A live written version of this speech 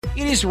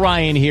It is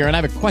Ryan here, and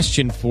I have a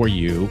question for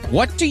you.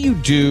 What do you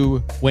do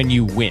when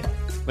you win?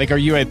 Like, are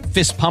you a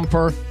fist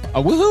pumper,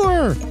 a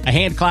woohooer, a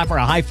hand clapper,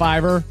 a high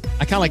fiver?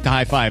 I kind of like the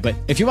high five, but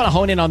if you want to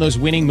hone in on those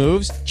winning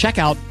moves, check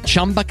out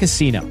Chumba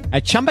Casino.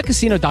 At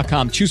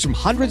ChumbaCasino.com, choose from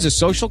hundreds of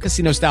social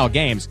casino-style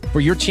games for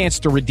your chance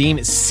to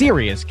redeem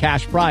serious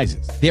cash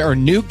prizes. There are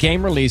new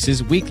game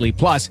releases weekly,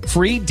 plus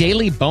free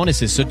daily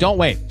bonuses. So don't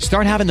wait.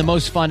 Start having the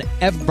most fun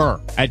ever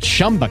at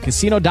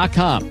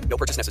ChumbaCasino.com. No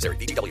purchase necessary.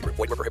 VGW Group.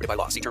 Void where prohibited by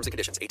law. See terms and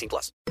conditions.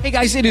 18+. Hey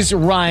guys, it is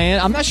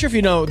Ryan. I'm not sure if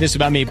you know this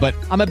about me, but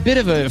I'm a bit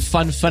of a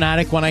fun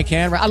fanatic when I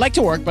can. I like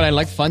to work, but I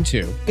like fun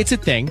too. It's a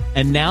thing.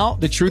 And now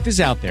the truth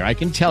is out there. I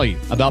can tell you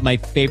about my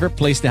favorite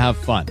place to have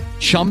fun.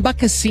 Chumba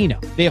Casino.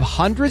 They have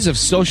hundreds of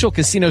social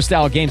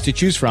casino-style games to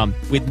choose from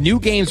with new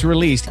games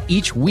released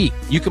each week.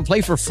 You can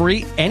play for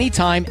free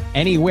anytime,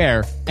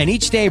 anywhere, and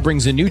each day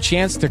brings a new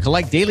chance to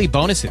collect daily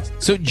bonuses.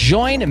 So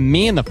join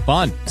me in the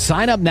fun.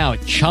 Sign up now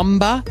at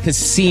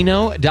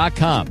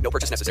ChumbaCasino.com. No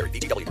purchase necessary.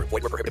 VGW Group.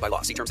 Void where prohibited by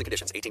law. See terms and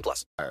conditions.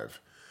 18+.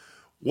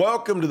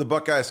 Welcome to the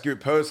Buckeye Scoop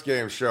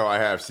post-game show. I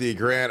have C.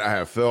 Grant, I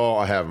have Phil,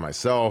 I have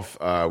myself.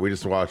 We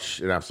just watched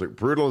an absolute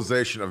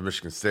brutalization of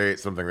Michigan State,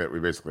 something that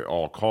we basically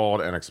all called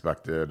and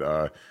expected.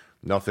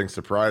 Nothing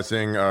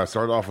surprising.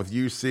 Start off with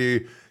you,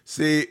 C.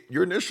 C,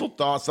 your initial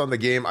thoughts on the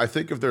game. I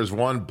think if there's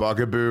one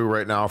bugaboo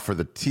right now for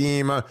the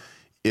team,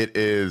 it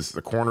is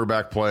the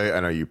cornerback play. I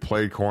know you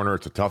played corner.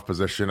 It's a tough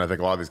position. I think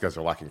a lot of these guys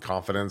are lacking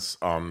confidence.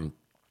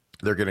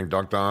 They're getting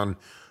dunked on.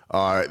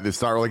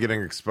 It's not really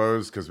getting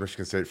exposed because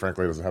Michigan State,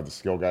 frankly, doesn't have the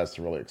skill guys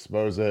to really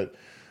expose it.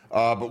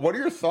 But what are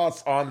your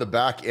thoughts on the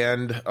back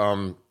end,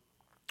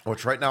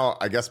 which right now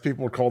I guess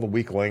people would call the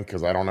weak link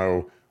because I don't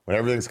know, when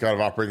everything's kind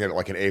of operating at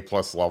like an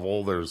A-plus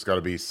level, there's got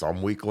to be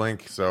some weak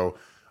link. So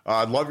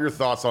I'd love your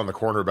thoughts on the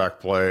cornerback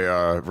play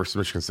versus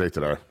Michigan State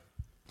today.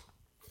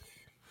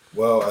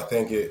 Well, I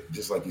think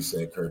just like you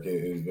said, Kirk,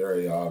 it is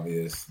very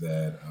obvious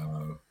that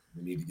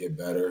we need to get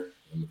better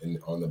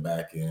on the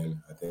back end.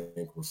 I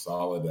think we're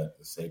solid at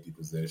the safety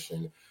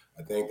position.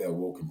 I think that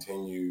we'll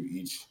continue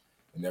each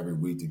and every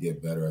week to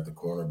get better at the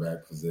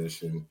cornerback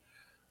position.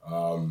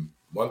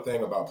 One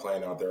thing about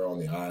playing out there on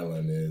the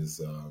island is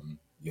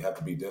you have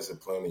to be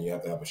disciplined and you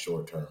have to have a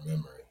short-term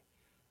memory.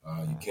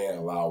 You can't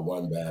allow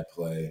one bad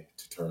play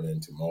to turn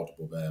into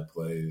multiple bad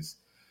plays.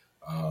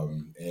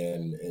 And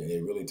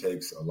it really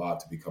takes a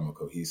lot to become a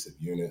cohesive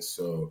unit.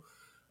 So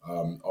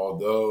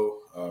although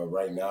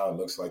right now it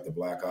looks like the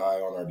black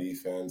eye on our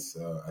defense,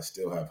 I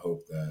still have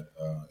hope that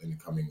in the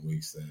coming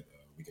weeks that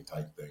we can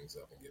tighten things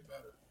up and get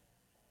better.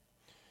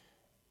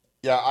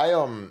 Yeah,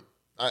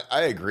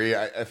 I agree.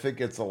 I think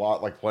it's a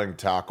lot like playing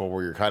tackle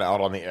where you're kind of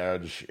out on the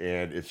edge,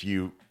 and if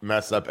you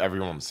mess up,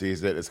 everyone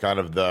sees it. It's kind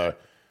of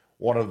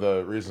one of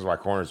the reasons why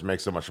corners make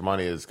so much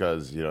money is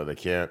because they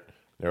can't.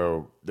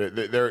 They're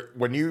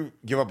when you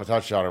give up a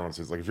touchdown, everyone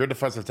says, like, if you're a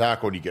defensive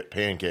tackle and you get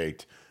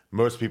pancaked,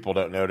 most people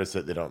don't notice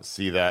it. They don't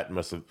see that.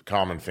 Most of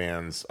common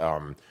fans.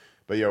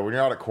 But yeah, when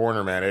you're out at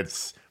corner, man,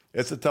 it's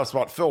a tough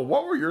spot. Phil,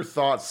 what were your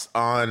thoughts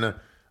on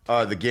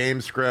the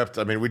game script?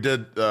 I mean, we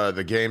did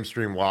the game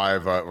stream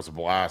live. It was a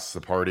blast,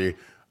 the party.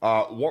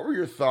 What were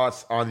your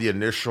thoughts on the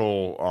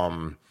initial,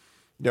 on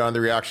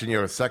the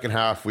reaction? Second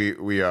half we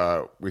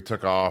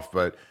took off,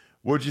 but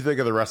what did you think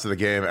of the rest of the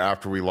game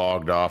after we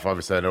logged off?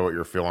 Obviously, I know what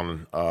you're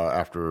feeling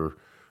after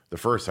the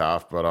first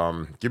half, but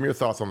give me your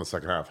thoughts on the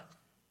second half.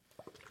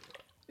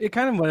 It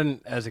kind of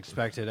went as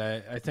expected.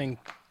 I think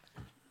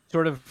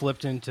sort of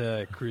flipped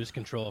into cruise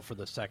control for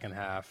the second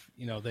half.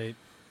 They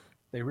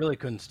really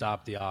couldn't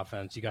stop the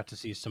offense. You got to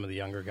see some of the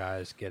younger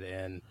guys get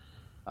in.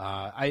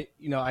 I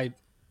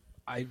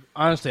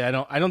honestly, I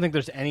don't think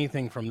there's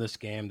anything from this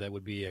game that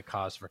would be a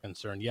cause for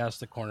concern. Yes,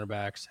 the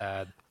cornerbacks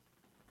had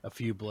a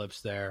few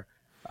blips there.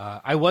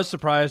 I was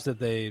surprised that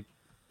they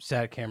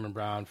sat Cameron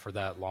Brown for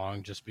that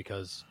long, just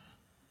because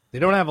they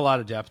don't have a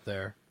lot of depth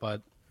there.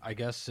 But I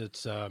guess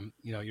it's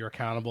you're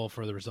accountable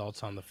for the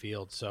results on the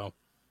field. So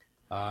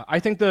I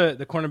think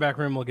the cornerback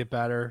room will get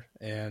better,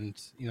 and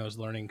his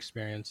learning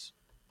experience.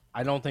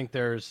 I don't think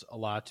there's a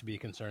lot to be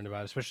concerned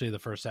about, especially the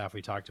first half.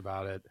 We talked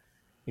about it.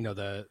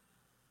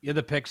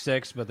 The pick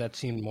six, but that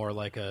seemed more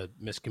like a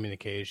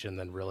miscommunication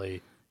than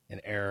really an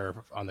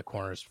error on the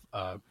corners,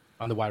 on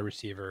the wide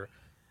receiver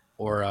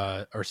or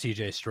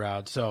CJ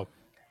Stroud. So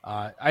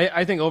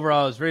I think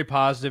overall it was very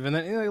positive, and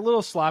then a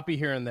little sloppy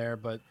here and there,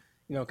 but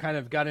kind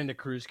of got into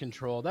cruise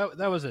control.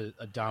 That was a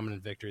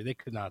dominant victory. They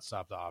could not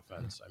stop the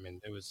offense. I mean,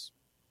 it was,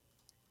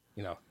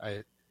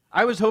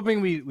 I was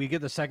hoping we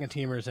get the second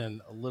teamers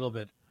in a little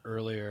bit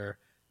earlier.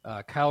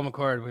 Kyle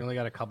McCord, we only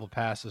got a couple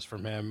passes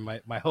from him.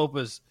 My hope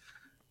is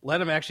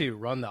let him actually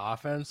run the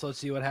offense. Let's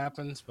see what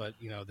happens. But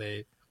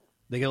they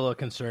get a little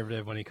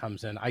conservative when he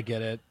comes in. I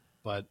get it,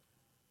 but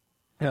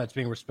it's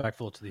being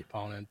respectful to the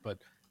opponent. But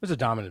it was a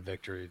dominant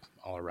victory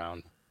all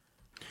around.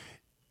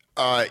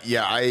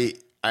 Yeah, I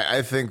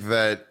think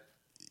that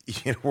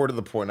we're to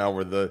the point now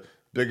where the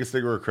biggest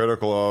thing we're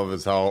critical of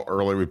is how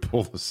early we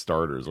pull the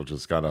starters, which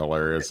is kind of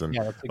hilarious, and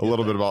a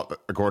little bit about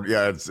the court.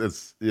 Yeah,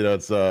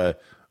 it's a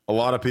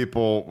lot of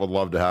people would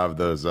love to have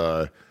those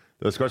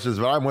those questions.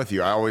 But I'm with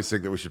you. I always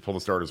think that we should pull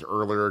the starters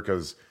earlier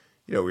because,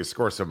 we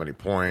score so many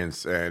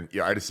points. And,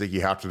 I just think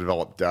you have to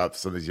develop depth.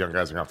 Some of these young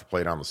guys are going to have to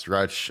play down the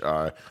stretch.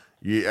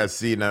 As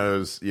C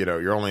knows,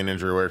 you're only an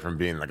injury away from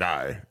being the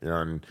guy.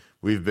 And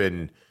we've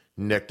been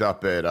nicked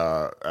up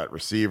at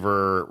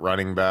receiver,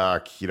 running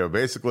back,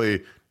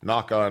 basically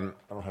knock on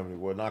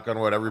wood,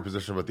 every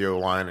position but the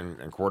O-line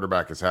and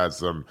quarterback has had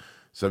some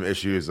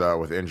issues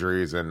with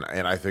injuries. And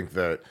I think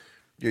that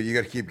you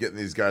got to keep getting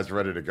these guys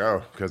ready to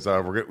go because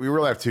we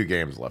really have 2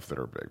 games left that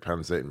are big: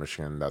 Penn State and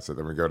Michigan. That's it.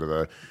 Then we go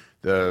to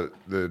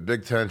the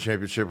Big Ten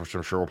championship, which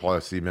I'm sure we'll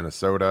probably see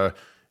Minnesota,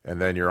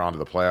 and then you're on to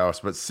the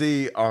playoffs. But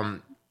see,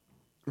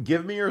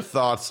 give me your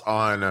thoughts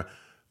on,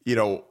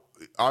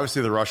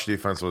 obviously the rush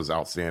defense was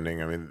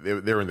outstanding. I mean,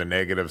 they were in the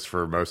negatives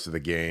for most of the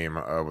game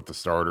with the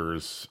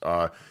starters.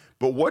 But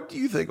what do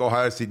you think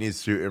Ohio State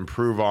needs to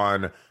improve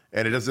on?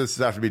 And it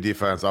doesn't have to be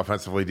defense,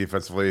 offensively,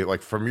 defensively.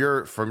 Like from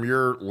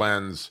your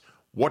lens,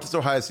 what does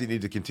Ohio State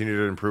need to continue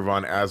to improve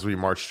on as we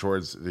march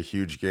towards the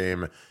huge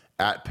game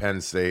at Penn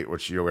State,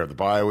 which we have the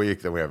bye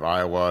week, then we have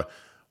Iowa.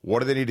 What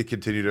do they need to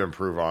continue to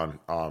improve on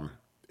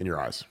in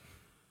your eyes?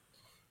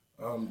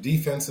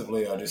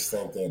 Defensively, I just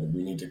think that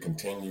we need to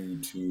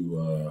continue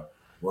to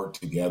work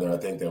together. I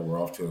think that we're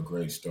off to a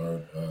great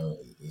start,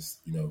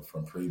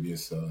 from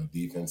previous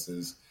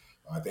defenses.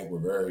 I think we're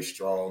very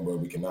strong, but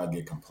we cannot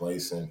get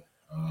complacent,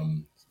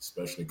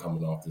 especially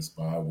coming off this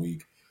bye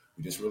week.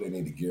 We just really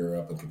need to gear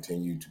up and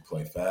continue to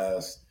play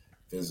fast,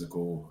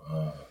 physical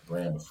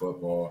brand of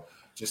football.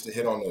 Just to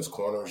hit on those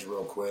corners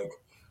real quick,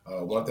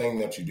 one thing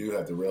that you do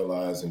have to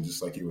realize, and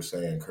just like you were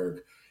saying,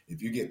 Kirk,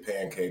 if you get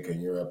pancake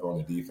and you're up on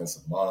the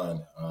defensive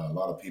line, a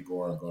lot of people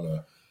aren't going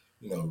to,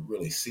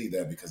 really see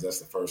that because that's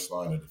the first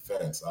line of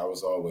defense. I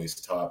was always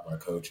taught by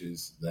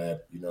coaches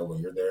that, when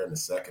you're there in the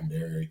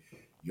secondary,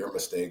 your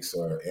mistakes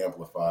are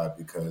amplified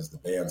because the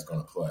band's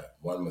going to play.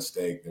 One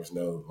mistake, there's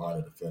no line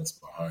of defense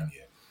behind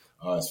you.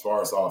 As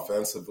far as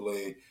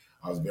offensively,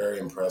 I was very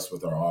impressed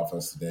with our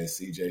offense today.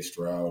 C.J.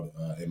 Stroud,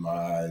 in my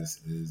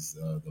eyes, is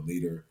the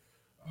leader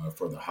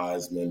for the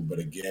Heisman. But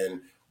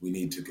again, we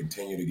need to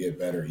continue to get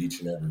better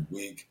each and every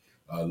week.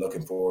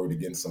 Looking forward to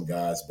getting some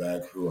guys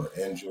back who are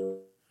injured.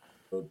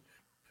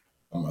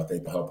 I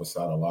think will help us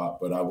out a lot.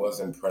 But I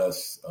was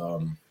impressed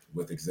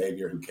with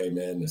Xavier, who came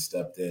in and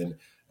stepped in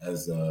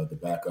as the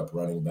backup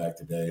running back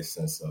today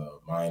since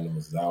mine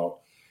was out.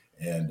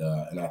 And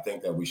I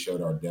think that we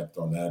showed our depth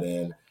on that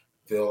end.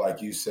 Phil,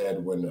 like you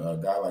said, when a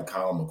guy like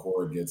Kyle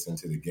McCord gets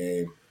into the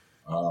game,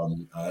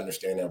 I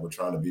understand that we're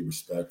trying to be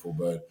respectful,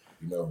 but,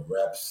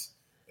 reps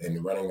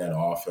and running that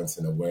offense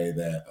in a way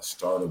that a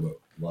starter would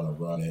want to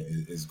run it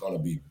is going to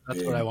be big.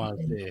 That's what I want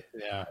to see,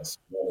 yeah.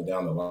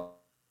 Down the line.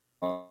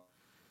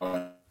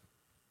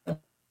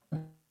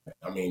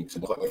 I mean, to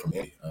look away from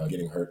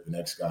getting hurt, the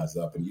next guy's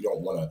up, and you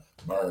don't want to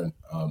learn,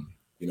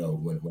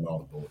 when all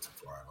the bullets are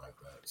flying like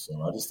that.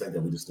 So I just think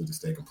that we just need to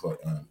stay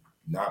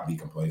not be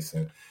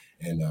complacent,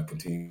 and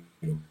continue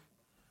to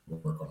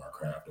work on our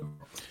craft. That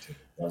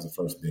was the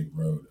first big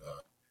road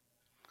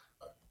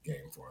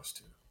game for us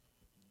too.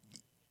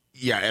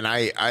 Yeah, and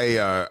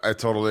I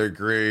totally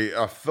agree.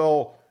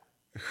 Phil,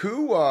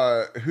 who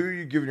are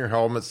you giving your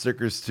helmet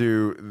stickers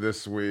to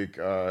this week?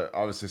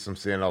 Obviously, some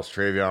standouts.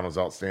 Travion was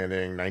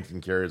outstanding,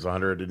 19 carries,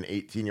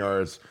 118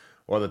 yards,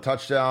 the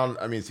touchdown.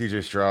 I mean,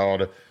 C.J.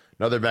 Stroud,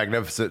 another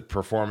magnificent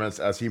performance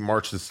as he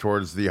marches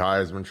towards the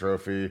Heisman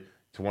Trophy.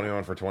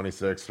 21 for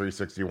 26,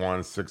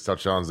 361, 6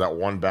 touchdowns. That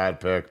one bad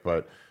pick,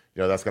 but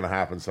that's going to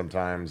happen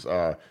sometimes.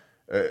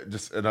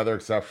 Just another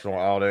exceptional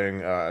outing.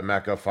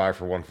 Emeka 5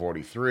 for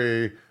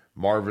 143,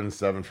 Marvin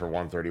 7 for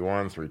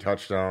 131, 3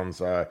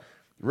 touchdowns.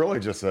 Really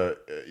just a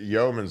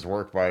yeoman's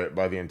work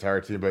by the entire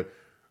team. But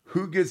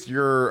who gets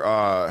your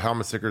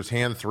helmet stickers?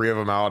 Hand 3 of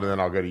them out, and then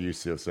I'll go to you.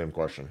 See the same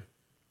question.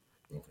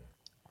 Okay.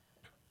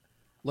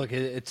 Look,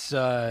 it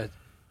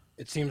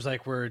seems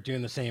like we're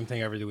doing the same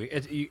thing every week.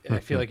 I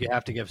feel like you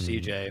have to give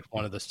CJ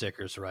one of the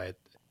stickers, right?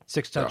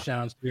 6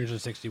 touchdowns,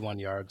 361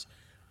 yards.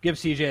 Give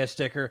CJ a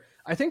sticker.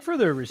 I think for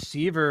the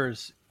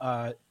receivers,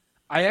 I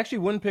actually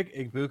wouldn't pick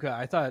Igbuka.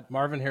 I thought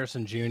Marvin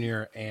Harrison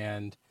Jr.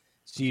 and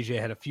CJ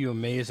had a few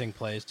amazing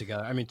plays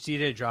together. I mean,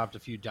 CJ dropped a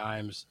few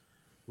dimes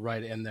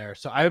right in there.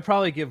 So I would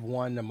probably give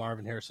one to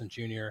Marvin Harrison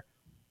Jr.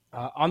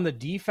 On the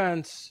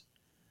defense,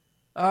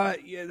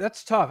 yeah,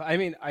 that's tough. I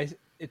mean,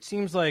 it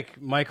seems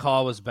like Mike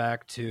Hall was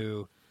back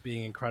to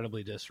being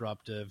incredibly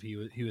disruptive.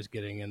 He was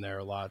getting in there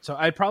a lot. So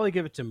I'd probably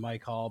give it to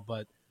Mike Hall,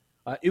 but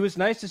it was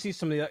nice to see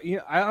some of the.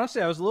 I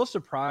honestly was a little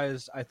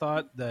surprised. I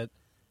thought that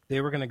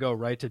they were going to go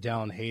right to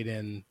Dallin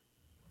Hayden,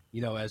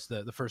 as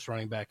the first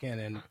running back in,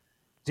 and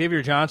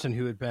Xavier Johnson,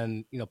 who had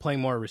been playing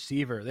more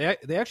receiver.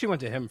 They actually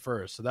went to him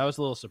first, so that was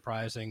a little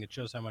surprising. It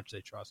shows how much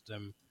they trust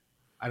him.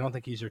 I don't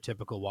think he's your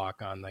typical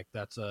walk on. Like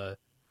that's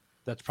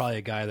probably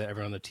a guy that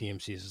everyone on the team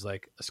sees as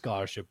like a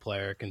scholarship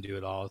player, can do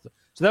it all.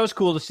 So that was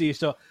cool to see.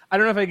 So I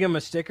don't know if I give him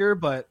a sticker,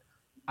 but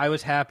I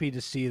was happy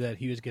to see that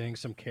he was getting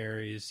some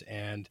carries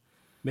and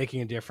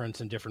making a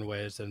difference in different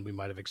ways than we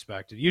might have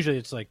expected. Usually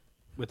it's like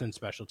within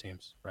special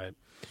teams, right?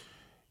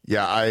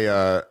 Yeah,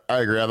 I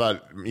agree. I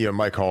thought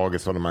Mike Hall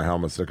gets one of my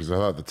helmet stickers. I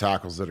thought the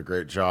tackles did a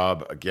great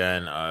job.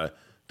 Again,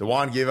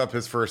 Dewan gave up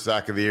his first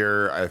sack of the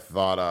year. I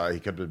thought he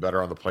could have been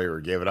better on the play where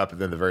he gave it up,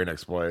 and then the very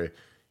next play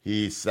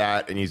he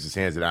sat and used his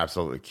hands and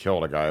absolutely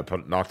killed a guy.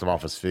 Knocked him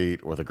off his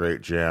feet with a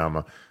great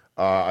jam.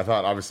 I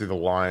thought obviously the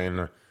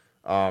line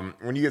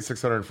when you get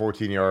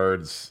 614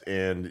 yards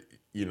and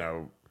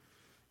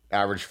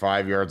average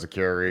 5 yards a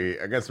carry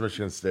against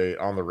Michigan State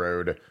on the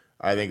road,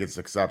 I think it's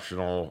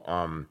exceptional.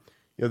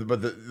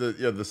 But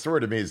the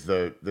story to me is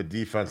the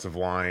defensive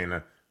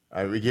line.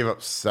 We gave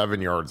up 7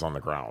 yards on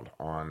the ground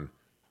on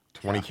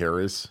 20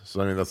 carries.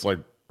 So I mean that's like,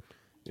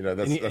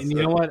 that's. And you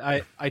know what?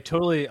 I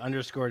totally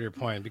underscored your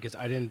point because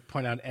I didn't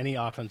point out any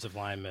offensive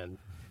linemen.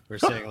 We're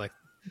saying like,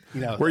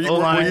 we're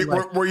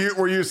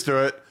used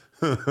to it.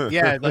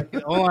 Yeah, like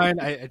the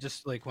O-line, I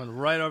just like went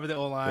right over the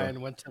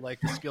O-line, went to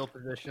like the skill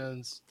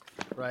positions,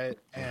 right?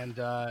 And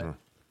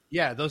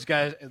those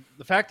guys.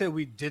 The fact that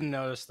we didn't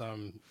notice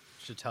them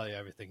should tell you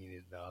everything you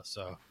need to know.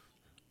 So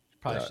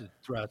probably should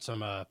throw out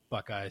some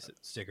Buckeye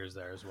stickers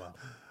there as well.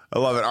 I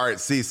love it. All right,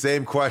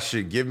 same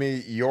question. Give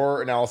me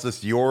your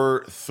analysis,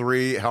 your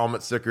 3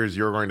 helmet stickers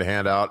you're going to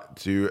hand out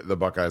to the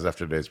Buckeyes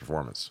after today's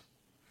performance.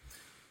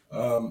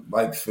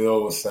 Like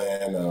Phil was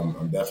saying,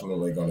 I'm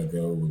definitely going to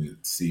go with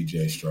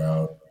C.J.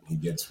 Stroud. He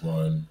gets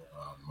one.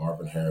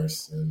 Marvin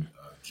Harrison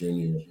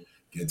Jr.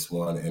 gets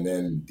one. And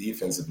then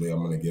defensively, I'm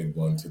going to give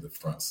one to the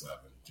front 7,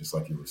 just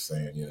like you were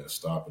saying,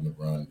 stopping the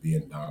run,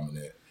 being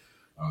dominant.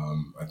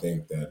 I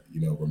think that,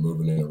 we're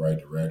moving in the right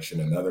direction.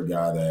 Another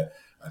guy that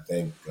I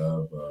think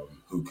of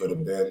who could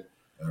have been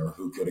or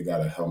who could have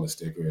got a helmet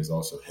sticker is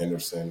also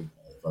Henderson.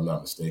 If I'm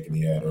not mistaken,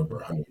 he had over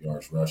 100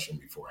 yards rushing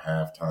before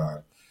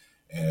halftime.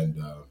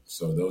 And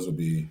so those would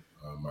be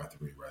my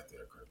 3 right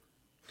there, Kirk.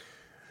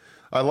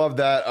 I love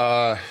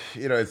that.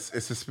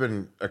 It's just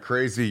been a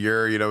crazy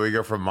year. We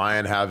go from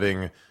Mayan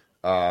having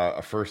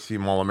a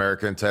first-team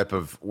All-American type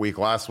of week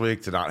last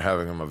week to not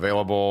having him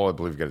available. I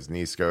believe he got his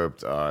knee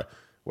scoped,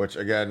 which,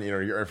 again,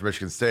 you're in for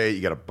Michigan State.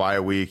 You got a bye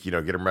week, get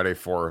him ready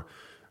for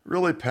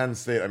really Penn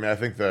State. I mean, I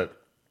think that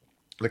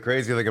the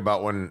crazy thing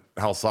about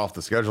how soft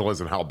the schedule is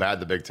and how bad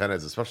the Big Ten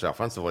is, especially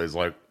offensively, is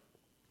like,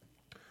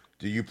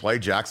 do you play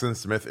Jackson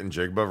Smith and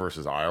Jigba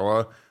versus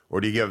Iowa,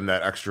 or do you give him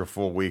that extra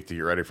full week to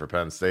get ready for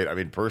Penn State? I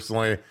mean,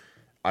 personally,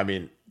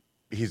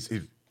 he's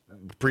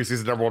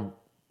preseason number 1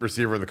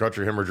 receiver in the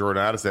country, him or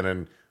Jordan Addison,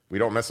 and we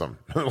don't miss him.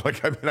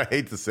 I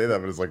hate to say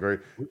that, but it's like, right,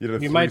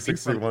 you might be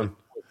 7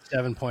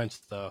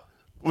 points though.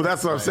 Well,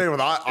 that's what I'm saying with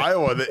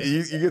Iowa. That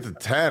you get to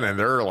 10, and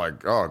they're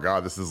like, oh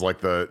god, this is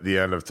like the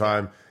end of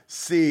time.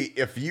 See,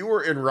 if you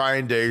were in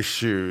Ryan Day's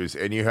shoes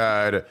and you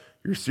had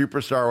your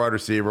superstar wide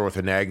receiver with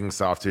a nagging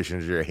soft tissue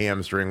injury, a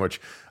hamstring,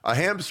 which a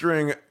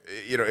hamstring,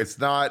 it's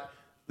not,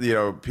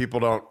 people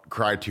don't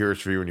cry tears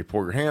for you when you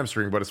pull your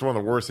hamstring, but it's one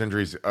of the worst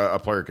injuries a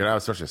player can have,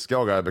 especially a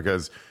skill guy,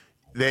 because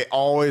they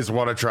always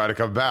want to try to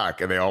come back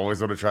and they always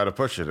want to try to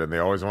push it and they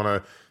always want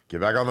to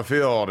get back on the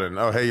field. And,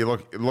 oh, hey,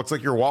 it looks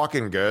like you're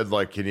walking good.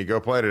 Like, can you go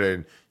play today?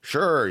 And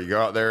sure, you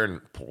go out there and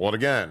pull it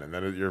again. And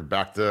then you're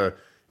back to,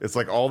 it's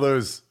like all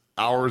those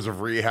hours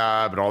of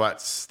rehab and all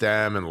that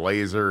stem and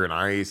laser and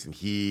ice and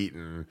heat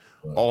and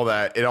all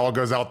that, it all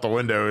goes out the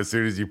window as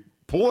soon as you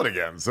pull it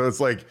again. So it's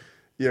like,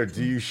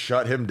 do you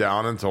shut him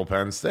down until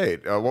Penn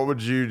State? What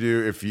would you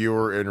do if you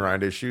were in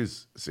Ryan Day's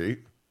shoes? See?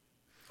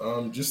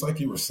 Just like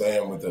you were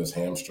saying with those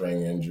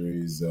hamstring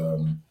injuries,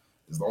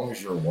 as long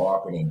as you're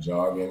walking and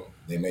jogging,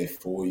 they may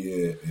fool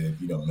you,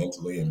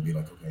 mentally and be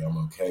like, okay, I'm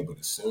okay. But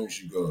as soon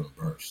as you go and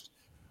burst,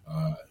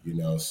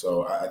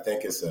 so I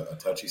think it's a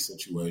touchy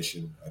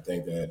situation. I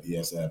think that he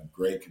has to have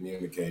great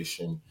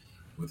communication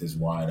with his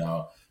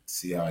wideout,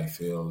 see how he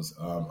feels.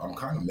 I'm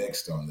kind of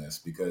mixed on this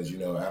because,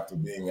 after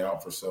being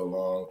out for so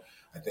long,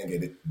 I think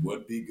it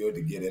would be good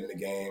to get in the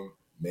game,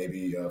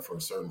 maybe for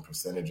a certain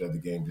percentage of the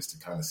game just to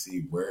kind of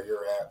see where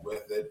you're at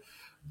with it.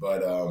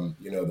 But,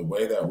 the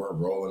way that we're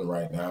rolling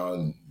right now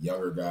and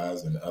younger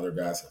guys and other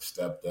guys have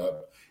stepped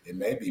up, it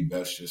may be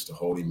best just to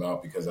hold him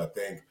out because I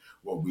think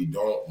what we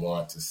don't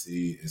want to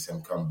see is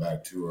him come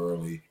back too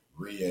early,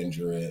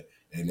 re-injure it,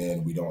 and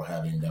then we don't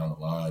have him down the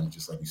line.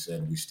 Just like you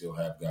said, we still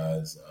have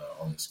guys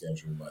on the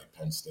schedule like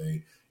Penn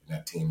State and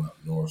that team up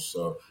north.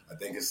 So I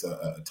think it's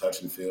a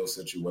touch and feel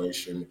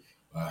situation.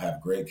 Have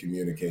great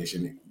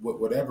communication.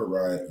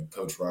 Whatever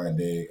Coach Ryan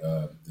Day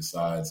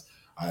decides,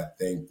 I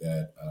think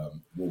that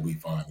we'll be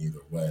fine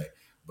either way.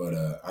 But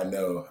I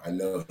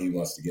know he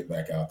wants to get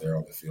back out there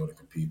on the field and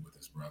compete with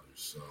his brothers.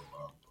 So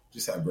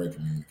just have great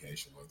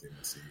communication with him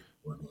and see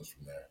where it goes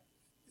from there.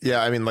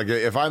 Yeah, I mean, like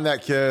if I'm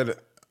that kid,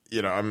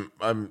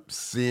 I'm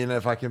seeing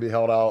if I can be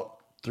held out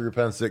through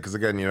Penn State because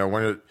again,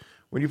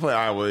 when you play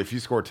Iowa, if you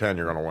score 10,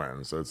 you're going to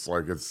win. So it's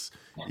like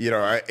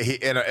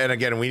and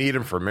again, we need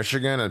him for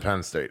Michigan and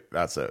Penn State.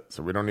 That's it.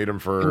 So we don't need him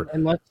for.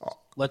 And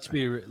let's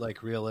be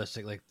like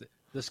realistic. Like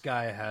this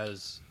guy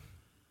has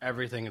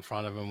everything in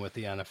front of him with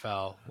the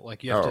NFL.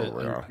 Like you have to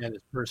understand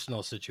his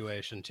personal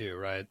situation too,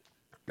 right?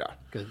 Yeah.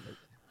 Because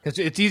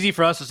it's easy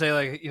for us to say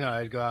like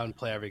I'd go out and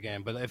play every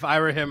game, but if I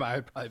were him,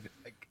 I'd probably be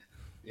like,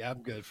 Yeah,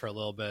 I'm good for a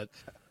little bit.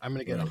 I'm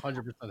going to get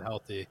 100%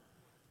 healthy.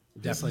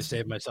 Definitely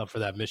save myself for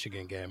that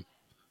Michigan game.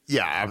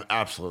 Yeah,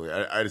 absolutely.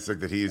 I just think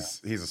that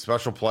he's a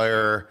special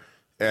player,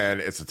 and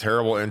it's a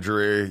terrible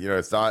injury. You know,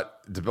 it's not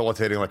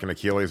debilitating like an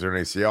Achilles or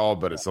an ACL,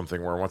 but it's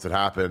something where once it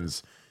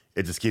happens,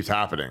 it just keeps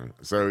happening.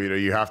 So, you know,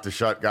 you have to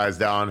shut guys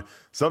down.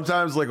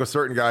 Sometimes, like with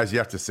certain guys, you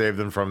have to save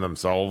them from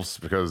themselves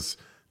because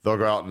they'll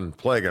go out and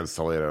play against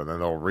Toledo, and then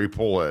they'll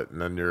re-pull it,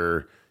 and then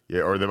or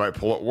they might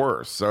pull it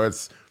worse. So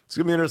it's going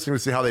to be interesting to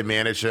see how they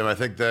manage him. I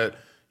think that,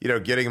 you know,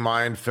 getting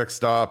mine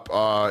fixed up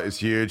is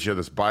huge. You know,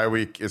 this bye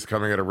week is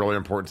coming at a really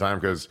important time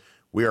because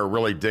we are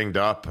really dinged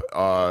up,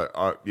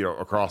 you know,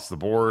 across the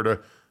board. You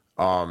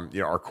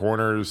know, our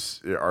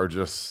corners are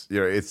just, you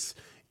know,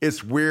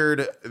 it's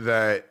weird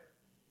that,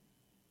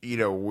 you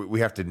know, we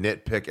have to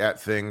nitpick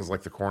at things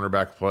like the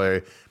cornerback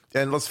play.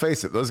 And let's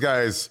face it, those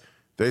guys,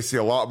 they see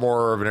a lot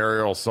more of an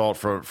aerial assault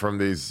from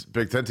these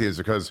Big Ten teams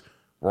because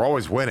we're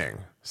always winning.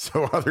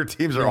 So other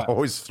teams are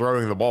always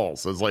throwing the ball.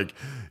 So it's like,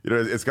 you know,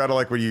 it's kind of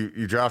like when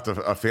you draft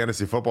a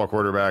fantasy football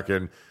quarterback,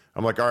 and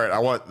I'm like, all right, I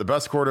want the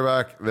best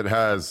quarterback that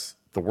has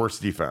the worst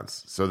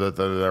defense so that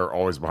they're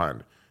always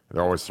behind.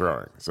 They're always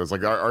throwing. So it's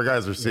like our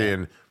guys are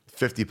seeing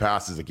 50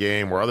 passes a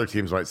game where other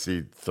teams might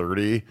see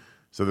 30.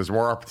 So there's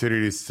more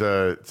opportunities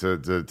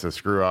to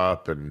screw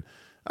up. And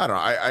I don't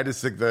know. I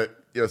just think that,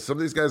 you know, some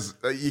of these guys,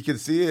 you can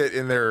see it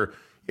in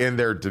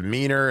their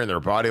demeanor and their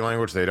body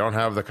language. They don't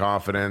have the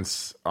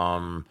confidence.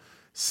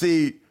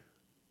 See,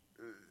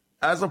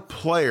 as a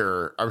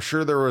player, I'm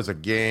sure there was a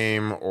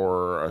game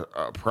or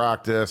a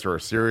practice or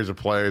a series of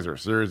plays or a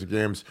series of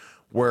games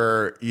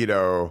where, you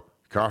know,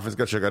 confidence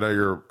got shook. I know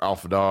you're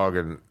alpha dog,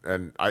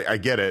 and I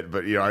get it,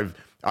 but, you know,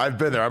 I've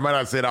been there. I might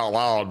not say it out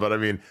loud, but I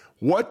mean,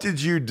 what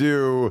did you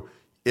do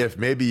if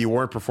maybe you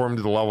weren't performing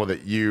to the level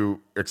that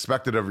you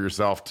expected of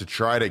yourself to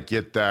try to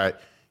get that?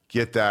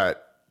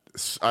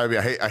 I mean,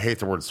 I hate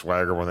the word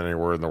swagger more than any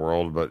word in the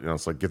world, but, you know,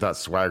 it's like get that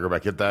swagger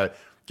back, get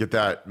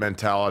that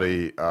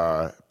mentality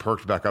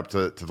perked back up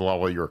to the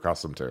level you're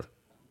accustomed to.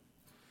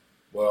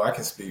 Well, I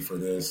can speak for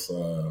this,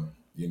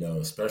 you know,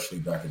 especially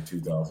back in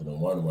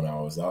 2001 when I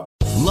was out.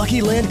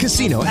 Lucky Land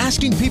Casino,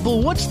 asking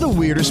people, what's the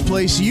weirdest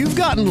place you've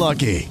gotten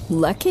lucky?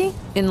 Lucky?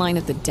 In line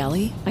at the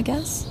deli, I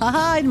guess?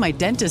 Aha, in my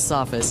dentist's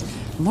office.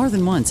 More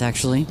than once,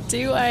 actually.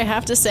 Do I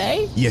have to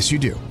say? Yes, you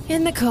do.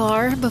 In the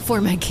car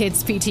before my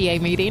kids'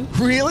 PTA meeting.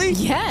 Really?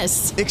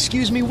 Yes.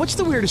 Excuse me, what's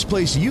the weirdest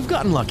place you've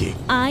gotten lucky?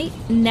 I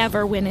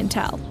never win and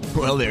tell.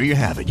 Well, there you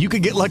have it. You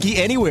can get lucky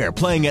anywhere,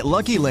 playing at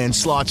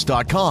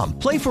LuckyLandSlots.com.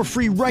 Play for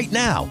free right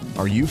now.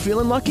 Are you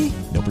feeling lucky?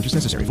 No purchase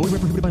necessary. Void where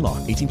prohibited by law.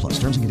 18+.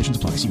 Terms and conditions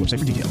apply. See website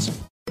for details.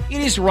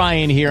 It is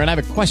Ryan here, and I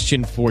have a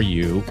question for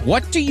you.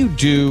 What do you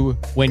do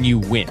when you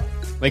win?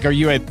 Like, are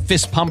you a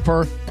fist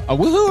pumper, a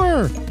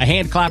woohooer, a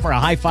hand clapper, a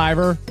high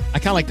fiver? I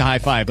kind of like the high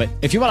five, but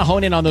if you want to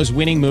hone in on those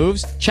winning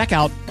moves, check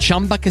out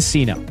Chumba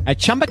Casino. At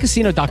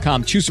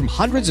ChumbaCasino.com, choose from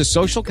hundreds of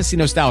social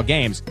casino-style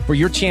games for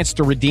your chance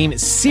to redeem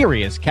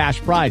serious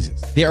cash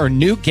prizes. There are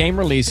new game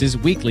releases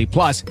weekly,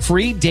 plus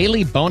free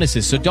daily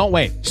bonuses. So don't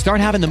wait. Start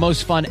having the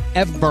most fun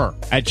ever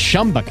at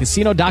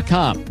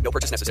ChumbaCasino.com. No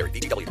purchase necessary.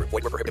 VGW Group.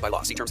 Void where prohibited by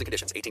law. See terms and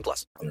conditions.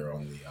 18+. There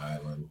on the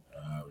island.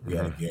 We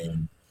had a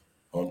game,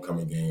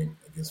 homecoming game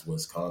against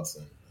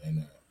Wisconsin,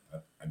 and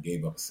I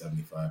gave up a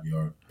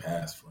 75-yard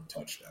pass for a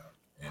touchdown.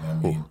 And I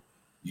mean,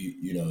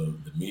 you know,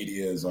 the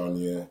media is on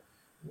you,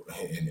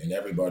 and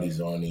everybody's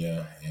on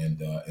you,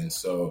 and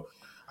so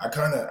I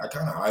kind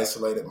of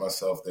isolated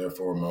myself there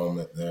for a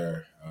moment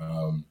there.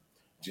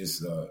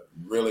 Just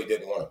really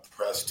didn't want to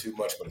press too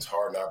much, but it's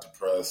hard not to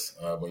press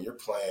when you're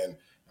playing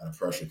at a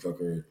pressure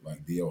cooker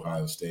like The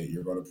Ohio State.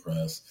 You're going to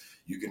press.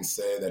 You can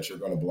say that you're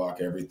going to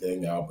block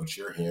everything out, but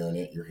you're hearing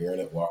it. You're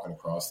hearing it walking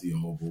across the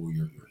oval.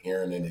 You're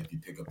hearing it if you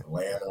pick up the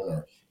Lantern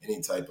or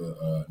any type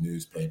of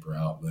newspaper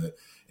outlet.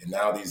 And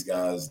now these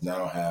guys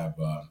now have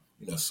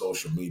you know,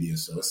 social media,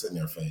 so it's in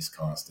their face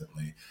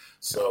constantly.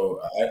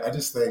 So I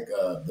just think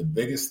the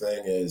biggest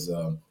thing is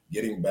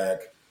getting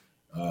back.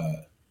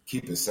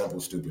 Keep it simple,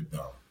 stupid,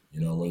 dumb.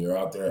 You know, when you're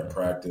out there at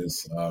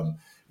practice,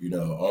 you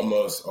know,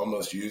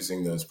 almost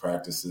using those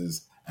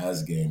practices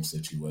as game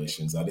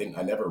situations. I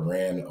never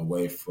ran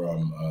away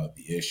from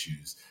the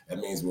issues. That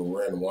means when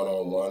we're in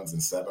 1-on-1s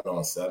and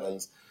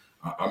 7-on-7s,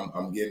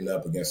 I'm getting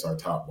up against our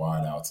top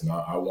wideouts, and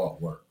I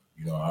want work.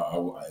 You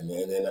know, and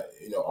then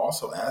you know,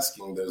 also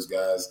asking those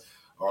guys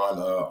on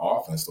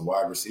offense, the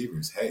wide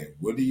receivers, hey,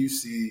 what do you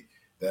see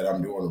that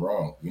I'm doing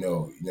wrong? You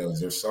know,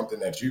 is there something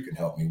that you can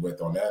help me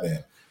with on that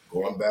end?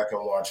 Going back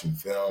and watching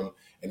film,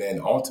 and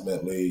then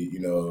ultimately, you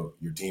know,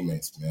 your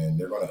teammates, man,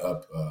 they're going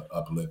to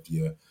uplift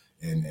you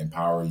and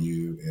empower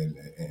you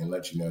and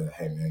let you know that,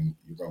 hey, man,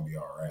 you're going to be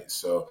all right.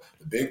 So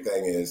the big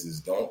thing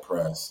is don't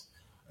press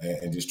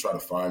and just try to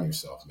find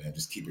yourself, man.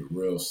 Just keep it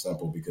real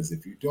simple, because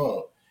if you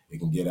don't, it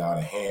can get out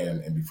of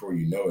hand, and before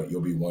you know it,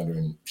 you'll be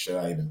wondering, should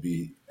I even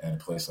be at a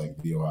place like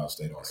The Ohio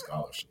State on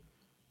scholarship?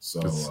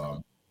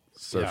 So,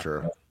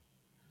 Sure.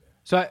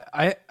 So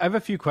I have a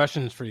few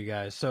questions for you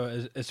guys.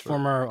 So as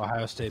former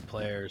Ohio State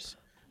players,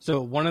 So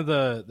one of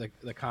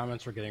the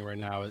comments we're getting right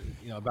now is,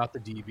 about the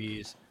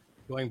DBs,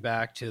 going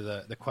back to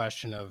the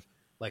question of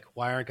like,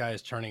 why aren't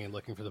guys turning and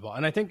looking for the ball?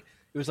 And I think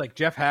it was like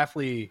Jeff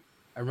Hafley,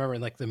 I remember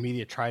like the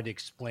media tried to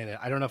explain it.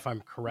 I don't know if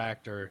I'm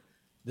correct or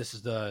this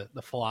is the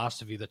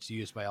philosophy that's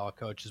used by all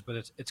coaches, but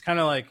it's kind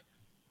of like,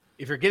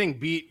 if you're getting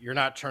beat, you're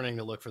not turning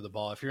to look for the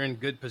ball. If you're in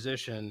good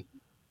position,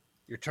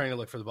 you're turning to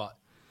look for the ball.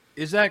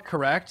 Is that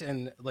correct?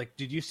 And like,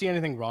 did you see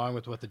anything wrong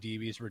with what the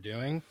DBs were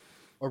doing,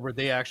 or were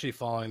they actually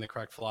following the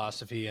correct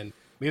philosophy? And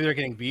maybe they're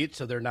getting beat,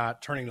 so they're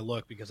not turning to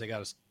look because they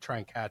got to try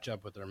and catch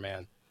up with their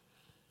man.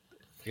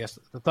 I guess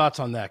the thoughts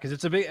on that, because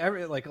it's a big,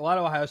 like a lot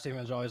of Ohio State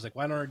fans are always like,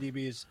 why don't our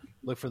DBs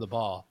look for the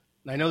ball?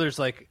 And I know there's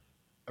like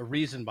a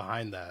reason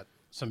behind that.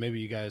 So maybe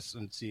you guys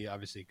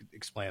obviously could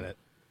explain it.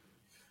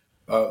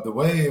 The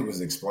way it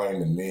was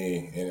explained to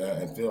me,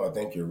 and Phil, I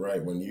think you're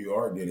right. When you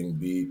are getting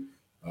beat,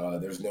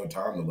 there's no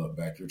time to look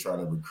back. You're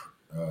trying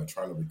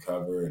to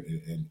recover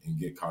and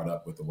get caught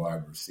up with the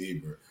wide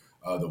receiver.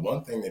 The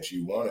one thing that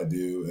you want to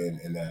do,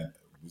 and that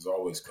was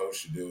always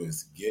coached to do,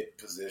 is get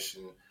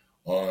position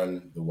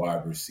on the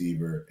wide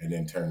receiver and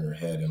then turn your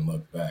head and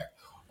look back.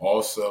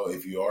 Also,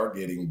 if you are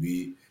getting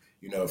beat,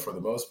 for the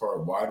most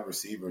part, wide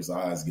receivers'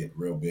 eyes get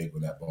real big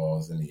when that ball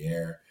is in the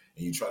air.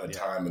 And you try to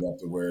time it up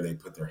to where they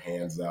put their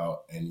hands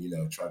out and,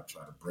 try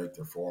to break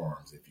their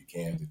forearms if you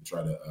can, to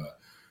try to,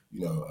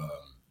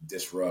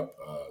 disrupt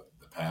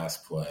the pass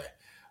play.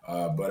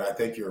 But I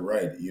think you're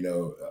right.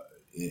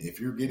 If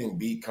you're getting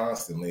beat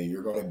constantly,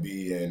 you're going to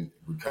be in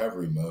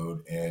recovery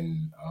mode,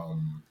 and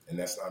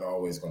that's not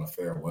always going to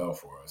fare well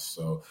for us.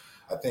 So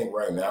I think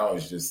right now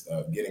is just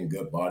getting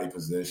good body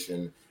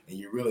position, and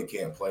you really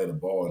can't play the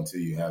ball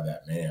until you have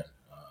that man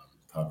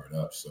covered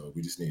up. So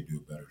we just need to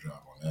do a better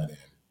job on that end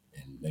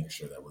and making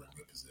sure that we're in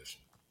good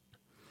position.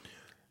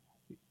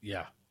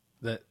 Yeah,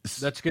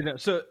 that's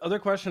good. So other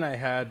question I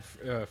had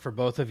for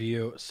both of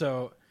you.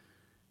 So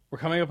we're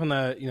coming up on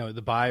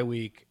the bye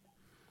week.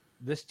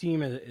 This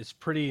team is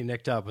pretty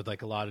nicked up with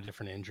like a lot of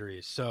different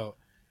injuries. So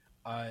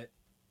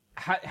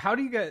how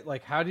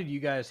did you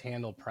guys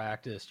handle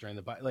practice during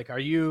the bye? Like,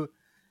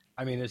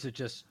 is it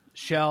just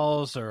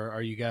shells, or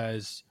are you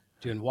guys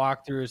doing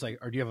walkthroughs? Like,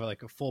 or do you have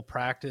like a full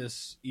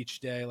practice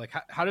each day? Like,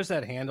 how does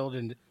that handled,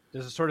 and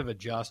does it sort of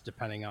adjust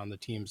depending on the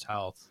team's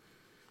health?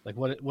 Like,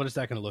 what is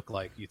that going to look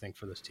like, you think,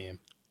 for this team?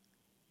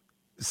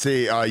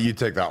 See, you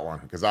take that one,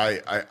 because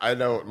I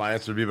know what my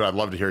answer would be, but I'd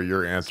love to hear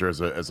your answer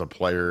as a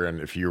player and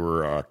if you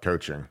were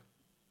coaching.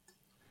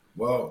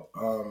 Well,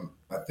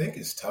 I think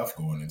it's tough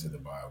going into the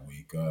bye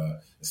week,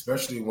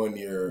 especially when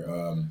you're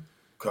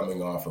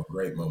coming off of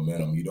great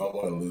momentum. You don't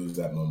want to lose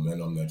that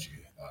momentum that you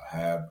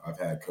have. I've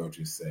had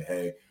coaches say,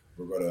 "Hey,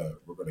 we're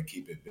gonna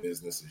keep it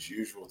business as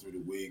usual through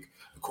the week."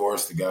 Of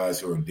course, the guys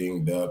who are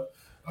dinged up,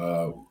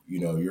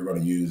 you're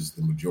going to use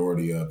the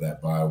majority of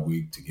that bye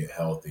week to get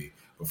healthy.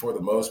 But for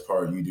the most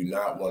part, you do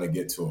not want to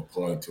get to a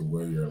point to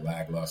where you're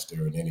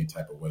lackluster in any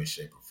type of way,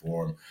 shape, or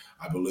form.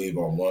 I believe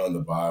on one of the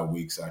bye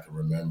weeks, I can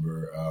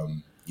remember,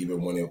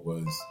 even when it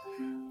was,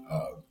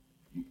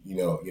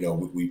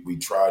 we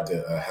tried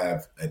to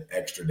have an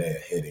extra day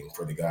of hitting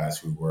for the guys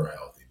who were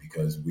healthy,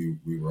 because we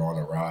were on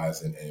a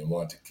rise and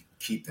wanted to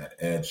keep that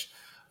edge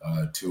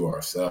to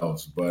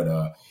ourselves.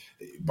 But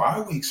bye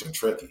weeks are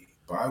tricky.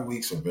 Bye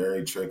weeks are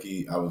very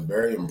tricky. I was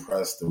very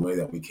impressed the way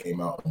that we came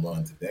out and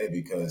won today,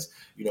 because,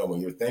 when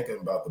you're thinking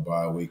about the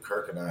bye week,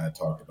 Kirk and I had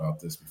talked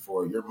about this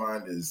before, your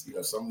mind is,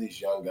 some of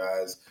these young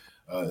guys,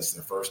 it's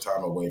their first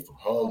time away from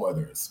home,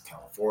 whether it's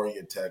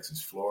California,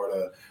 Texas,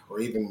 Florida, or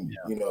even,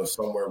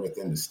 somewhere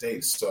within the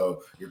States.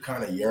 So you're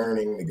kind of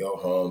yearning to go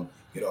home,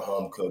 get a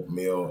home-cooked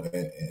meal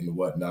and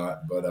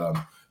whatnot. But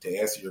to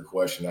answer your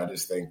question, I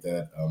just think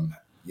that,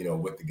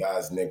 with the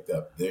guys nicked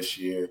up this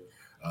year,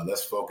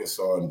 let's focus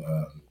on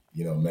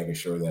making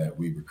sure that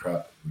we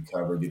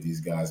recover, get these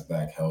guys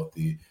back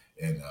healthy,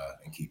 and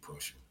keep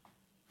pushing.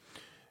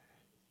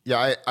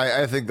 Yeah,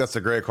 I think that's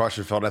a great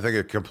question, Phil. And I think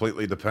it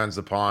completely depends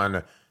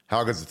upon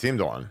how good's the team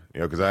doing.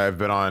 Because I've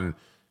been on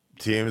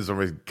teams when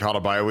we caught a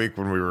bye week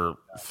when we were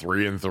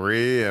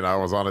 3-3, and I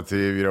was on a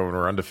team, when we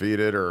were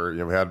undefeated, or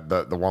we had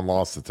the one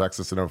loss to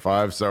Texas in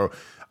 2005. So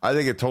I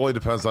think it totally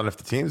depends on if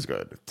the team's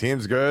good. If the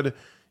team's good,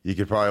 you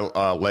could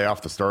probably lay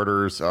off the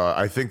starters.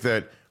 I think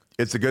that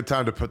it's a good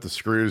time to put the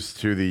screws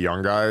to the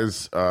young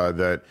guys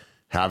that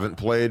haven't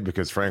played,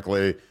 because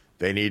frankly,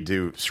 they need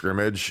to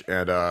scrimmage.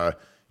 And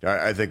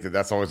I think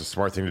that's always a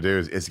smart thing to do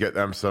is get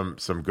them some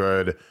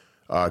good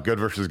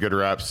versus good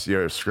reps.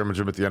 Scrimmage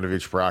them at the end of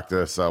each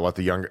practice. Let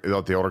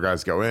the older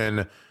guys go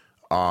in.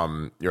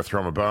 Throw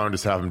them a bone.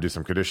 Just have them do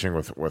some conditioning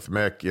with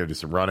Mick. Do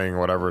some running,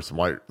 whatever, some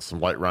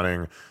light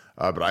running.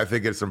 But I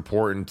think it's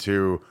important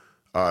to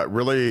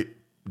really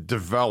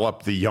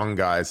develop the young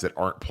guys that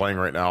aren't playing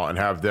right now and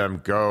have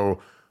them go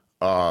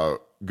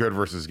good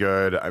versus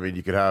good. I mean,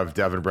 you could have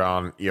Devin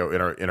Brown,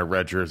 in a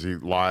red jersey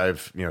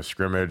live,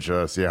 scrimmage,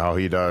 see how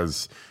he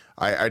does.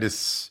 I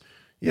just,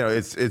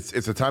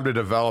 it's a time to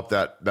develop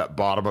that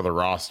bottom of the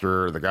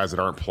roster, the guys that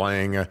aren't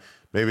playing,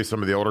 maybe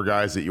some of the older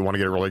guys that you want to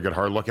get a really good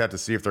hard look at to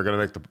see if they're going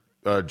to make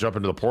jump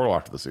into the portal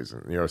after the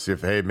season. See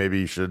if, hey, maybe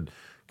you should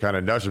kind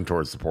of nudge him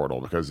towards the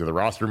portal, because the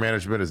roster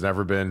management has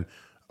never been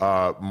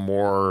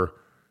more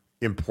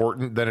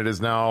important than it is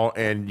now,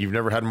 and you've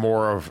never had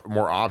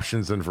more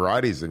options and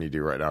varieties than you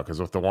do right now. Because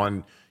with the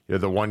one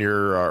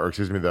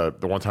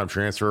one-time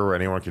transfer where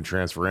anyone can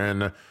transfer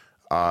in,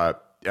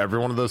 every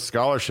one of those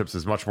scholarships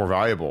is much more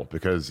valuable,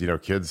 because you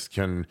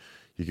can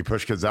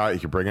push kids out, you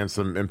can bring in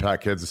some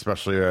impact kids,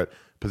 especially at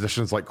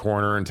positions like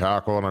corner and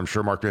tackle. And I'm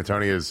sure Mark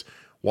D'Antoni is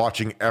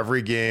watching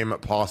every game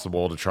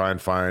possible to try and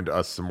find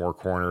us some more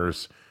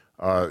corners.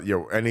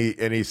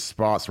 Any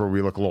spots where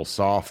we look a little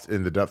soft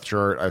in the depth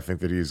chart, I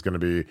think that he's going to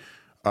be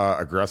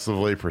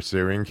aggressively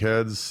pursuing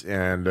kids.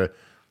 And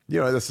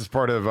this is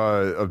part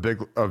of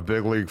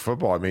big league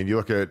football. I mean, you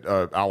look at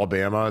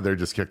Alabama; they're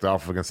just kicked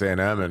off against A&M,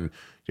 and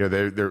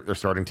they're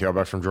starting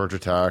tailbacks from Georgia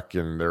Tech,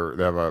 and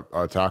they have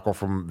a tackle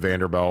from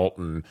Vanderbilt,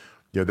 and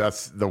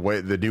that's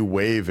the new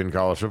wave in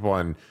college football.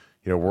 And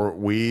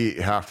we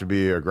have to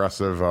be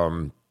aggressive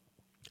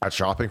at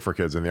shopping for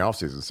kids in the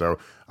offseason. So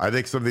I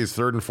think some of these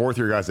third and fourth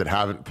year guys that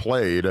haven't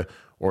played,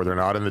 or they're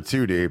not in the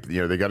 2 deep,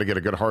 they got to get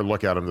a good hard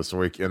look at them this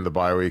week in the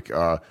bye week,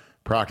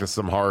 practice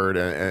them hard,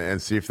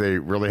 and see if they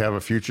really have a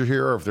future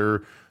here, or if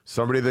they're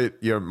somebody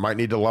that might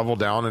need to level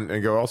down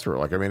and go elsewhere.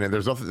 Like, I mean,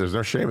 there's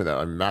no shame in that.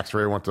 I mean, Max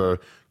Ray went to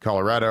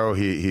Colorado.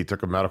 He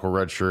took a medical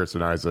red shirt, so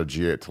now he's a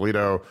GA at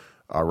Toledo.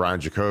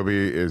 Ryan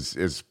Jacoby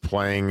is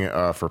playing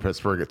for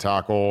Pittsburgh at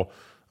tackle.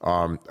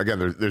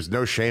 Again, there's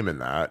no shame in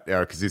that,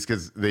 because these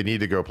kids, they need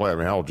to go play. I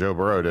mean, hell, Joe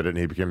Burrow did it, and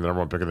he became the number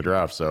one pick in the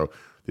draft. So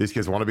these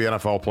kids want to be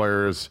NFL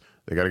players.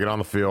 They got to get on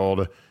the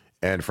field.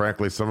 And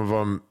frankly, some of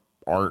them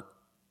aren't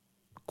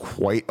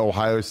quite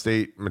Ohio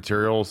State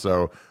material.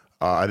 So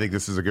I think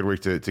this is a good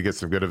week to get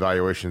some good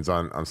evaluations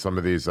on some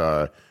of these,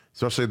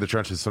 especially the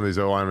trenches, some of these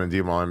O-linemen and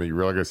D-linemen. You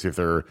really got to see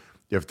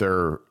if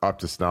they're up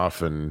to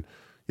snuff. And,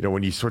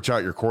 when you switch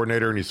out your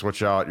coordinator and you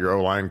switch out your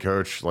O-line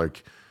coach,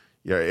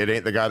 it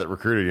ain't the guy that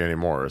recruited you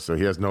anymore. So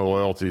he has no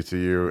loyalty to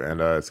you,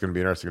 and it's going to be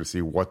interesting to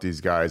see what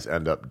these guys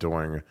end up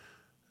doing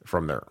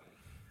from there.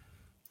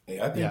 Hey,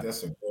 I think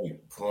that's a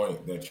great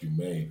point that you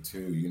made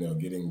too.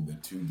 Getting the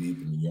 2 deep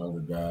and the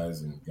younger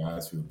guys and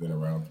guys who have been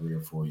around 3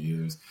 or 4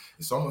 years.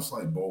 It's almost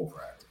like bowl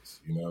practice,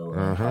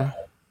 how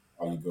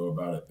you go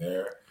about it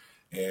there.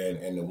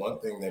 And the one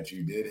thing that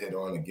you did hit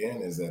on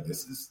again is that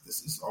this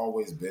has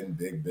always been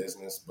big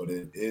business, but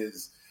it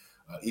is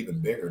even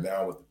bigger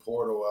now with the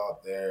portal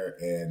out there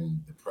and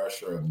the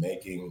pressure of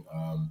making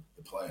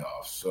the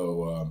playoffs.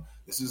 So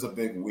this is a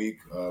big week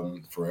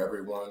for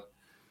everyone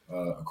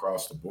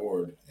across the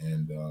board,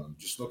 and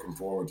just looking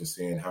forward to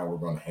seeing how we're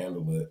going to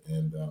handle it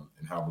and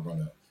how we're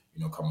going to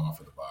come off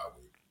of the bye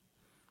week.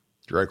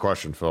 Great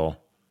question, Phil.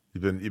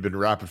 You've been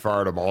rapid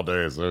firing them all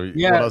day. So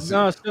yeah,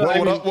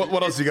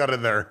 what else you got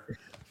in there?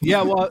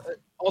 Yeah, well,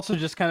 also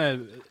just kind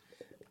of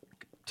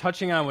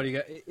touching on what you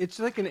got. It's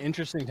like an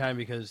interesting time,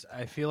 because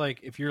I feel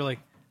like if you're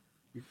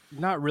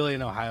not really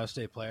an Ohio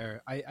State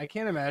player, I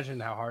can't imagine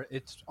how hard.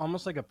 It's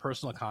almost like a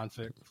personal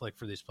conflict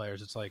for these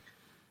players. It's like,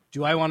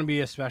 do I want to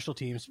be a special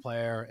teams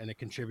player and a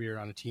contributor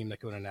on a team that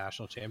go to a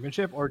national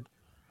championship, or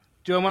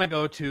do I want to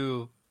go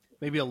to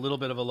maybe a little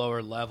bit of a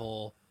lower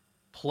level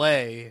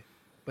play,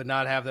 but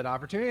not have that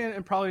opportunity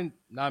and probably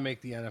not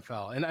make the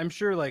NFL? And I'm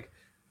sure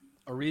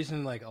a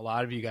reason a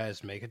lot of you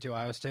guys make it to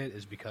Ohio State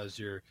is because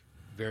you're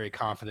very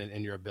confident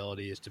in your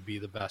abilities to be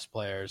the best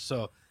players.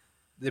 So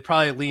they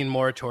probably lean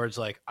more towards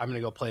I'm going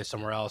to go play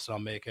somewhere else and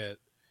I'll make it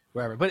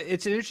wherever. But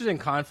it's an interesting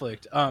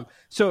conflict.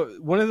 So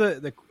one of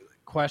the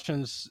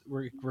questions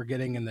we're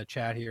getting in the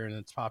chat here, and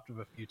it's popped up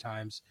a few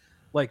times,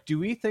 do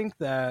we think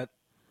that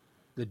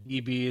the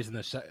DBs and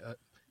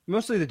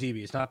mostly the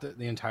DBs, not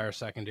the entire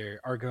secondary,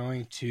 are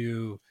going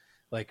to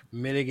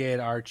mitigate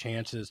our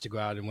chances to go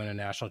out and win a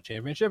national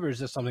championship, or is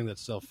this something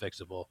that's still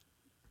fixable?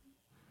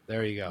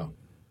 There you go.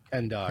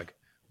 Ken Dog.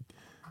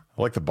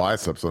 I like the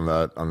biceps on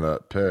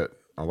that pit.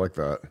 I like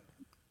that.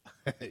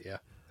 Yeah.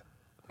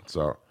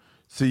 So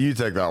you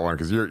take that one,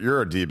 because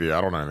you're a DB.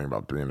 I don't know anything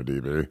about being a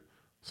DB.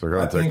 So go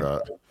ahead and take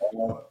that.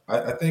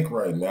 I think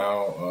right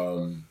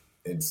now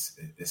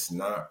it's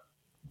not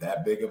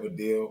that big of a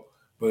deal.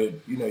 But,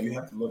 you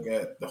have to look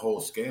at the whole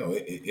scale.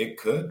 It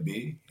could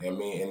be. I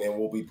mean, and then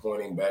we'll be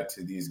pointing back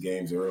to these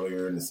games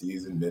earlier in the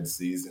season,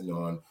 mid-season,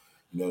 on,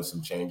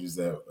 some changes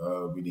that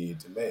we need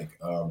to make.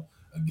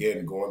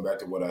 Again, going back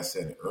to what I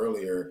said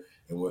earlier,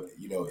 and what,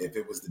 if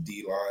it was the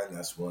D-line,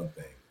 that's one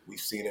thing. We've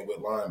seen it with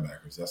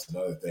linebackers. That's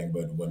another thing.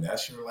 But when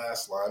that's your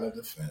last line of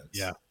defense,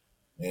 yeah.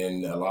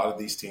 And a lot of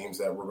these teams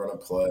that we're going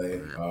to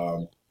play,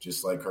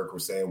 just like Kirk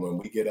was saying, when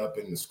we get up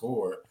in the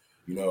score,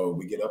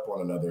 we get up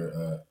on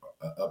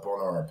up on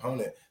our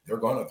opponent, they're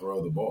going to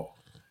throw the ball.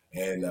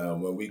 And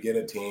when we get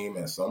a team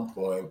at some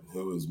point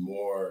who is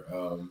more,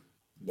 on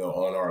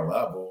our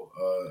level,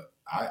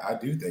 I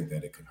do think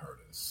that it could hurt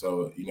us.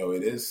 So,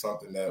 it is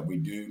something that we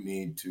do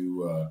need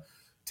to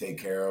take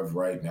care of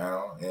right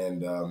now.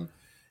 And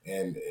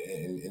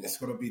it's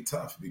going to be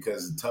tough,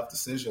 because tough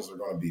decisions are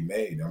going to be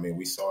made. I mean,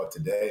 we saw it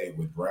today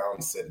with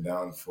Brown sitting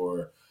down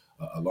for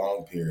a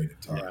long period of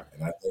time. Yeah.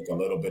 And I think a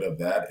little bit of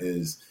that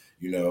is,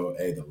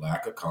 the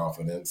lack of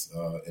confidence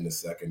in the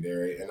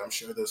secondary. And I'm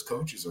sure those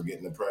coaches are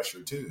getting the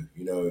pressure too.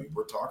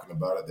 We're talking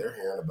about it. They're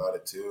hearing about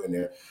it too. And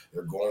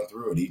they're going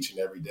through it each and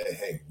every day.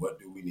 Hey, what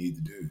do we need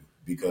to do?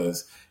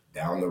 Because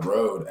down the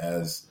road,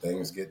 as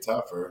things get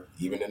tougher,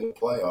 even in the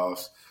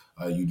playoffs,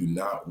 you do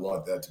not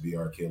want that to be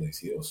our Achilles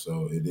heel.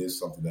 So it is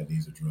something that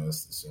needs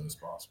addressed as soon as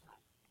possible.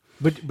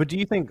 But do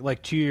you think,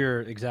 like, to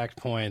your exact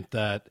point,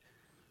 that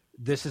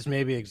this is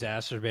maybe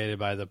exacerbated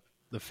by the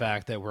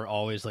fact that we're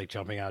always like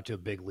jumping out to a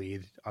big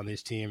lead on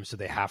these teams, so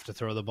they have to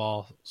throw the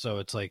ball. So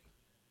it's like,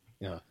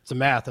 it's a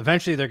math.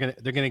 Eventually they're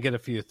gonna get a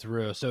few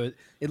through. So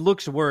it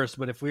looks worse.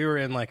 But if we were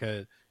in like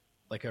a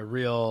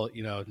real,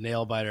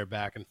 nail biter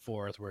back and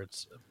forth where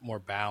it's more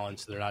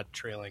balanced, they're not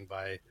trailing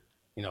by,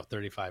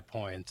 35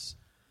 points,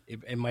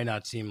 it might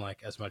not seem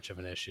like as much of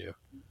an issue.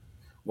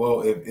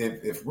 Well,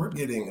 if we're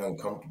getting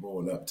uncomfortable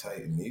and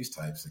uptight in these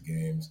types of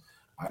games,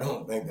 I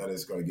don't think that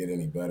it's going to get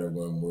any better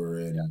when we're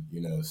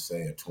in,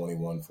 say a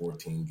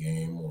 21-14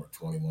 game or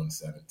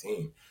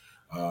 21-17.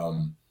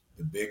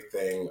 The big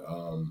thing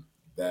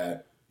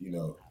that,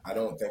 I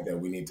don't think that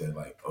we need to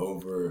like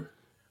over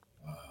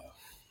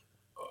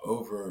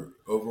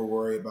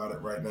worry about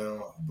it right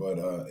now, but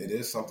it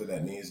is something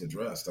that needs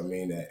addressed. I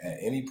mean, at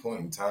any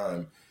point in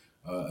time,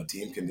 a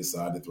team can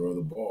decide to throw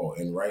the ball.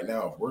 And right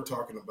now, if we're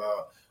talking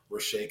about we're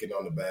shaking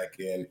on the back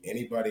end,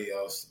 anybody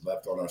else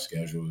left on our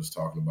schedule is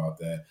talking about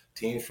that.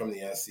 Teams from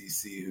the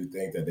SEC who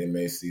think that they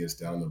may see us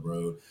down the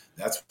road,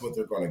 that's what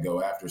they're going to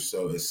go after.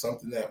 So it's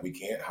something that we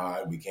can't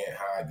hide. We can't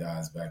hide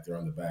guys back there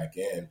on the back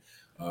end.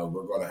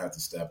 We're going to have to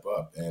step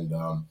up. And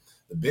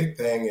the big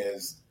thing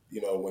is,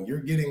 when you're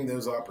getting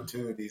those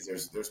opportunities,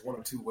 there's one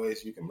or two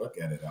ways you can look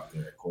at it out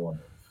there at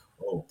corner.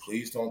 Oh,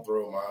 please don't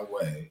throw my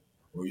way.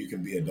 Or you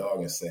can be a dog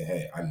and say,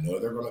 hey, I know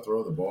they're going to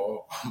throw the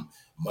ball.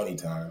 Money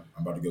time.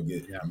 I'm about to go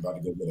get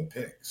a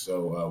pick.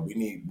 So we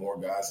need more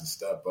guys to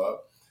step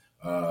up,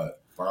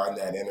 find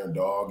that inner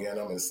dog in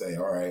them and say,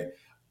 all right,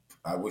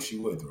 I wish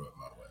you would throw it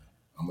my way.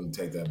 I'm going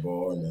to take that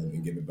ball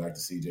and give it back to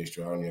C.J.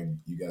 Stroud, and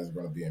you guys are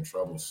going to be in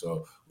trouble.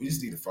 So we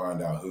just need to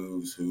find out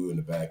who's who in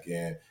the back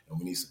end, and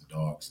we need some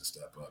dogs to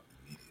step up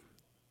immediately.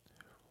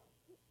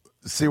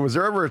 See, was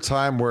there ever a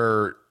time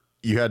where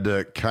you had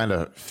to kind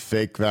of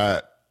fake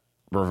that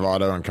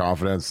bravado and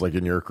confidence like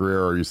in your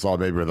career, or you saw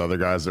maybe with other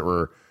guys that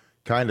were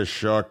kind of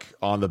shook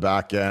on the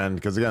back end?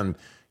 Because again,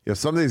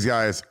 some of these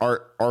guys,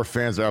 our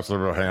fans are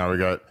absolutely, hang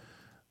on,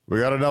 we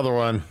got another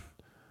one.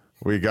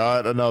 We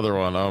got another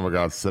one. Oh my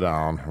God, sit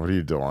down. What are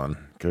you doing?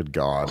 Good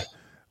God.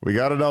 We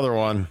got another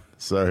one.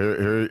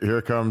 So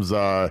here comes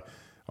our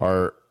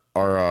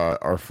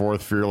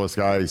fourth fearless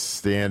guy. He's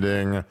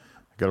standing.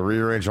 Got to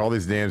rearrange all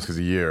these names because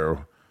of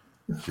you.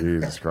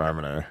 Jesus Christ.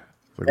 Like,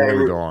 what are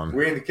we doing?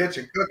 We're in the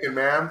kitchen cooking,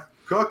 man.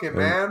 Cooking,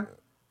 man.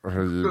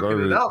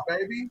 Cooking it up,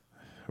 baby.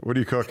 What are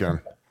you cooking?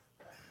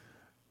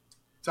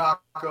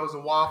 Tacos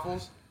and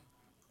waffles.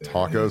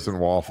 Tacos and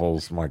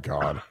waffles. My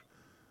God.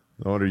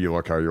 No wonder you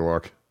look how you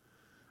look.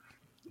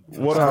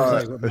 What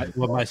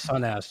my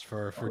son asked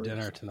for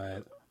dinner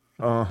tonight.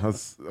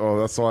 That's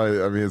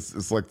why. I mean,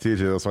 it's like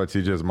TJ. That's why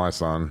TJ is my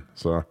son.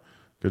 So,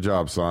 good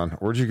job, son.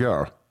 Where'd you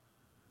go?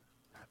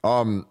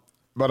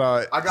 But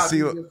I got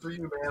something for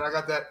you, man. I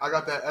got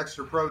that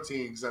extra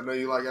protein because I know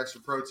you like extra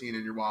protein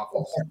in your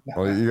waffles.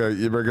 Well,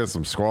 you better get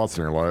some squats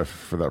in your life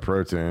for that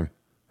protein.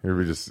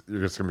 You're just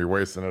gonna be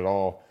wasting it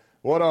all.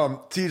 What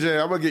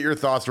TJ? I'm gonna get your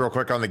thoughts real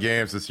quick on the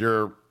game since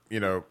you're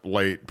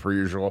late per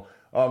usual.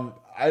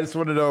 I just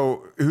want to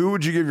know, who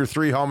would you give your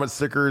 3 helmet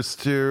stickers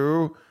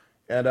to,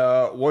 and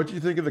what do you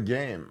think of the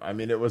game? I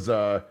mean, it was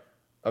a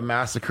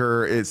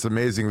massacre. It's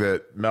amazing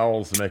that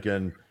Mel's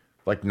making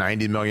like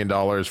 $90 million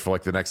for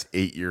like the next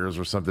 8 years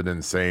or something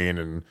insane.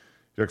 And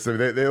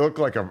they look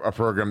like a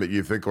program that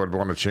you think would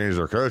want to change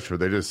their coach, but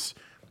they just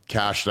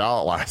cashed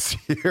out last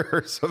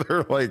year. So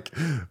they're like,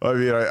 I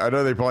mean, I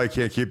know they probably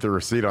can't keep the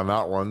receipt on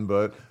that one,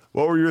 but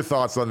what were your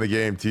thoughts on the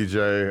game,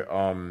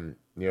 TJ?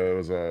 It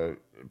was a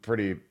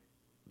pretty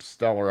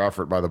stellar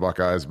effort by the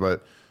Buckeyes,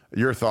 but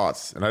your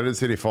thoughts. And I didn't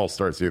see any false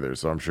starts either,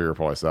 so I'm sure you're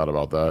probably sad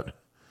about that.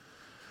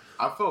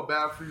 I felt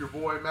bad for your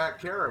boy Matt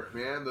Carrick,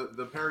 man.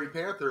 The Perry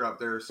Panther up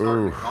there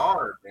starting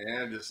hard,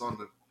 man. Just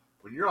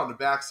when you're on the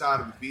backside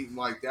of a beating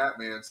like that,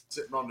 man,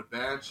 sitting on the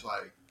bench,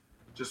 like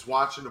just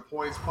watching the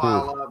points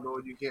pile up,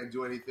 knowing you can't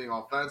do anything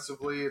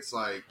offensively. It's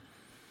like,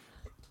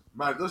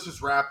 man, let's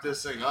just wrap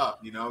this thing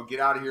up. Get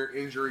out of here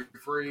injury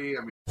free.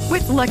 I mean,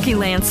 with Lucky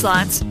Land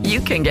Slots, you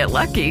can get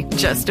lucky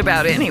just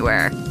about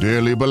anywhere.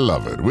 Dearly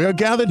beloved, we are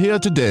gathered here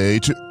today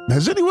to.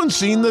 Has anyone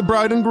seen the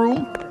bride and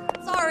groom?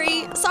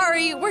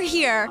 Sorry, we're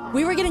here.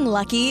 We were getting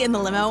lucky in the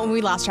limo and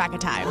we lost track of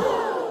time.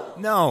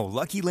 No,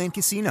 Lucky Land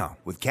Casino,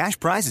 with cash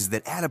prizes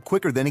that add up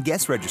quicker than a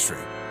guest registry.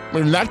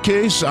 In that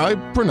case, I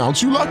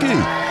pronounce you lucky.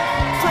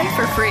 Play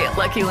for free at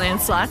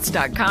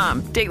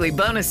LuckyLandSlots.com. Daily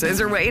bonuses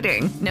are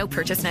waiting. No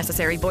purchase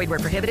necessary. Void where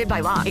prohibited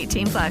by law.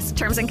 18+.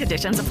 Terms and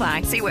conditions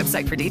apply. See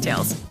website for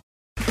details.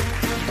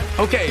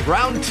 Okay,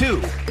 round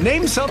 2.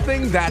 Name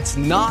something that's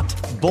not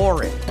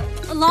boring.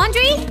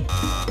 Laundry?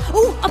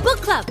 Ooh, a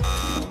book club.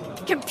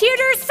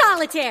 Computer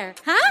solitaire,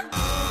 huh?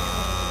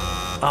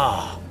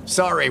 Ah, oh,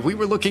 sorry. We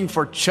were looking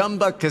for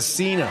Chumba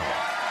Casino.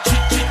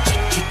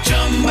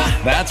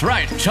 That's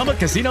right.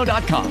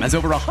 ChumbaCasino.com has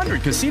over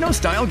 100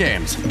 casino-style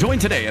games. Join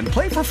today and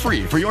play for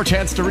free for your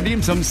chance to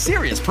redeem some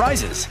serious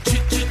prizes.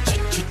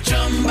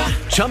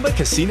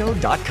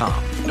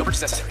 ChumbaCasino.com. No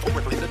purchase necessary. Void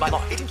where prohibited by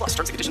law. 18+ terms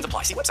and conditions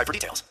apply. See website for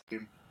details.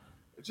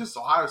 It's just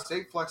Ohio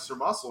State flexed their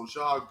muscle and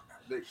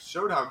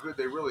showed how good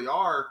they really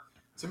are.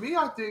 To me,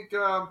 I think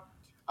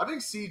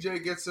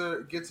CJ gets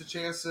a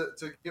chance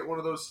to get one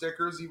of those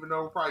stickers, even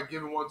though we're probably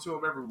giving one to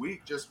him every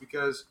week just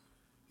because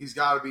he's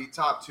got to be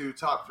top 2,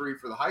 top 3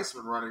 for the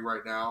Heisman running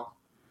right now.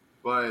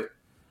 But,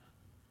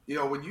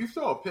 when you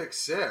throw a pick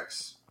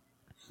 6,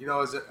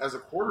 as a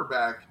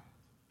quarterback,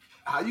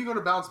 how are you going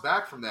to bounce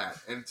back from that?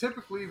 And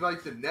typically,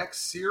 like the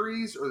next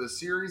series or the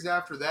series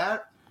after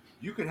that,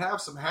 you can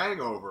have some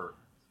hangover.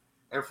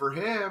 And for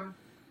him,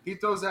 he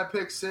throws that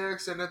pick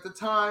 6, and at the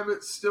time,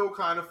 it still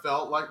kind of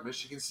felt like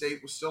Michigan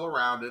State was still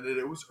around in it.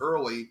 It was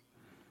early.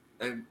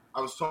 And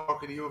I was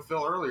talking to you and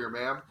Phil earlier,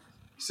 man.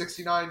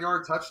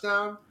 69-yard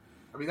touchdown.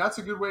 I mean, that's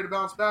a good way to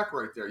bounce back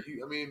right there.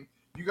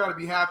 You got to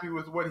be happy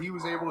with what he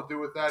was able to do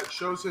with that. It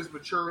shows his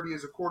maturity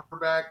as a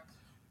quarterback.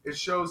 It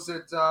shows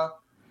that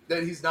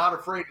that he's not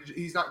afraid.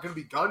 He's not going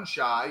to be gun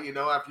shy,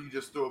 after you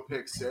just throw a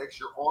pick 6.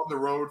 You're on the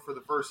road for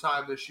the first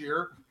time this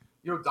year.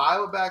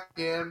 Dial it back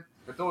in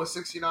and throw a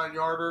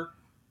 69-yarder.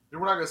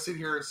 We're not going to sit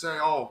here and say,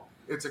 oh,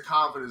 it's a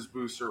confidence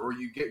booster or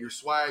you get your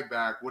swag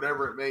back,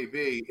 whatever it may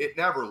be. It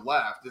never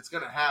left. It's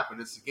going to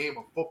happen. It's a game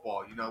of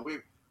football.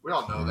 We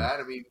all know that.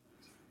 I mean,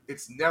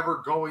 it's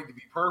never going to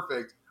be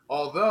perfect,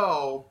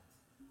 although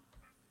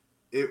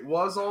it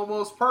was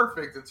almost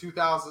perfect in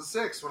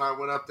 2006 when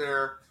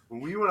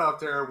we went up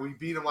there, we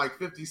beat them like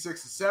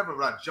 56-7,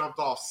 but I jumped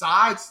off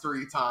sides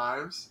 3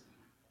 times.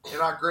 And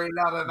I graded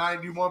out at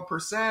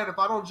 91%. If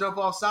I don't jump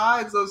off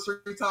sides those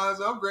 3 times,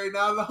 I'm grading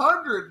out at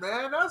 100,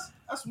 man.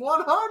 That's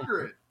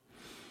 100.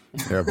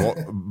 Yeah,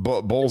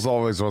 Bowles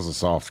always was a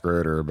soft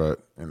grader, but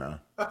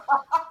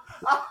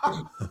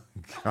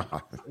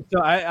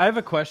So I have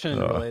a question.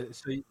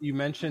 So you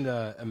mentioned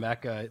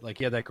Emeka, like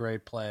he had that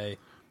great play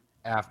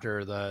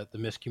after the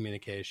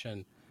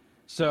miscommunication.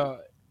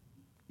 So,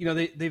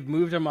 they've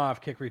moved him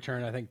off kick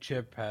return. I think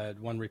Chip had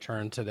 1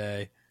 return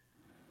today.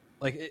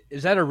 Like,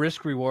 is that a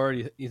risk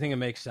reward? You think it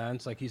makes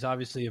sense? Like, he's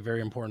obviously a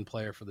very important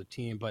player for the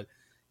team, but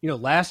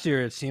last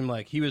year it seemed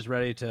like he was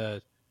ready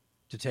to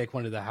take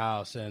one to the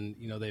house, and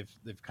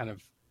they've kind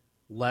of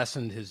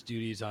lessened his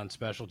duties on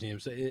special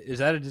teams. Is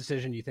that a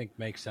decision you think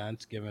makes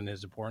sense given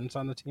his importance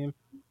on the team?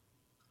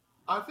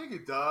 I think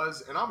it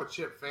does, and I'm a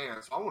Chip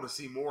fan, so I want to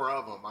see more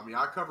of him. I mean,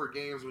 I covered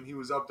games when he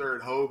was up there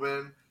at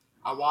Hoban.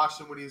 I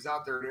watched him when he was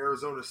out there at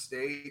Arizona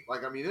State.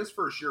 Like, I mean, his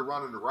first year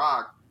running the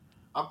rock,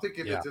 I'm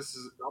thinking that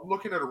I'm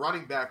looking at a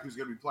running back who's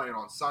going to be playing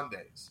on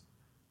Sundays.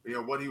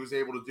 What he was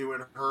able to do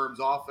in Herm's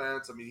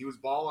offense. I mean, he was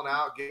balling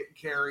out, getting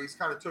carries,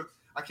 kind of took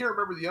 – I can't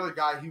remember the other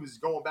guy he was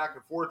going back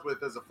and forth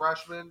with as a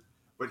freshman,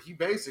 but he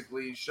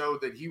basically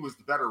showed that he was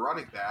the better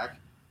running back.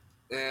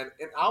 And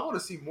I want to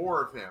see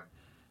more of him.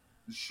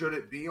 Should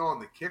it be on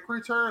the kick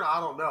return? I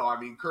don't know. I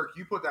mean, Kirk,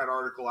 you put that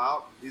article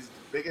out. He's the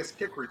biggest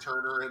kick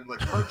returner in the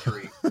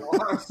country in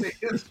Ohio State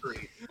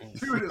history.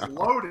 Dude is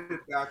loaded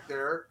back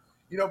there.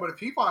 But if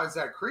he finds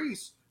that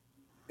crease,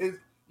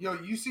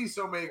 you see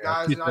so many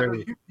guys. And I know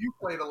you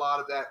played a lot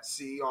of that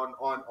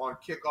on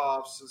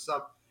kickoffs and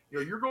stuff.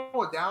 You're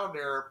going down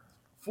there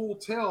full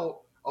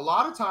tilt. A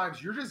lot of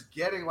times you're just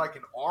getting like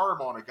an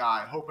arm on a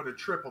guy, hoping to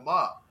trip him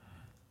up.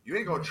 You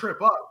ain't gonna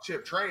trip up,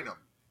 Chip. Train him.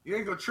 You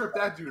ain't gonna trip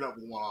that dude up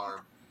with one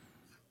arm.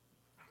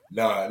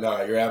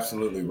 No, you're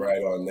absolutely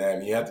right on that.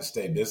 And you have to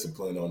stay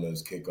disciplined on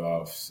those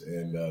kickoffs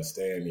and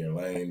stay in your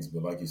lanes.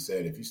 But like you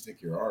said, if you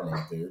stick your arm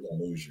out there, you're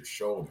gonna lose your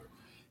shoulder.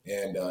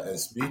 And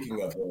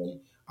speaking of him,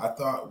 I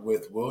thought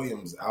with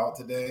Williams out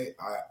today,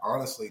 I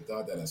honestly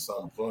thought that at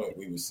some point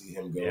we would see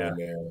him go in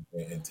there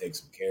and take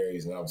some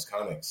carries, and I was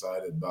kind of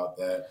excited about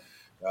that.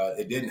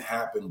 It didn't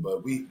happen,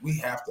 but we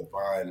have to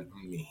find –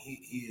 I mean,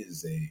 he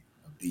is a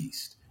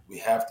beast. We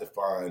have to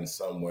find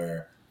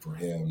somewhere for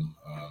him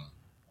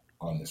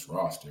on this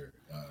roster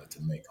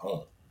to make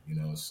home,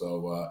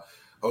 So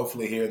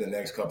hopefully here in the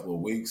next couple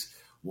of weeks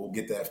we'll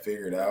get that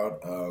figured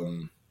out.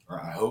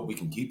 I hope we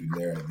can keep him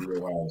there at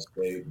the Ohio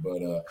State, but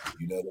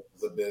this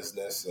is a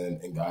business,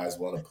 and guys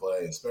want to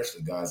play,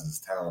 especially guys as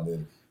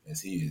talented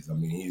as he is. I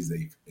mean, he's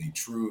a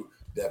true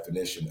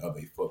definition of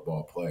a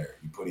football player.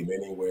 You put him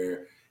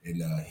anywhere,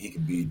 and he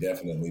can be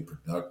definitely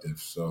productive.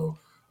 So,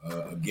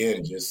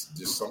 again, just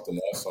something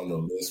else on the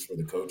list for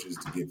the coaches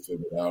to get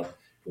figured out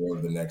over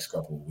the next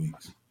couple of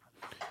weeks.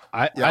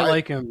 I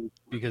like him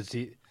because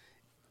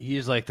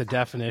he's like the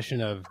definition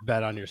of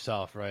bet on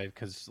yourself, right?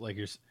 Because like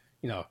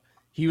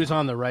he was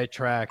on the right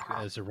track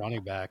as a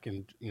running back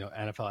and,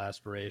 NFL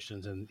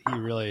aspirations. And he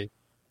really,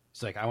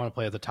 it's like, I want to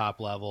play at the top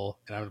level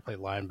and I want to play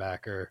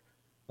linebacker.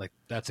 Like,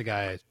 that's a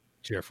guy I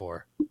cheer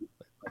for.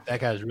 Like, that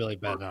guy's really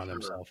betting on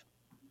himself.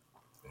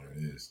 There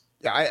it is.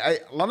 Yeah, I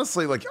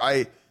honestly,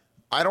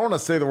 I don't want to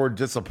say the word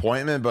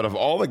disappointment, but of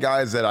all the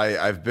guys that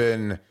I've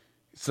been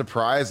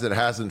surprised that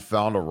hasn't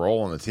found a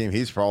role on the team,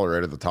 he's probably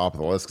right at the top of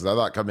the list, because I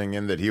thought coming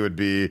in that he would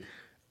be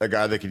a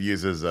guy that could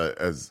use as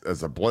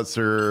a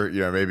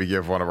blitzer, maybe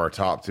give one of our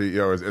top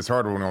two. It's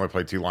hard when we only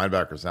play 2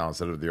 linebackers now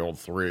instead of the old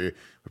 3. We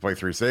play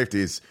 3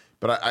 safeties,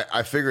 but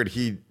I figured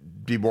he'd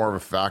be more of a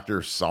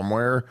factor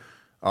somewhere.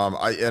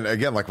 And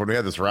again, like when we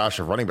had this rash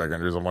of running back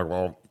injuries, I'm like,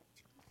 well,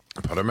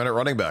 put him in at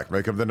running back,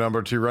 make him the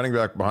number 2 running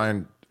back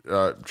behind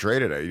Trey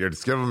today.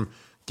 Just give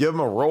him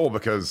a role,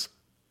 because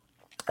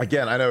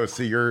again, I know.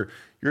 See, you're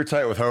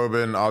tight with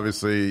Hoban.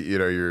 Obviously,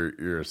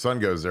 your son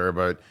goes there,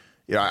 but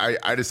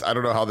I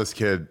don't know how this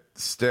kid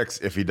sticks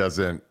if he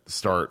doesn't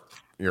start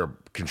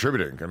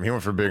contributing. I mean, he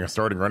went from being a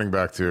starting running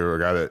back to a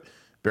guy that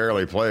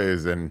barely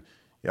plays, and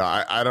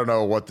I don't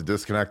know what the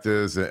disconnect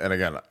is. And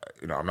again,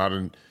 I'm not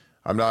in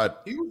on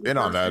that. He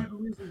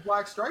was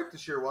black stripe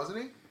this year,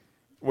 wasn't he?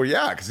 Well,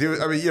 yeah, because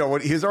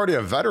he's already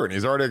a veteran.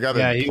 He's already a guy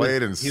that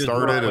played and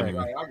started, and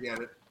I get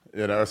it.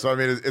 So I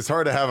mean, it's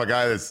hard to have a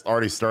guy that's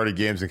already started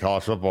games in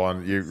college football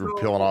and you're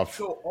peeling off.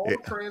 So all the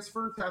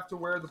transfers have to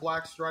wear the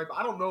black stripe.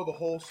 I don't know the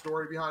whole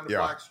story behind the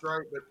black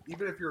stripe, but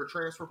even if you're a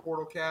transfer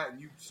portal cat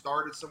and you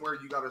started somewhere,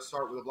 you got to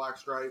start with a black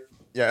stripe.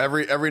 Yeah,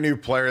 every new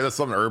player. That's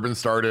something Urban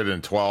started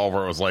in 12,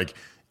 where it was like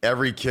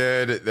every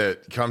kid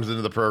that comes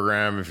into the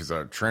program, if he's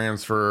a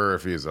transfer,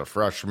 if he's a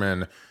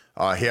freshman,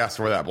 he has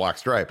to wear that black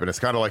stripe, and it's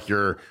kind of like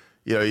you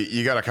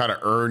got to kind of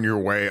earn your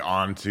way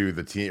onto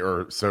the team,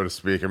 or so to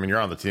speak. I mean, you're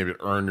on the team, but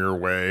earn your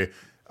way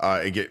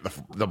and get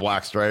the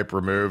black stripe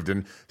removed.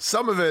 And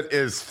some of it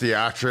is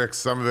theatrics.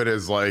 Some of it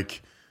is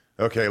like,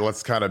 okay,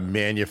 let's kind of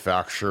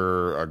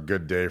manufacture a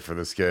good day for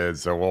this kid.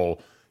 So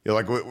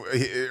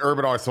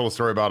Urban always told a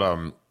story about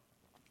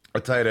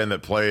a tight end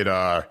that played.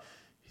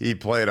 He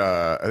played.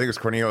 I think it was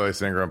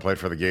Cornelius Ingram, played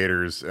for the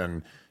Gators,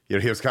 and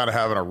he was kind of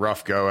having a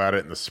rough go at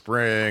it in the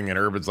spring. And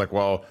Urban's like,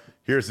 well,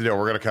 here's the deal.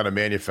 We're going to kind of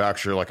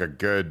manufacture like a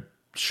good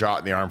shot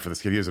in the arm for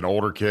this kid. He was an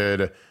older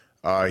kid.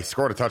 He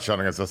scored a touchdown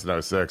against us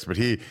in 06, but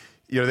they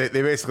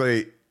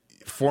basically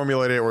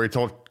formulated it where he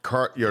told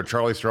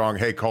Charlie Strong,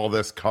 hey, call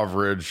this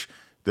coverage,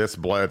 this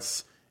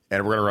blitz,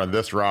 and we're going to run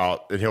this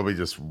route, and he'll be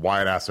just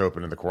wide ass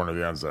open in the corner of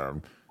the end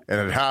zone. And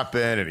it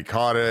happened, and he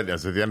caught it, and it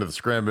was at the end of the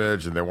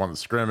scrimmage, and they won the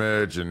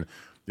scrimmage. And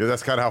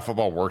that's kind of how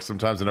football works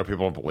sometimes. I know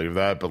people don't believe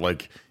that, but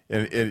like,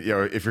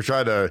 if you're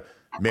trying to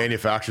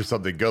manufacture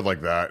something good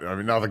like that, I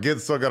mean, now the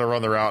kid's still got to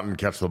run the route and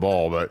catch the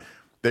ball, but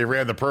they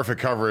ran the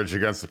perfect coverage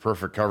against the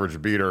perfect coverage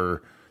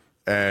beater,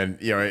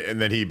 and and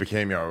then he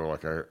became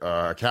like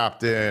a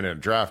captain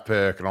and draft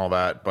pick and all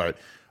that. But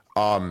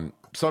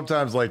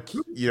sometimes, like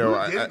who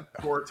didn't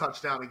score a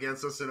touchdown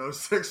against us in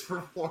 06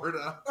 for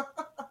Florida?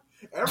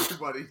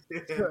 Everybody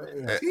did.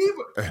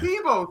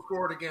 Tebow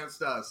scored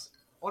against us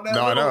on that.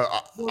 I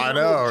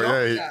know.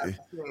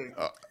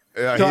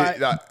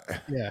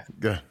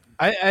 Yeah.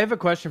 I have a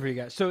question for you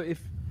guys. So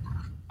if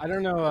I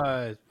don't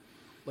know,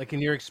 like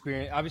in your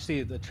experience,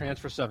 obviously the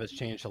transfer stuff has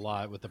changed a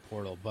lot with the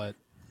portal, but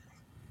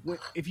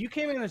if you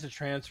came in as a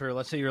transfer,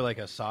 let's say you're like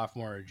a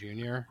sophomore or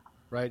junior,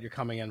 right? You're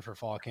coming in for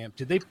fall camp.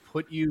 Did they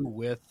put you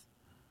with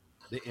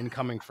the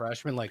incoming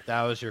freshmen? Like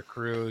that was your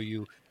crew.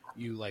 You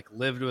like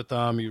lived with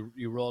them.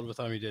 You rolled with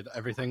them. You did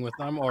everything with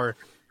them, or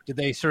did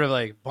they sort of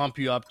like bump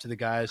you up to the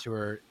guys who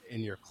were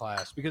in your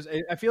class? Because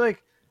I feel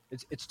like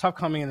it's tough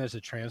coming in as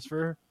a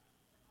transfer.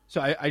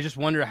 So I just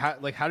wonder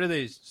how do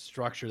they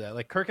structure that?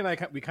 Like Kirk and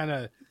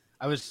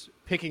I was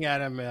picking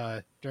at him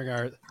during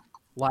our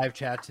live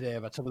chat today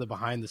about some of the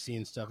behind the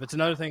scenes stuff. It's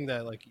another thing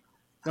that like you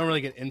don't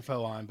really get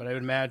info on, but I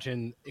would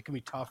imagine it can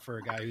be tough for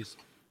a guy who's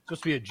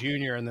supposed to be a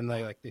junior and then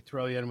they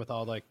throw you in with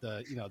all like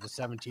the the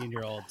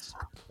 17-year-olds.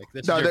 Like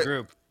this is your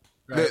group.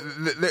 Right?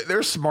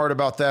 They're smart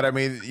about that. I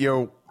mean,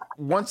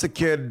 once a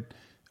kid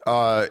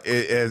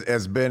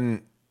has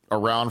been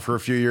around for a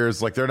few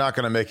years, like they're not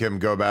going to make him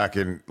go back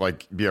and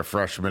like be a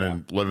freshman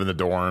and live in the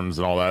dorms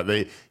and all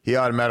that. He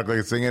automatically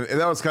gets in, and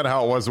that was kind of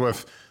how it was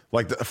with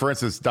for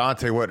instance,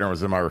 Dante Whitner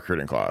was in my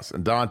recruiting class,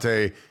 and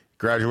Dante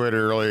graduated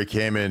early,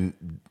 came in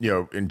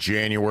in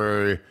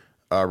January,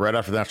 right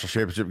after the national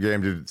championship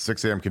game, did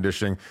 6 a.m.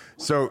 conditioning.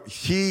 So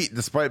he,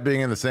 despite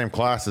being in the same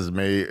class as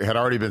me, had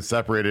already been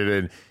separated,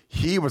 and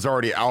he was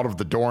already out of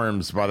the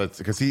dorms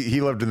because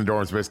he lived in the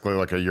dorms basically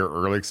like a year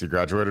early because he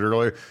graduated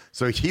early.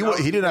 So he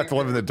didn't have to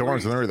live in the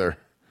dorms when they were there.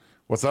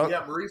 What's up?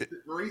 Yeah, Maurice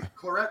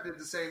Claret did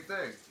the same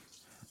thing.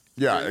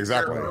 Yeah,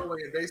 exactly.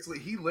 Early, and basically,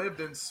 he lived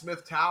in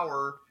Smith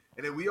Tower,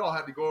 and then we all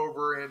had to go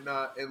over and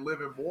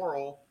live in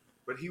Morrill.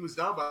 But he was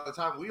done by the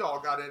time we all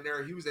got in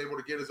there. He was able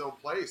to get his own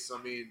place.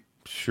 I mean,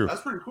 sure,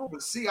 that's pretty cool.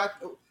 But see,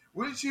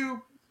 wouldn't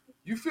you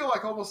feel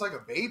like almost like a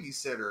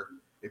babysitter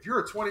if you're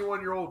a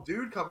 21-year-old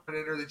dude coming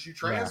in there that you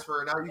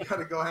transfer, and now you got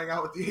to go hang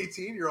out with the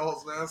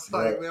 18-year-olds, man. It's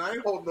like, man, I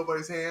ain't holding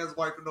nobody's hands,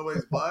 wiping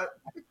nobody's butt.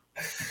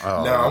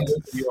 No, I'm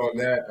with you on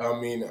that. I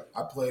mean,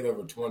 I played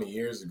over 20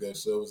 years ago,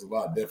 so it was a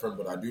lot different,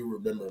 but I do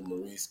remember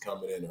Maurice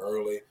coming in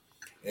early.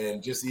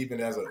 And just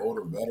even as an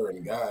older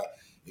veteran guy,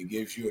 it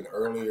gives you an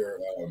earlier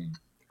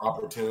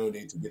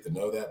opportunity to get to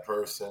know that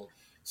person.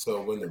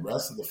 So when the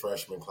rest of the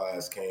freshman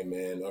class came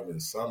in over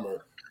the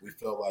summer, we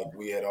felt like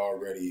we had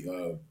already,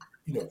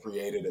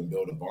 created and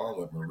built a bond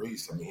with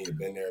Maurice. I mean, he had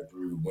been there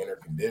through winter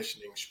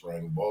conditioning,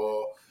 spring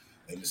ball,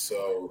 and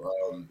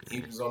so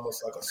he was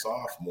almost like a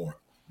sophomore.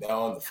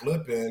 Now on the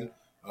flip end,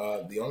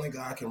 the only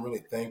guy I can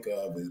really think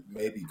of is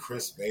maybe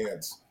Chris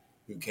Vance,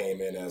 who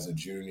came in as a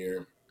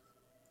junior.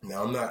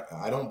 Now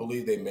I don't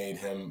believe they made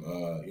him,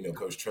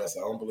 Coach Tress.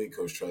 I don't believe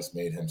Coach Tress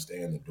made him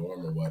stay in the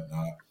dorm or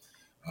whatnot.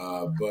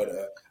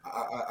 But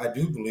I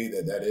do believe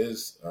that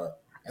is.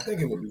 I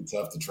think it would be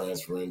tough to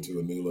transfer into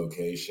a new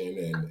location,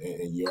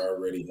 and you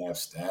already have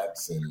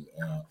stats, and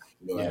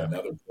at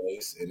another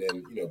place, and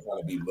then kind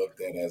of be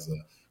looked at as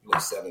a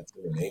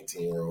 17 and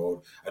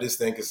 18-year-old. I just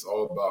think it's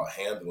all about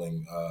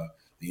handling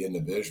the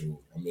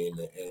individual. I mean,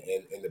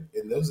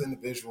 and those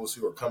individuals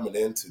who are coming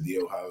into the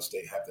Ohio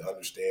State have to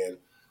understand,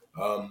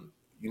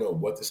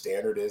 what the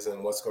standard is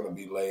and what's going to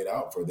be laid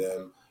out for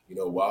them.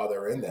 While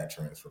they're in that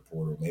transfer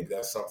portal, maybe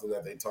that's something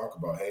that they talk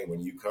about. Hey, when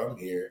you come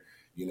here,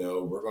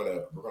 we're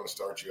gonna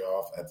start you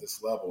off at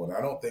this level, and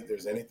I don't think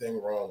there's anything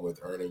wrong with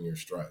earning your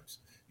stripes.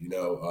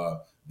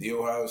 The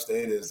Ohio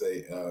State is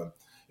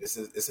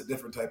it's a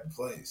different type of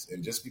place,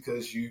 and just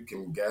because you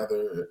can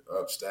gather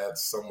up stats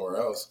somewhere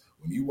else,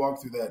 when you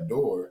walk through that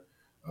door,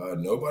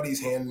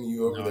 nobody's handing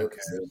you over their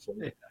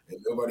position, and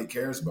nobody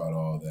cares about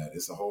all that.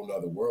 It's a whole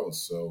nother world.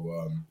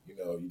 So you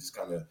just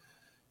kind of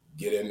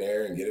get in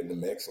there and get in the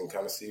mix and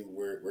kind of see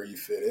where you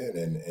fit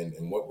in.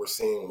 And what we're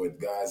seeing with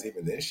guys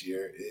even this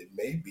year, it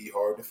may be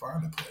hard to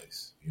find a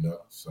place,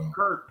 So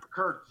Kirk,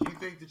 do you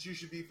think that you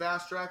should be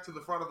fast-tracked to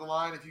the front of the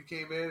line if you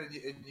came in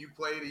and you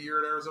played a year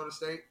at Arizona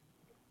State?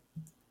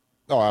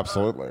 Oh,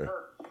 absolutely.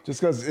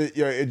 Just because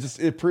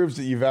it proves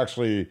that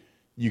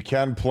you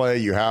can play,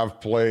 you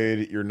have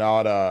played, you're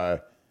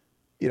not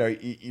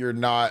you're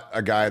not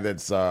a guy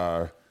that's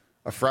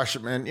a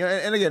freshman,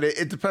 and again,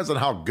 it depends on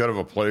how good of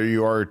a player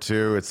you are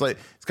too. It's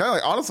kind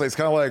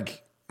of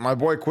like my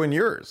boy Quinn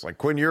Ewers. Like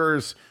Quinn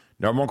Ewers,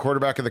 number one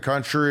quarterback in the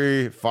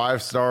country,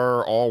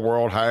 5-star,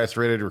 all-world, highest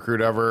rated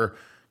recruit ever,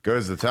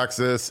 goes to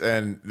Texas,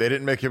 and they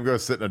didn't make him go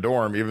sit in a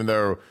dorm, even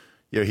though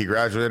he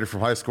graduated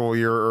from high school a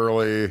year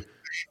early.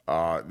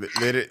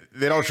 They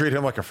don't treat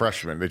him like a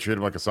freshman; they treat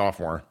him like a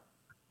sophomore.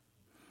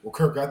 Well,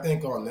 Kirk, I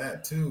think on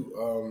that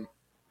too,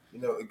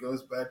 it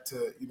goes back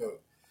to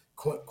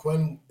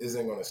Quinn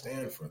isn't going to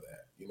stand for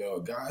that. A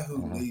guy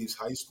who leaves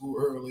high school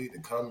early to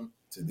come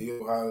to the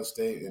Ohio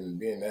State and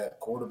be in that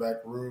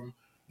quarterback room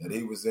that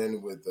he was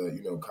in with,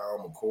 Kyle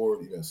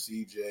McCord,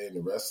 CJ and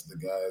the rest of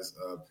the guys,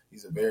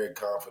 he's a very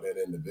confident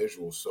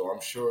individual. So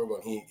I'm sure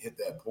when he hit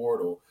that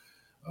portal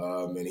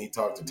and he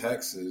talked to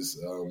Texas,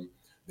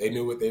 they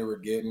knew what they were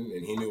getting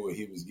and he knew what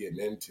he was getting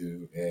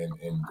into. And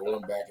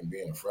going back and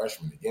being a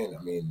freshman again,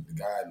 I mean, the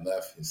guy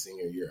left his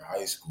senior year of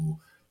high school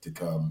to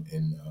come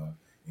and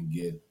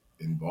get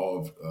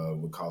involved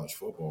with college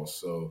football.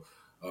 So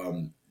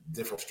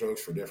different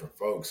strokes for different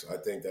folks. I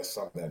think that's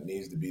something that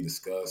needs to be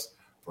discussed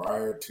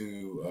prior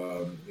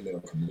to,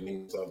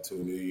 committing yourself to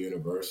a new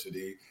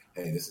university.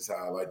 Hey, this is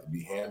how I like to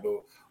be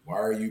handled.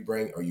 Are you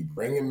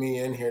bringing me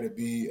in here to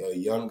be a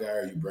young guy?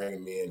 Or are you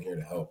bringing me in here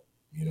to help?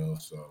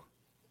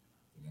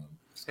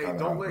 Hey,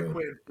 don't let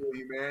Quinn fool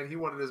you, man. He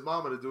wanted his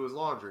mama to do his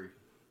laundry.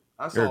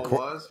 That's all it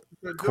was.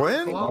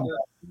 Quinn?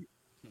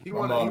 He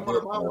wanted mama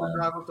to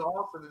drive up to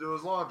Austin to do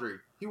his laundry.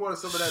 He wanted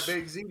some of that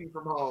baked ziti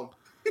from home.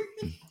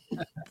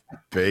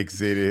 Baked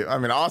ziti. I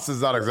mean,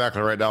 Austin's not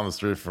exactly right down the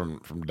street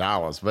from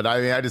Dallas, but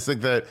I mean, I just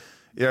think that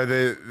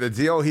the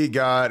deal he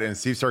got and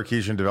Steve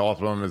Sarkisian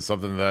developed him is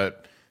something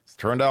that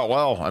turned out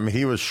well. I mean,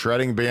 he was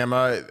shredding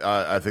Bama.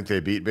 I think they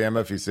beat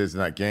Bama if he stays in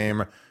that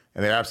game,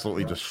 and they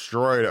absolutely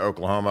destroyed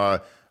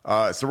Oklahoma.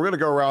 So we're gonna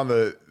go around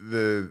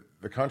the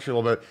country a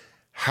little bit.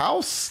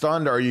 How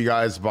stunned are you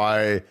guys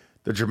by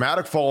the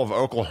dramatic fall of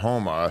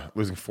Oklahoma,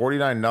 losing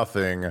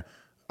 49-0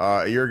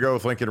 a year ago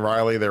with Lincoln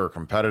Riley? They were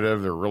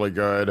competitive. They're really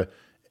good.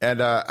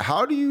 And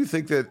how do you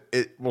think that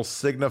it will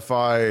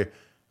signify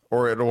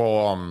or it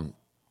will,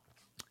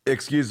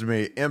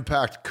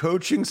 impact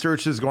coaching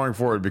searches going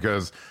forward?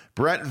 Because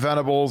Brent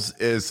Venables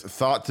is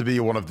thought to be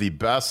one of the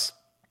best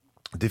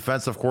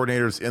defensive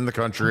coordinators in the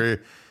country.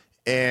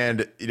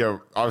 And,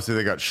 obviously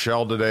they got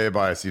shelled today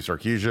by Steve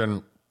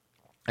Sarkisian.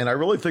 And I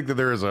really think that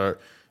there is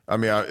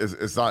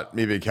it's not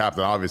me being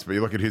Captain Obvious, but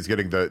you look at who's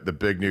getting the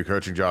big new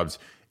coaching jobs.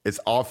 It's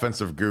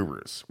offensive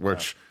gurus,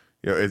 which,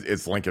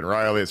 it's Lincoln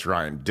Riley, it's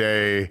Ryan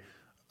Day,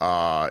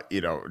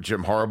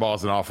 Jim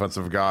Harbaugh's an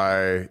offensive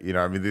guy.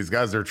 These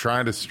guys are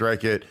trying to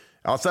strike it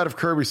outside of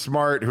Kirby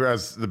Smart, who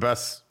has the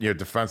best,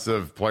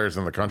 defensive players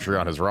in the country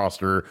on his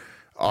roster.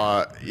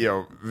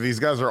 These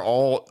guys are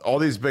all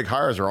these big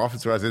hires are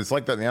offensive guys. It's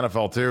like that in the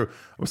NFL too.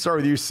 I'm start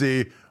with you,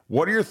 C.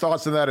 What are your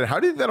thoughts on that? And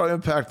how do you think that'll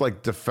impact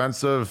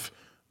defensive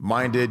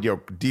minded,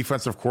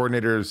 defensive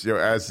coordinators,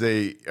 as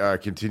they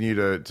continue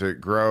to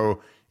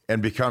grow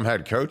and become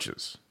head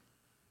coaches?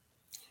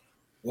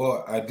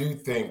 Well, I do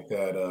think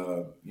that,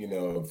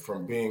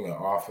 from being an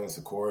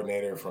offensive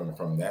coordinator,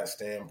 from that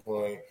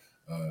standpoint,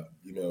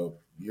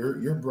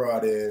 you're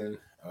brought in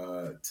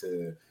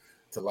to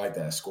to light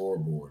that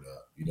scoreboard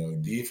up.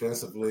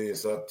 Defensively,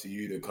 it's up to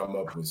you to come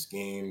up with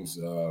schemes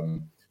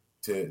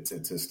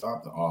to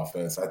stop the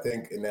offense. I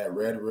think in that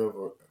Red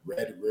River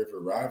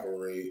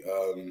rivalry,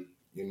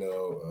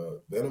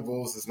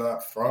 Venables is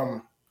not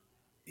from.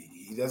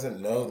 He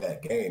doesn't know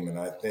that game, and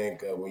I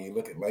think when you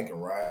look at Lincoln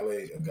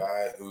Riley, a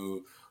guy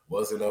who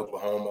was an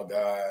Oklahoma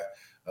guy,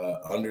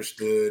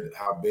 understood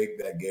how big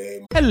that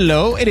game.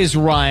 Hello, it is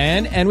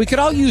Ryan, and we could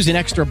all use an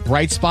extra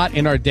bright spot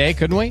in our day,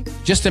 couldn't we?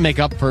 Just to make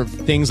up for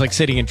things like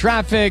sitting in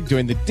traffic,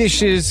 doing the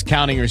dishes,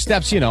 counting your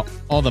steps,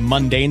 all the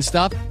mundane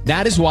stuff.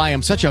 That is why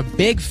I'm such a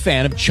big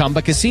fan of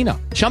Chumba Casino.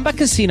 Chumba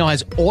Casino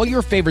has all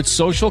your favorite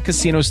social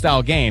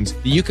casino-style games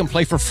that you can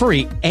play for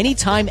free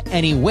anytime,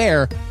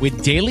 anywhere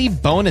with daily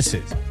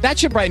bonuses. That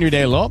should brighten your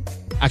day a little.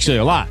 Actually,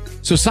 a lot.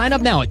 So sign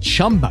up now at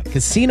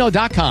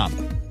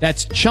ChumbaCasino.com.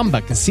 That's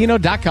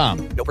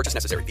ChumbaCasino.com. No purchase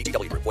necessary.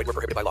 VGW Group. Void where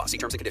prohibited by law. See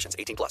terms and conditions.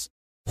 18+.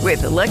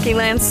 With the Lucky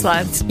Land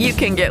Slots, you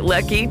can get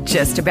lucky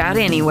just about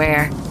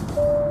anywhere.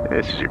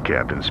 This is your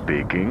captain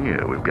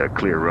speaking. We've got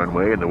clear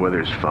runway and the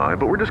weather's fine,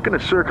 but we're just going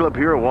to circle up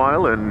here a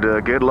while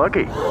and get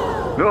lucky.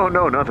 No,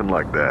 nothing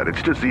like that.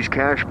 It's just these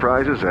cash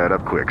prizes add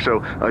up quick. So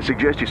I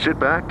suggest you sit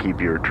back,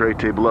 keep your tray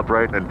table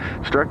upright, and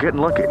start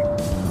getting lucky.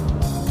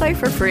 Play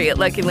for free at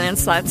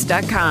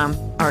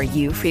LuckyLandSlots.com. Are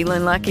you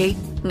feeling lucky?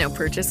 No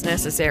purchase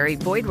necessary.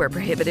 Void where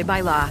prohibited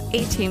by law.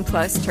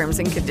 18+ terms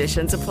and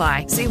conditions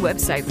apply. See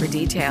website for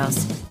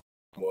details.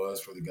 Was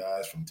for the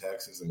guys from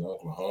Texas and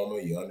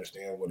Oklahoma. You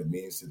understand what it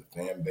means to the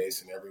fan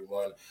base and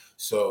everyone.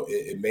 So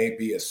it may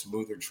be a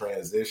smoother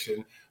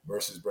transition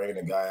versus bringing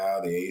a guy out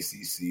of the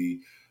ACC,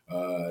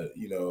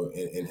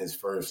 in his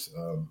first,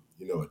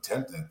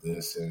 attempt at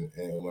this. And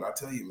when I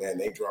tell you, man,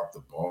 they dropped the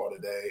ball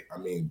today. I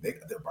mean, they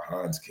got their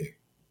behinds kicked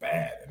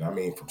bad. And I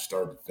mean, from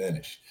start to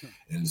finish.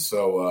 And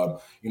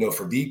so,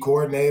 for D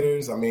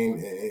coordinators, I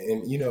mean,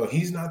 and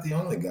he's not the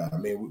only guy. I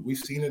mean, we've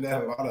seen it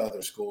at a lot of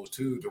other schools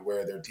too, to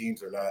where their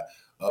teams are not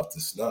up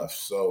to snuff.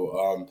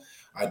 So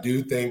I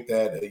do think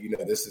that,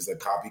 this is a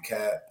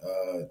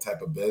copycat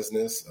type of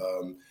business.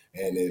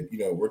 And if,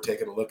 we're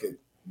taking a look at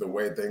the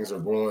way things are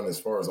going as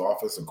far as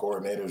offensive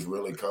coordinators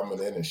really coming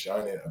in and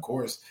shining. Of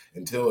course,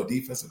 until a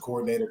defensive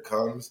coordinator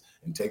comes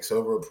and takes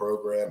over a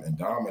program and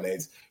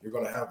dominates, you're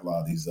going to have a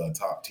lot of these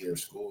top tier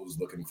schools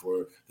looking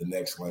for the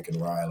next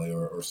Lincoln Riley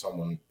or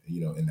someone,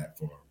 in that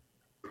form.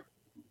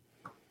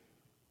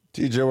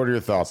 TJ, what are your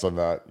thoughts on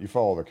that? You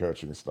follow the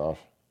coaching stuff.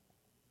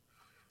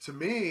 To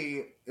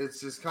me,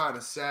 it's just kind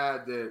of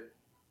sad that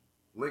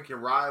Lincoln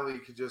Riley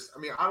could just,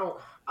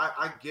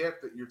 I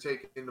get that you're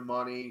taking the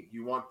money.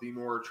 You want the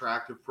more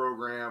attractive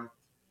program.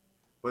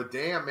 But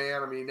damn,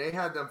 man, they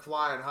had them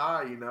flying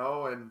high,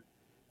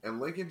 and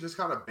Lincoln just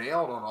kind of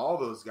bailed on all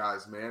those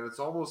guys, man. It's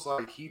almost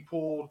like he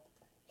pulled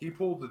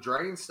the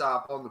drain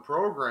stop on the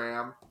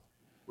program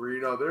where,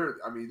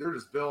 they're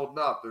just building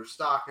up. They're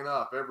stocking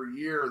up. Every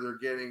year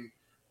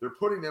they're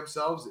putting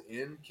themselves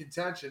in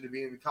contention to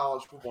be in the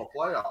college football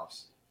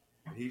playoffs.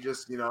 And he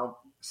just,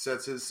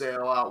 sets his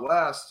sail out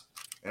west.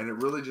 And it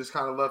really just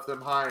kind of left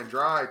them high and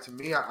dry. To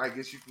me, I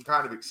guess you can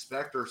kind of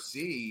expect or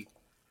see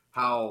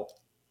how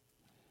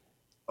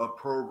a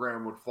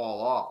program would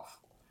fall off,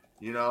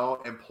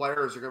 and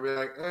players are going to be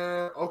like,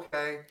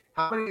 okay.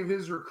 How many of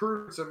his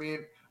recruits,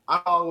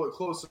 I follow it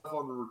close enough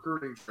on the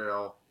recruiting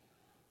trail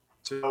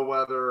to know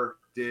whether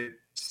did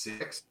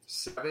 6,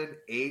 7,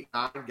 8,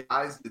 9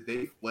 guys, did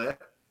they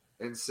flip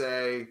and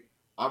say,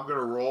 I'm going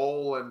to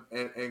roll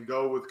and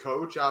go with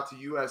coach out to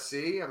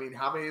USC?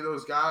 How many of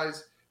those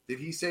guys did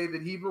he say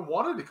that he even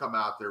wanted to come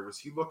out there? Was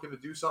he looking to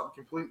do something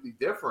completely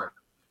different?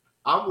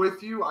 I'm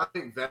with you. I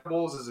think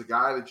Venables is a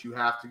guy that you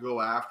have to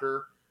go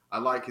after. I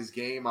like his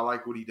game. I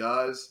like what he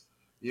does.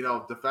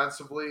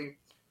 Defensively,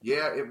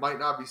 yeah, it might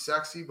not be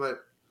sexy,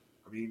 but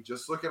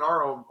just look at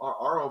our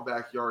own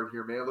backyard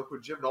here, man. Look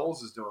what Jim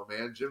Knowles is doing,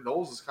 man. Jim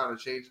Knowles is kind of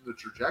changing the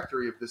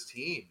trajectory of this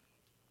team.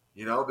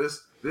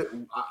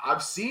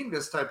 I've seen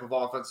this type of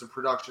offensive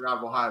production out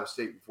of Ohio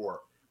State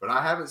before, but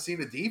I haven't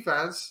seen a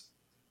defense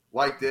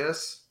like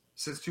this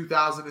since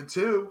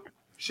 2002.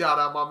 Shout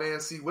out my man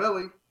C.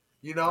 Willie,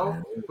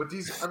 But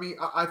these,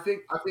 I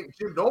think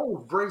Jim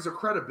Knowles brings a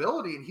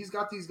credibility, and he's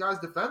got these guys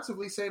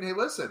defensively saying, "Hey,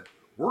 listen,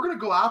 we're going to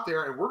go out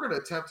there and we're going to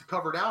attempt to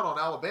cover down on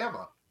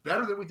Alabama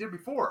better than we did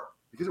before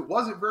because it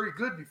wasn't very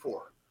good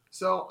before."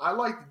 So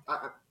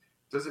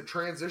does it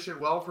transition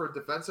well for a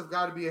defensive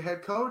guy to be a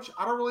head coach?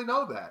 I don't really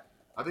know that.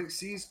 I think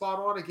C's spot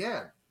on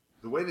again.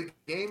 The way the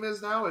game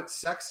is now, it's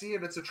sexy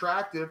and it's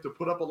attractive to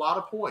put up a lot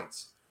of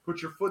points.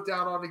 Put your foot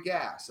down on the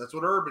gas. That's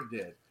what Urban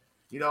did.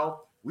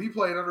 We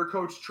played under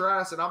Coach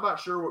Tress, and I'm not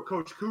sure what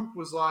Coach Coop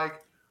was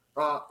like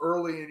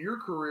early in your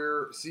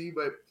career, C,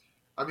 but,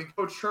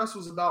 Coach Tress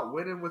was about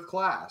winning with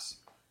class.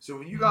 So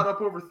when you got up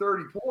over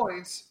 30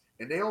 points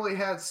and they only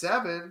had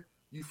 7,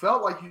 you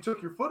felt like you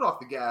took your foot off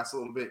the gas a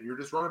little bit. You're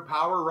just running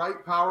power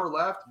right, power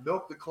left,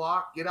 milk the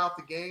clock, get out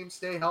the game,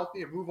 stay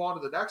healthy, and move on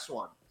to the next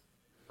one.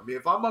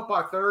 If I'm up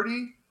by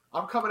 30,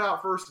 I'm coming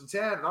out 1st and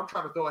 10, and I'm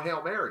trying to throw a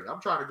Hail Mary.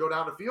 I'm trying to go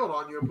down the field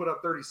on you and put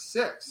up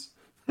 36,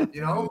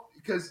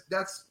 because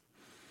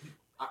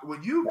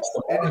When you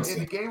in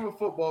the game of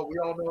football, we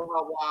all know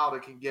how wild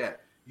it can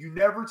get. You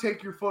never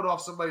take your foot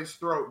off somebody's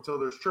throat until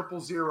there's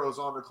triple zeros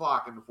on the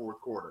clock in the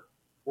fourth quarter,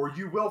 or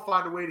you will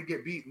find a way to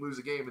get beat and lose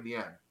a game in the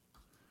end.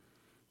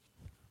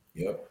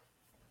 Yep.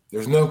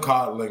 There's no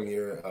coddling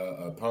your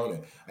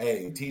opponent.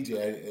 Hey,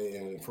 TJ,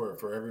 and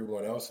for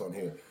everyone else on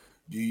here,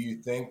 do you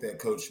think that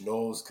Coach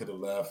Knowles could have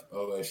left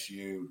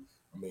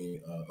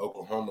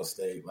Oklahoma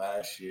State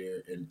last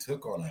year and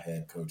took on a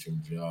head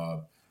coaching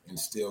job and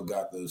still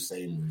got those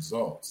same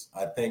results?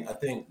 I think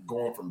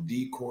going from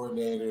D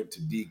coordinator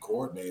to D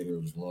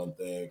coordinator is one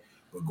thing,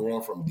 but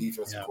going from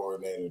defensive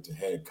coordinator to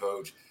head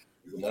coach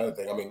is another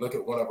thing. I mean, look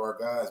at one of our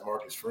guys,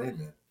 Marcus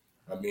Freeman.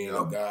 I mean,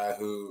 a guy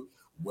who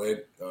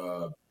went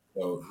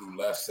who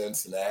left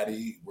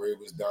Cincinnati where he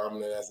was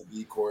dominant as a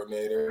D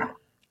coordinator.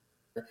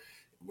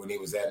 When he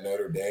was at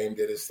Notre Dame,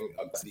 did his thing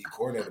as D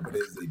coordinator, but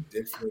it's a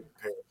different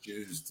pair of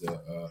shoes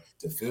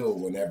to fill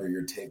whenever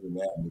you're taking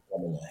that and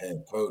becoming a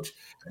head coach.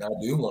 And I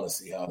do want to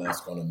see how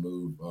that's going to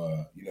move.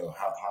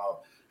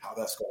 How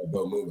that's going to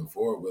go moving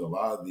forward with a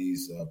lot of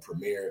these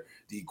premier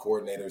D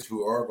coordinators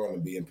who are going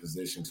to be in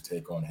position to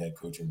take on head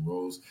coaching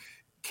roles.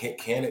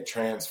 Can it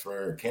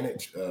transfer? Can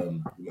it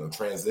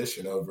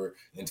transition over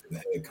into the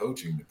head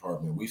coaching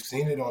department? We've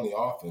seen it on the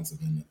offensive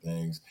end of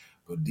things.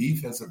 But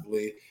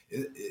defensively,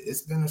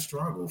 it's been a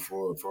struggle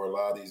for a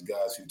lot of these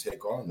guys who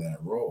take on that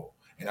role.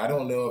 And I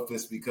don't know if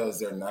it's because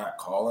they're not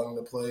calling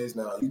the plays.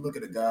 Now, you look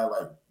at a guy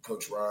like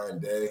Coach Ryan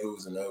Day, who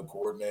was an O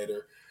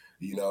coordinator,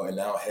 and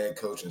now head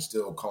coach and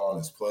still calling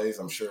his plays.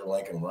 I'm sure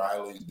Lincoln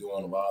Riley's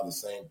doing a lot of the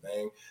same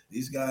thing.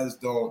 These guys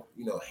don't,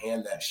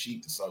 hand that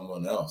sheet to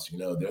someone else.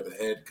 They're the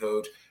head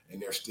coach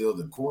and they're still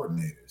the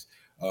coordinators.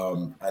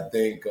 I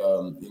think,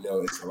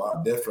 it's a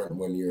lot different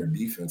when you're a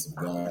defensive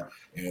guy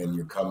and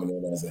you're coming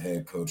in as a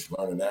head coach,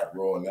 learning that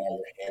role, and now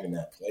you're handing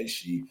that play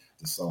sheet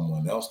to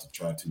someone else to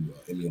try to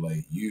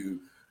emulate you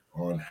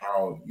on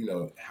how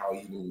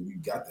even you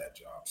got that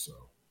job. So,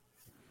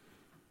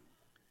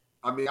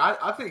 I mean,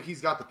 I think he's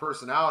got the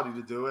personality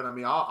to do it. I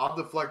mean, I'll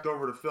deflect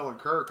over to Phil and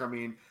Kirk. I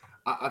mean,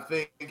 I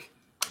think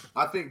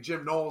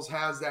Jim Knowles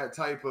has that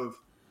type of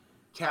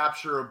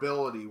capture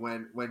ability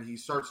when he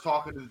starts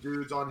talking to the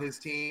dudes on his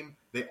team.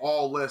 They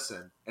all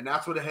listen, and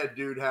that's what a head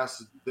dude has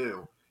to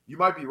do. You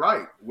might be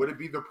right. Would it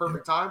be the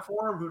perfect time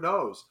for him? Who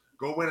knows?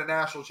 Go win a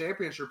national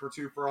championship or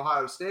two for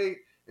Ohio State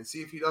and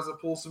see if he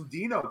doesn't pull some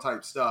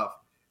Dino-type stuff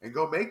and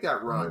go make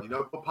that run.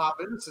 Go pop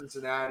into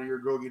Cincinnati or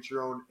go get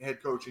your own head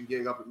coaching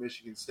gig up at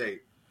Michigan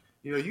State.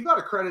 You got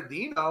to credit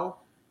Dino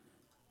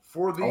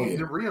for the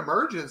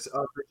reemergence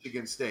of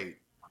Michigan State.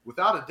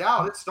 Without a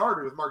doubt, it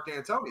started with Mark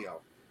D'Antonio.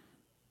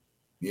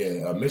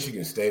 Yeah,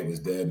 Michigan State was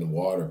dead in the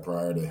water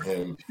prior to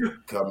him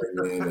coming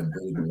in and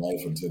breathing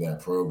life into that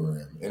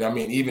program. And, I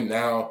mean, even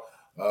now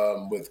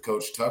with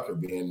Coach Tucker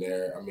being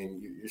there, I mean,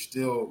 you're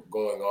still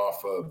going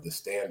off of the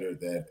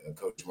standard that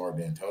Coach Mark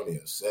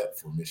D'Antonio set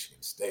for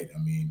Michigan State. I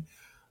mean,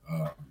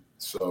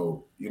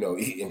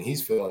 and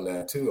he's feeling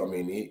that too. I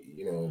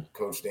mean,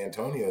 Coach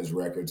D'Antonio's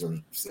records are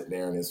sitting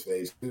there in his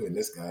face too, and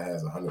this guy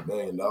has $100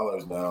 million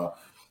now.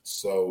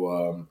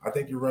 So I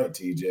think you're right,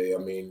 TJ.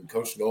 I mean,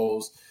 Coach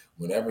Knowles,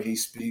 whenever he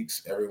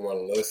speaks,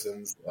 everyone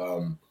listens.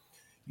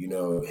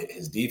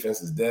 His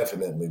defense is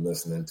definitely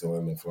listening to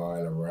him and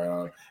flying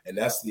around. And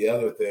that's the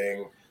other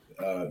thing,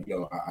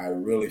 I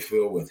really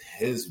feel with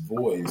his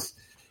voice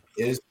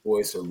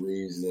of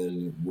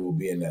reason will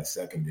be in that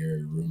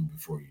secondary room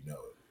before you know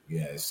it.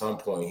 Yeah, at some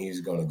point he's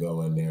going to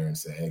go in there and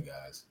say, hey,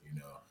 guys,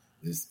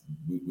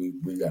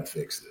 we got to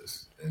fix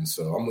this. And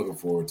so I'm looking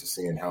forward to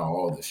seeing how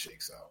all this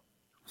shakes out.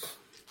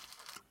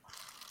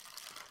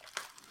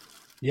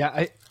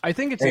 Yeah, I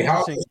think it's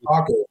interesting.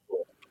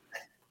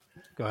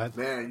 Go ahead,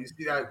 man.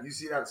 You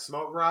see that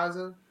smoke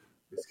rising?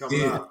 It's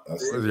coming up.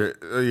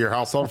 Is your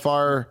house on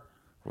fire?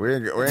 We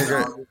ain't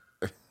good.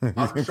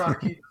 I'm just trying to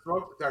keep the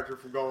smoke detector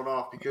from going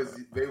off because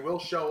they will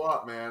show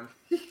up, man.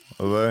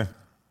 Will they?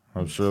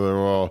 I'm sure they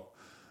will.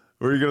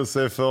 What are you gonna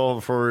say, Phil?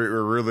 Before we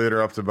were rudely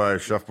interrupted by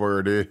Chef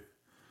Boyardee.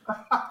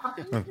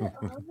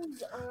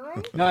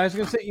 No, I was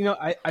going to say,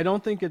 I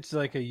don't think it's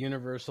like a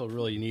universal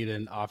rule. You need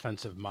an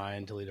offensive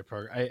mind to lead a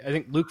program. I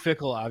think Luke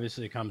Fickell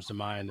obviously comes to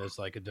mind as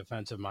like a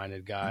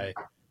defensive-minded guy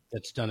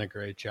that's done a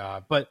great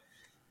job. But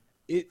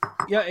it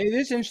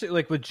is interesting.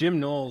 Like with Jim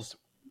Knowles,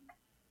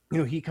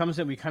 he comes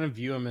in, we kind of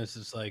view him as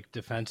this like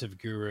defensive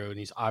guru, and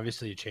he's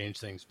obviously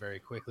changed things very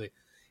quickly.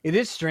 It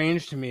is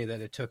strange to me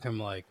that it took him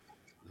like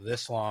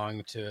this long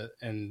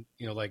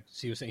like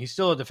Steve was saying, he's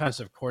still a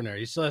defensive coordinator.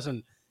 He still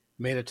hasn't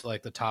made it to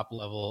like the top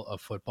level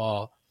of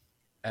football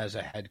as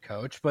a head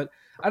coach. But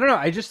I don't know.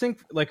 I just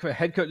think like a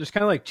head coach, there's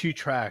kind of like two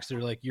tracks. They're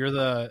like, you're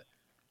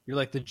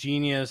like the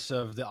genius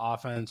of the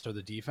offense or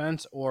the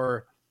defense,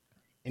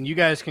 and you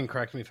guys can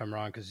correct me if I'm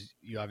wrong, because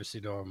you obviously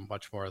know him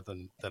much more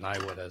than I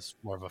would as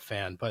more of a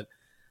fan. But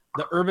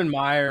the Urban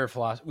Meyer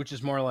philosophy, which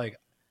is more like,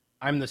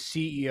 I'm the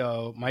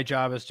CEO, my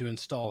job is to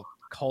install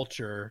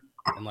culture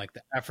and like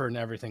the effort and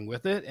everything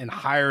with it and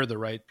hire the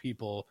right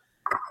people,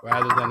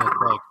 rather than it's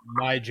like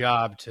my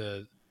job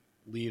to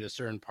lead a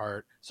certain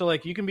part. So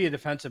like you can be a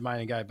defensive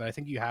minded guy, but I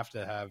think you have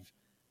to have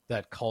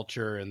that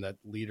culture and that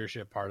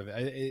leadership part of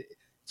it. It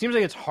seems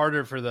like it's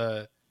harder for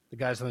the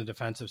guys on the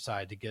defensive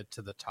side to get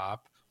to the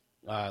top.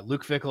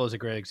 Luke Fickell is a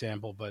great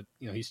example, but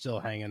he's still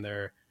hanging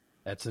there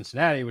at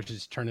Cincinnati, which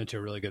has turned into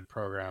a really good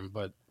program.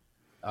 But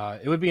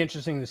it would be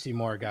interesting to see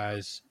more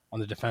guys on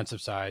the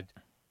defensive side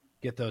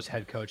get those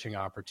head coaching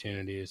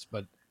opportunities.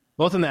 But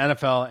both in the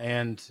NFL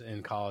and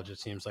in college, it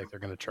seems like they're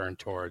going to turn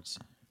towards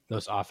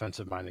those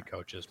offensive-minded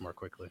coaches more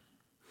quickly.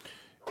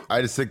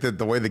 I just think that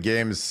the way the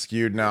game is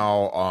skewed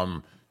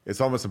now, it's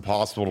almost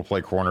impossible to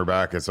play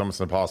cornerback. It's almost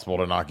impossible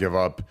to not give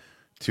up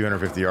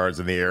 250 yards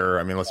in the air.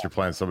 I mean, unless you're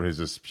playing someone who's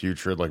just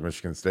putrid like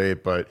Michigan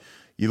State. But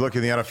you look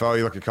in the NFL,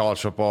 you look at college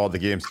football, the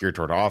game's geared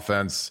toward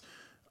offense.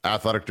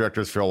 Athletic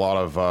directors feel a lot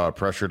of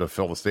pressure to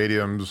fill the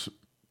stadiums.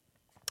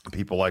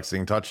 People like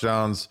seeing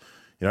touchdowns.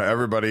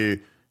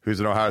 Everybody who's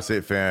an Ohio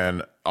State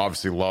fan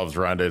obviously loves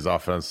Ryan Day's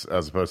offense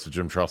as opposed to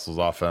Jim Tressel's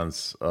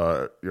offense.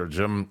 Coach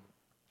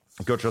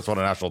Tressel won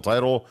a national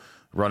title,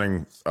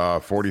 running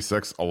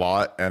 46 a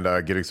lot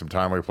and getting some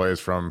timely plays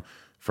from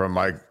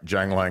Mike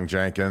Janglang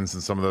Jenkins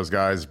and some of those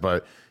guys.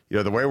 But,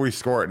 the way we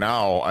score it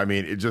now, I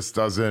mean, it just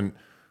doesn't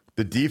 –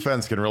 the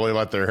defense can really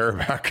let their hair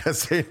back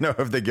because they know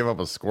if they give up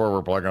a score,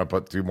 we're probably going to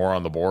put 2 more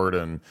on the board,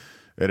 and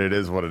it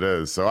is what it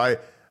is. So I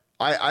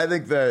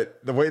think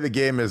that the way the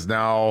game is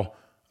now,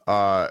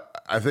 I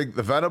think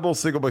the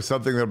Venables thing will be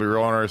something that'll be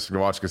real interesting to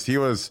watch because he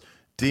was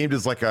deemed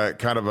as like a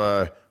kind of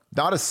a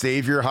not a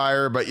savior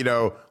hire, but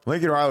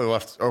Lincoln Riley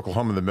left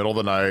Oklahoma in the middle of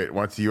the night,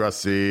 went to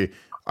USC.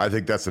 I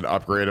think that's an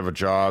upgrade of a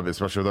job,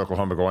 especially with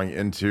Oklahoma going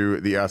into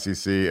the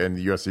SEC and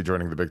USC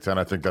joining the Big Ten.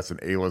 I think that's an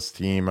A-list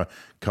team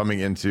coming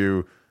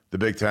into the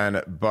Big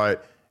Ten.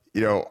 But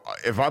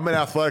if I'm an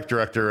athletic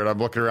director and I'm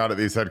looking around at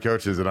these head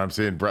coaches and I'm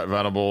seeing Brett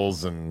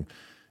Venables and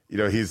he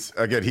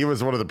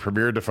was one of the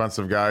premier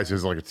defensive guys. He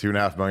was like a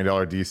 $2.5 million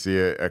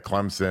DC at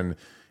Clemson.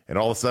 And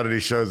all of a sudden he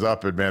shows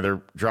up and, man,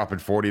 they're dropping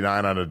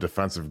 49 on a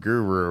defensive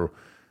guru.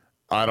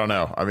 I don't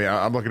know. I mean,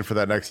 I'm looking for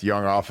that next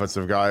young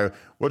offensive guy,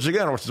 which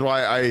is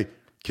why I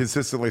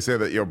consistently say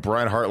that,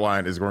 Brian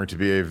Hartline is going to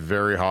be a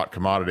very hot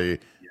commodity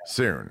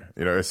soon.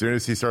 As soon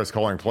as he starts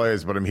calling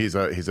plays, but he's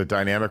a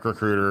dynamic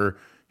recruiter.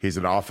 He's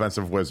an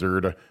offensive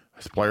wizard.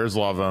 His players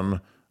love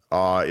him.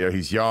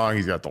 He's young.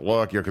 He's got the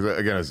look. Because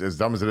again, as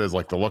dumb as it is,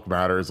 like the look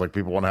matters. Like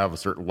people want to have a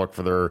certain look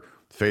for their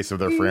face of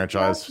their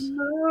franchise.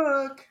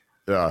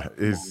 Yeah,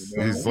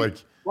 he's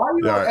like.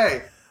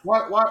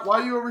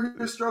 Why you over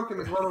here stroking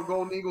the Glen Oak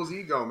Golden Eagles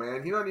ego,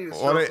 man? You don't need to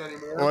stroke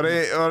anymore.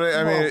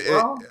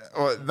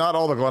 Not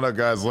all the Glen Oak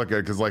guys look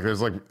at because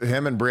there's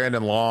him and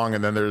Brandon Long,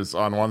 and then there's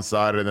on one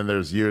side, and then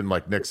there's you and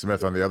Nick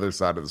Smith on the other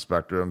side of the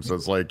spectrum. So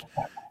it's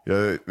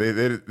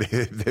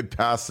they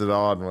passed it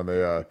on when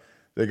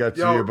they got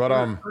to you.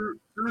 But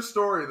true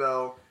story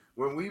though.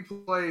 When we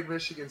played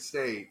Michigan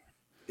State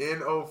in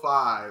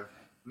 2005,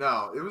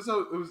 it was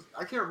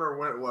I can't remember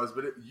when it was,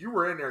 but you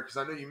were in there because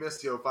I know you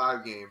missed the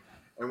 2005 game.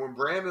 And when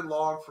Brandon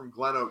Long from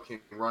Glen Oak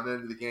came running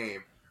into the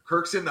game,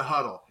 Kirk's in the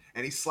huddle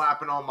and he's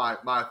slapping on my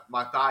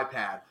thigh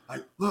pad.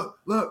 Like, look,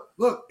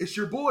 it's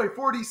your boy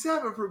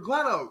 47 from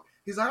Glen Oak.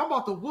 He's like, I'm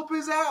about to whoop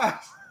his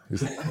ass.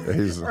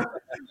 He's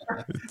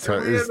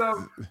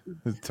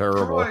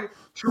terrible.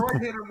 Troy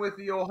hit him with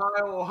the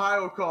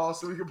Ohio call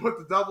so we could put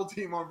the double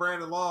team on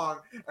Brandon Long,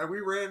 and we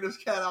ran this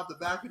cat out the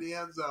back of the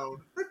end zone.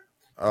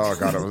 Oh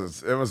God,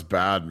 it was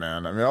bad,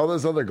 man. I mean, all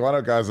those other Glen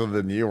Oak guys other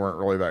than you weren't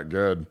really that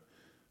good.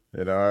 I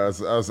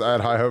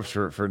had high hopes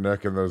for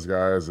Nick and those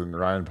guys and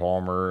Ryan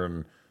Palmer,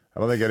 and I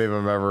don't think any of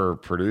them ever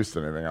produced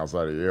anything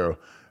outside of you.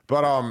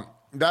 But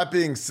that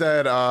being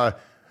said,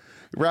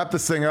 wrap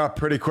this thing up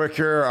pretty quick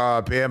here.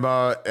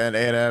 Bama and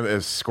A&M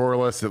is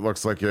scoreless. It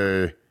looks like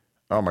oh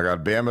my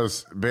God,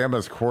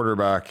 Bama's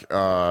quarterback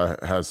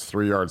has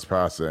 3 yards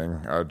passing,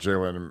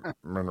 Jalen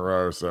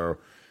Monroe. So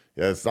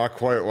yeah, it's not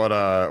quite what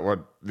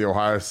the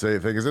Ohio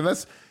State thing is. And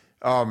that's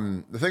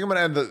the thing I'm going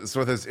to end this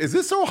with is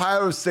this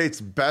Ohio State's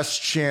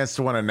best chance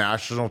to win a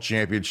national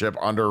championship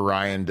under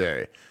Ryan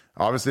Day?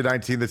 Obviously,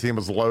 19, the team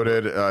was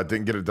loaded,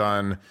 didn't get it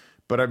done.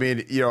 But I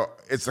mean,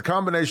 it's a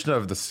combination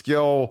of the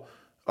skill,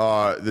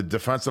 the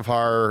defensive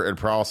hire and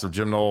prowess of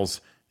Jim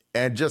Knowles,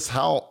 and just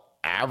how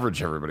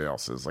average everybody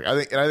else is.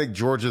 I think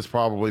Georgia's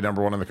probably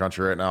number 1 in the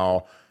country right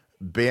now.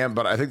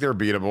 But I think they're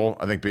beatable.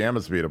 I think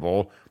Bama's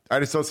beatable. I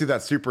just don't see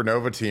that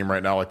supernova team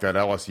right now, like that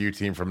LSU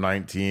team from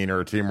 19, or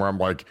a team where I'm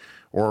like,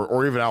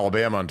 or even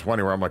Alabama in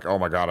 20, where I'm like, oh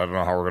my God, I don't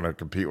know how we're going to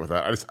compete with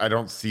that. I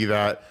don't see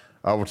that,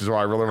 which is why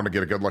I really want to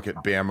get a good look at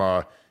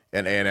Bama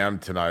and A&M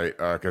tonight,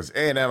 because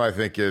A&M I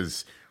think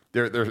is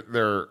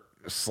they're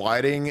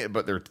sliding,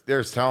 but they're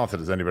as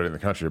talented as anybody in the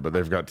country, but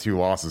they've got 2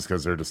 losses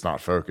because they're just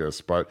not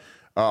focused. But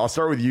I'll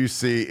start with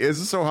UC.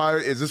 Is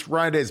this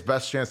Ryan Day's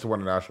best chance to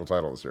win a national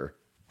title this year?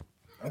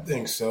 I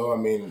think so. I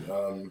mean,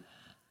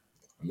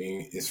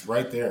 it's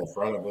right there in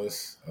front of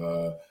us.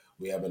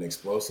 We have an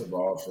explosive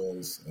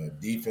offense.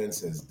 Defense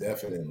has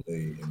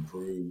definitely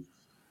improved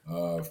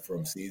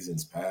from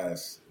seasons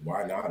past.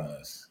 Why not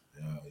us?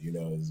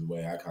 is the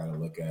way I kind of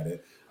look at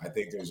it. I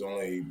think there's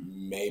only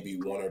maybe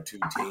one or two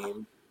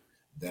teams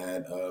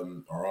that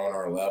are on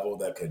our level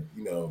that could,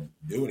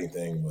 do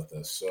anything with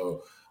us.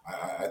 So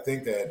I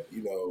think that,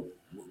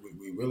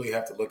 we really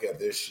have to look at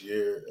this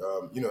year.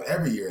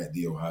 Every year at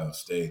The Ohio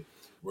State,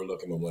 we're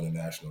looking to win a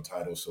national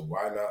title. So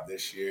why not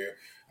this year?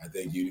 I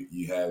think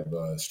you have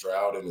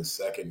Stroud in his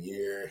second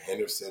year,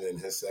 Henderson in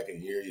his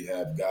second year. You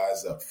have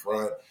guys up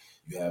front.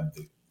 You have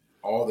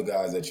all the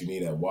guys that you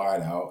need at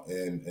wide out,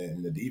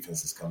 and the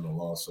defense is coming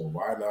along. So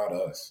why not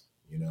us?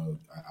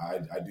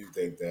 I do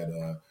think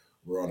that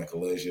we're on a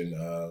collision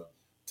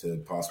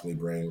to possibly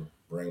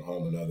bring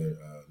home another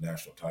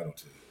national title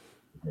to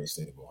the great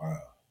state of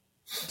Ohio.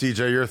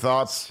 TJ, your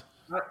thoughts?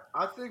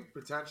 I think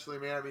potentially,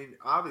 man. I mean,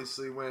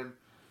 obviously, when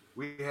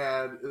we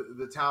had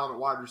the talent at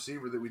wide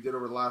receiver that we did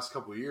over the last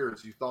couple of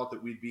years, you thought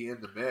that we'd be in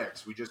the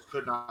mix. We just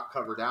could not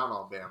cover down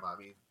on Bama. I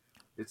mean,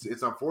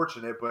 it's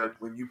unfortunate, but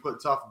when you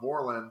put Tough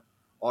Moreland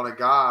on a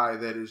guy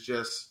that is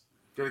just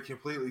going to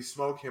completely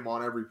smoke him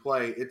on every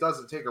play, it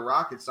doesn't take a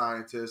rocket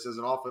scientist as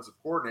an offensive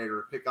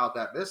coordinator to pick out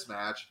that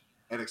mismatch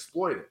and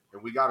exploit it.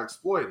 And we got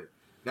exploited.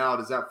 Now,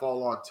 does that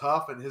fall on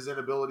Tough and his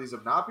inabilities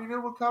of not being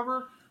able to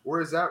cover?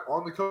 Or is that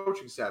on the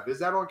coaching staff? Is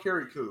that on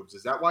Kerry Coombs?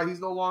 Is that why he's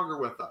no longer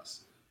with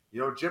us?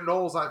 Jim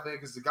Knowles, I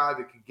think, is the guy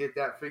that can get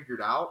that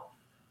figured out.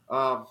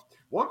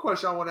 One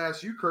question I want to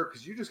ask you, Kurt,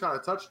 because you just kind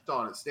of touched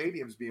on it,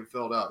 stadiums being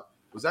filled up.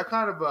 Was that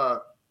kind of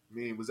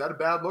was that a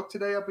bad look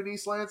today up in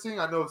East Lansing?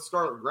 I know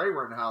Scarlet and Gray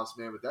were in the house,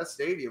 man, but that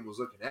stadium was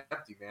looking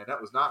empty, man. That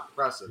was not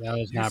impressive. That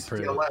was not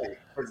pretty. UCLA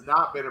has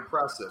not been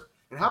impressive.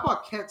 And how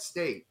about Kent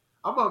State?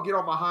 I'm going to get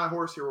on my high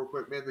horse here real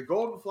quick, man. The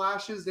Golden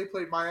Flashes, they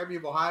played Miami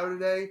of Ohio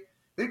today.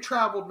 They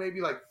traveled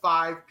maybe like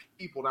 5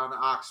 people down to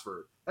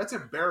Oxford. That's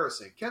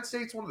embarrassing. Kent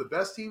State's one of the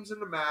best teams in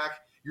the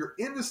MAC. You're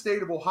in the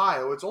state of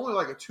Ohio. It's only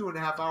like a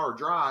 2.5-hour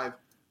drive.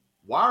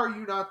 Why are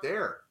you not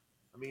there?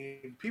 I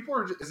mean,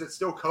 is it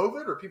still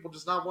COVID, or people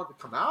just not want to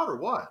come out, or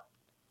what?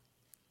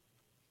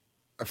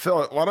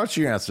 Phil, why don't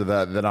you answer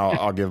that? Then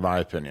I'll give my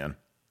opinion.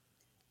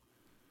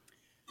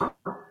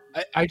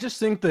 I just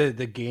think the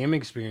game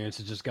experience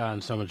has just gotten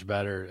so much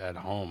better at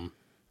home,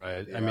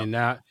 right? Yeah. I mean,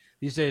 now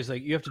these days,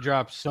 like, you have to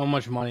drop so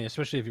much money,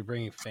 especially if you're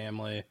bringing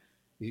family.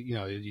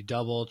 You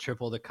double,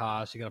 triple the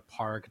cost. You got to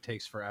park. It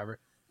takes forever.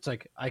 It's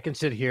like I can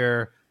sit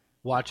here,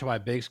 watch my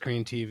big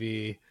screen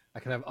TV. I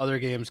can have other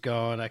games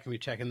going. I can be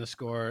checking the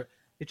score.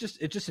 It's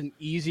just an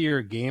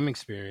easier game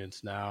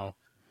experience now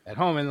at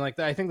home, and like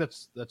I think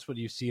that's what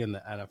you see in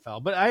the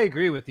NFL. But I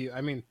agree with you.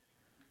 I mean,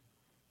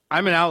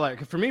 I'm an outlier.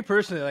 For me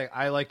personally, like,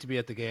 I like to be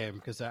at the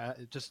game because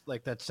just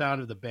like that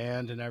sound of the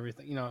band and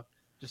everything.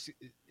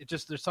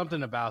 Just there's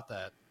something about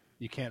that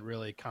you can't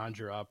really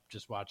conjure up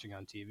just watching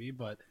on TV.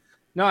 But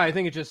no, I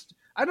think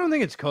I don't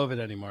think it's COVID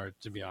anymore,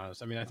 to be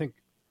honest. I mean,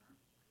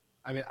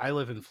 I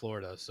live in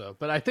Florida,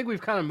 but I think we've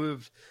kind of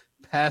moved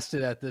past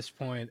it at this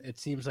point. It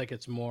seems like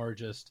it's more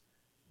just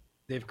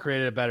they've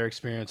created a better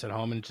experience at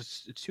home, and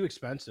it's too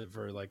expensive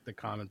for like the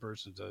common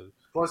person to.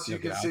 Plus, you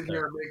can sit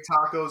here and make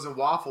tacos and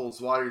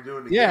waffles while you're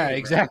doing the game.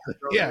 Exactly.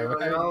 Yeah,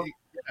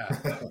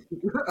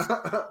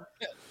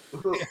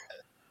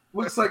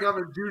 Looks like I'm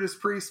a Judas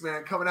Priest,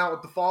 man, coming out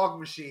with the fog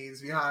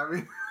machines behind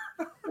me.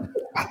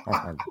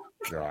 Oh,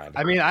 God.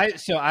 I mean, I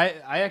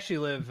actually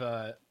live.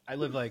 I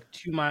live like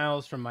 2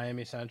 miles from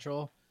Miami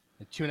Central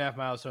and 2.5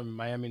 miles from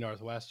Miami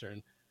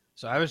Northwestern.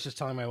 So I was just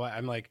telling my wife,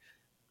 I'm like,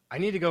 I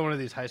need to go to one of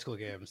these high school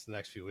games the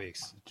next few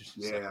weeks.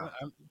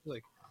 I'm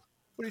like,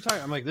 what are you talking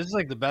about? I'm like, this is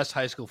like the best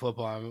high school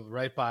football. I'm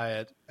right by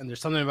it. And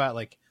there's something about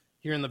like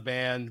hearing the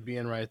band,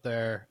 being right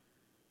there.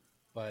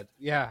 But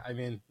yeah, I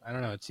mean, I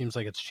don't know. It seems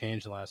like it's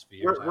changed the last few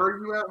years. Where are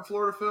you at in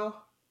Florida, Phil?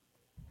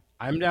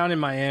 I'm down in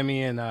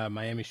Miami and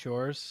Miami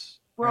Shores.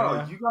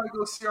 Bro, you got to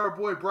go see our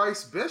boy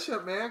Bryce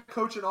Bishop, man,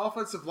 coaching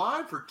offensive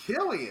line for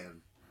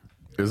Killian.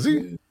 Is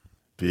he?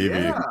 BB.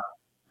 Yeah.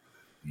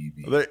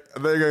 They're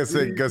gonna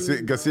say go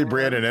see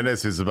Brandon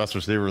Ennis, who's the best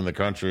receiver in the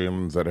country,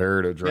 and at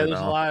Heritage right now. There's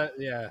a lot.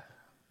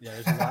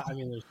 There's a lot. I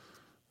mean, there's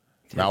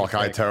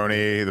Malachi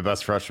Toney, the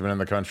best freshman in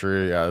the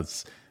country. Yeah,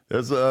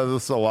 there's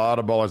a lot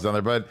of ballers down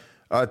there. But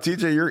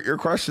TJ, your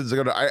questions are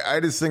good. I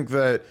just think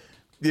that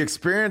the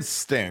experience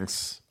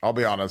stinks. I'll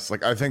be honest.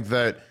 Like, I think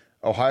that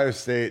Ohio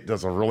State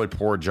does a really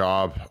poor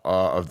job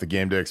of the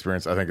game day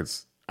experience. I think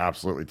it's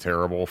absolutely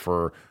terrible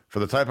for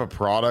the type of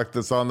product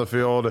that's on the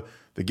field.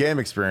 The game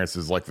experience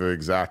is like the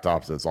exact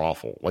opposite. It's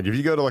awful. Like, if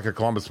you go to like a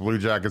Columbus Blue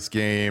Jackets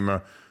game,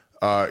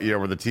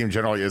 where the team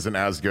generally isn't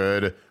as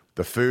good,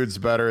 the food's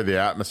better, the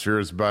atmosphere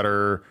is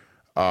better,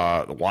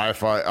 the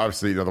Wi-Fi.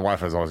 Obviously, the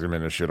Wi-Fi is always going to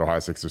be an issue at Ohio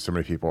State because there's so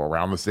many people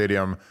around the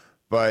stadium.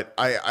 But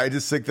I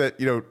just think that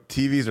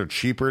TVs are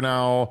cheaper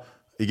now.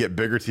 You get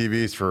bigger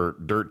TVs for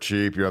dirt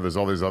cheap. There's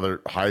all these other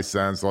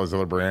Hisense, all these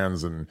other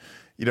brands, and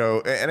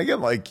and again,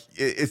 like,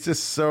 it's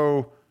just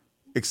so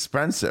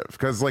expensive.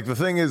 Because like the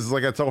thing is,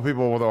 like, I tell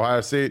people with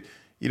Ohio State,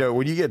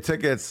 when you get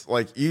tickets,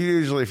 like, you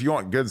usually, if you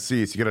want good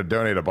seats, you got to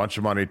donate a bunch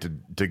of money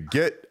to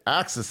get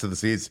access to the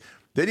seats.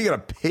 Then you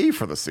got to pay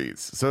for the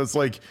seats. So it's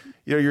like,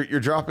 you're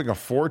dropping a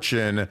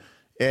fortune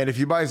And if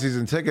you buy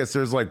season tickets,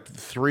 there's like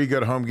 3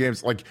 good home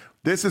games. Like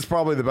this is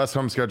probably the best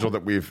home schedule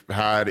that we've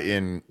had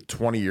in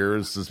 20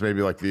 years. Since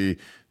maybe like the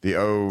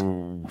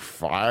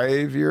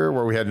 05 year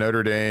where we had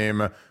Notre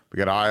Dame, we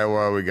got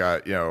Iowa, we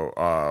got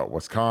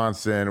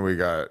Wisconsin, we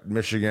got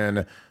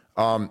Michigan.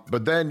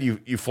 But then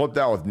you flip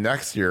that with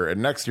next year,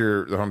 and next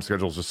year the home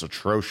schedule is just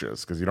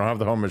atrocious because you don't have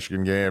the home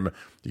Michigan game.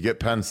 You get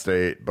Penn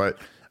State, but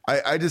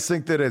I just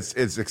think that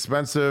it's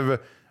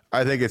expensive.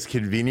 I think it's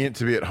convenient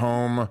to be at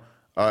home.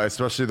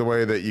 Especially the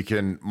way that you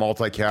can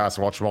multicast,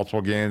 watch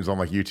multiple games on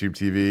like YouTube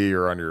TV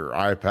or on your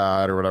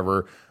iPad or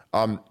whatever.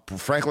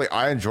 Frankly,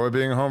 I enjoy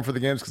being home for the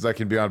games because I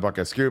can be on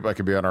Buckeye Scoop, I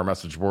can be on our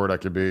message board, I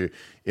could be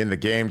in the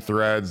game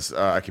threads,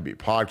 I could be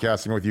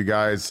podcasting with you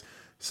guys.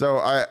 So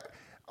I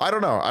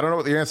don't know. I don't know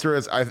what the answer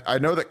is. I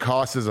know that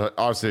cost is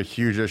obviously a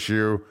huge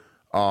issue.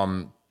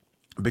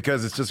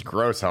 Because it's just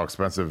gross how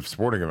expensive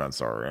sporting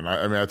events are. And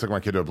I took my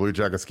kid to a Blue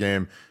Jackets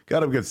game,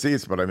 got him good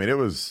seats, but I mean, it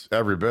was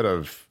every bit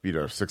of,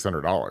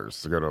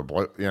 $600 to go to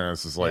a,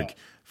 it's just like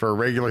for a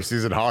regular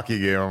season hockey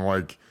game, I'm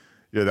like,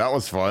 yeah, that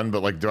was fun.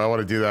 But like, do I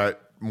want to do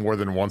that more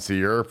than once a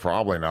year?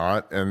 Probably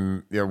not.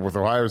 And, with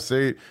Ohio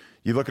State,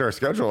 you look at our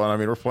schedule and I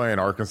mean, we're playing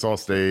Arkansas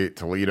State,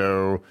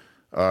 Toledo,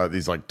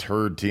 these like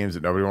turd teams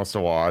that nobody wants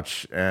to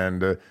watch.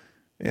 And,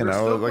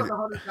 still like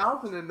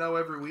 100,000 in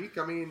every week.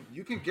 I mean,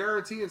 you can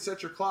guarantee and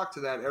set your clock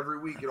to that every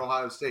week at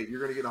Ohio State. You're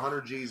going to get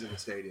 100 G's in the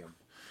stadium.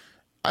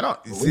 I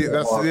don't see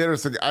that's the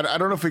interesting. I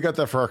don't know if we got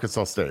that for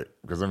Arkansas State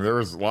because I mean there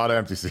was a lot of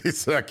empty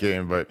seats in that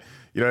game, but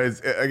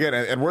it's, again,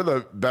 and we're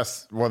the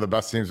best, one of the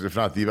best teams, if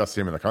not the best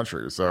team in the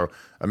country. So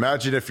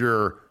imagine if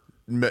you're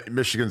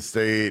Michigan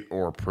State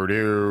or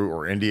Purdue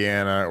or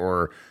Indiana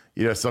or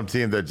some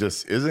team that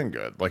just isn't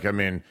good. Like I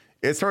mean.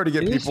 It's hard to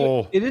get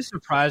people. It is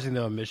surprising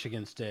though.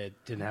 Michigan State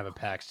didn't have a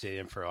packed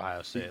stadium for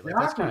Ohio State. Like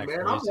that's kind of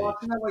crazy. I'm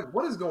watching that. Like,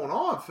 what is going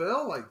on,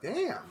 Phil? Like,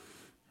 damn.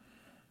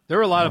 There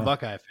were a lot of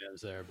Buckeye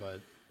fans there,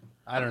 but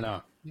I don't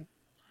know.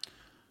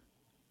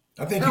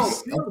 I think he'll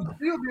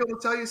be able to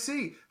tell you.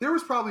 See, there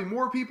was probably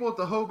more people at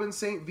the Hoban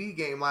St. V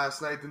game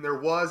last night than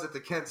there was at the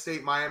Kent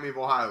State Miami of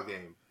Ohio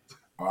game.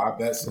 Oh, I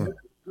bet so.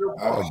 You're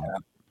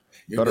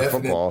better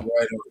definitely football.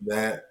 right on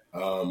that.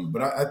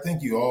 But I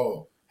think you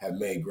all have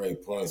made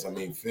great points. I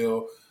mean,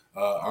 Phil,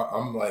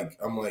 I'm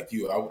like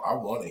you. I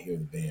want to hear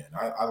the band.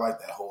 I like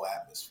that whole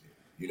atmosphere,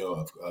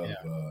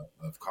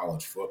 of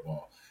college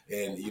football,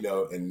 and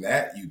and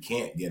that you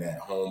can't get at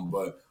home.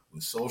 But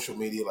with social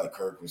media, like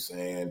Kirk was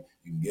saying,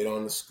 you can get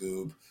on the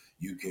Scoop.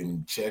 You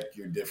can check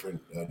your different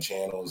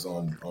channels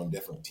on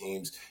different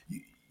teams.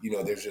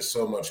 There's just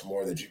so much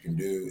more that you can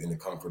do in the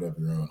comfort of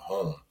your own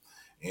home.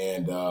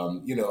 And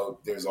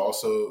there's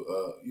also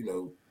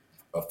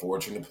a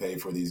fortune to pay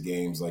for these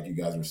games, like you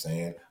guys were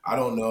saying. I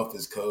don't know if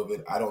it's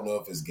COVID. I don't know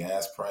if it's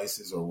gas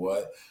prices or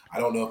what. I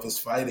don't know if it's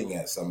fighting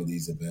at some of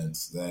these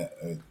events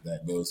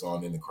that goes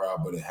on in the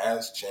crowd, but it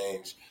has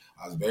changed.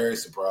 I was very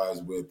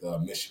surprised with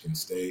Michigan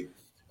State.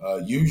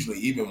 Usually,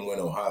 even when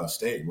Ohio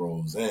State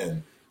rolls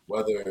in,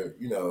 whether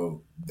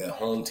the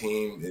home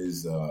team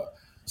is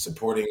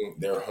supporting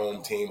their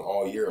home team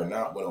all year or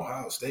not, when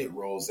Ohio State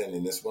rolls in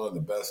and it's one of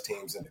the best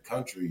teams in the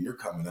country, you're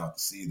coming out to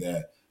see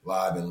that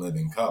live and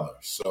living color.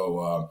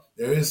 So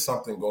there is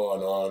something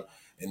going on,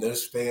 and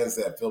there's fans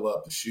that fill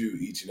up the shoe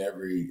each and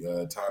every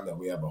time that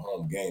we have a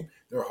home game.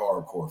 They're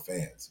hardcore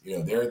fans.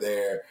 They're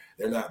there.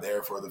 They're not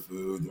there for the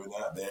food. They're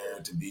not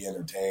there to be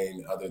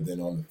entertained other than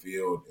on the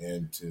field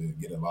and to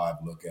get a live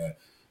look at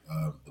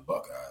the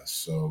Buckeyes.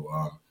 So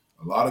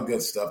a lot of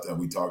good stuff that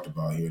we talked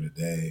about here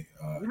today.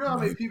 You know how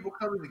many people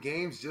come to the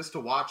games just to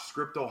watch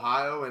Script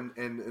Ohio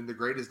and the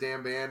greatest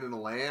damn band in the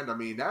land? I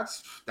mean,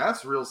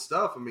 that's real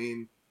stuff. I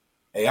mean,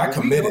 hey, I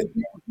committed.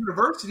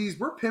 Universities,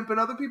 we're pimping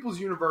other people's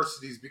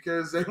universities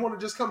because they want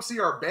to just come see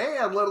our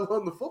band, let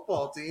alone the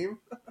football team.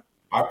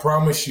 I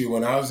promise you,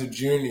 when I was a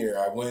junior,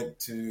 I went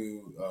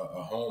to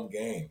a home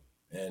game.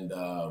 And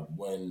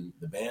when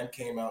the band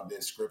came out and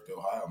did Script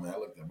Ohio, man, I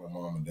looked at my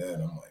mom and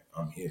dad. I'm like,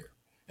 I'm here.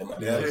 And my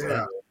dad was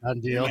like, "Done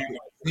deal. I can't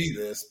see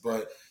this,"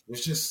 but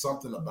there's just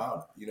something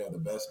about it. The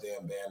best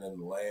damn band in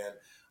the land.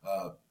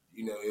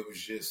 It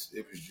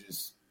was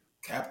just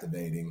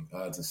captivating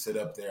to sit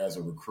up there as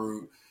a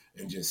recruit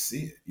and just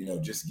see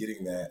it. Just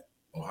getting that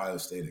Ohio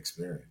State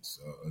experience.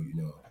 So it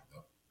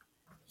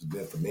was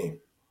good for me.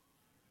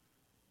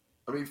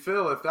 I mean,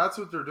 Phil, if that's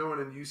what they're doing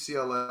in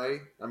UCLA,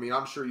 I mean,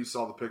 I'm sure you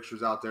saw the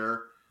pictures out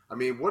there. I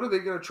mean, what are they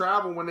going to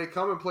travel when they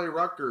come and play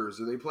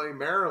Rutgers, or they play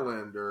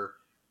Maryland, or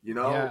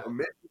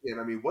Michigan?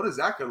 I mean, what is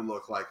that going to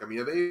look like? I mean,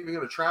 are they even going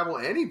to travel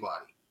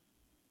anybody?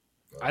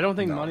 I don't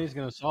think money's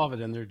going to solve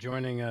it, and they're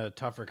joining a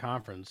tougher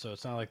conference, so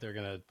it's not like they're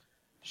going to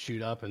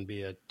shoot up and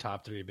be a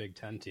top 3 Big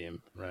Ten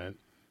team, right?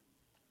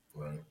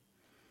 Right.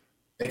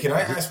 Hey, can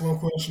I ask one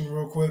question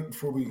real quick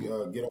before we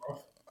get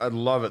off? I'd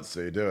love it,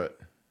 so do it.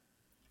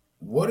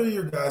 What are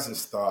your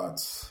guys'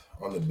 thoughts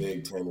on the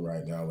Big Ten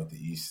right now with the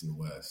East and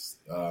West?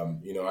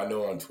 I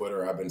know on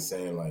Twitter I've been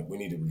saying, like, we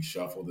need to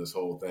reshuffle this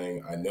whole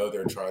thing. I know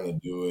they're trying to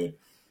do it,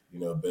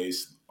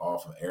 based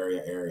off of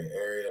area,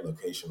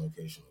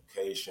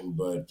 location.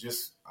 But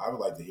just, I would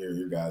like to hear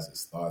your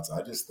guys' thoughts.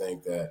 I just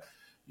think that,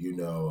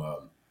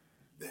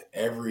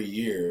 every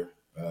year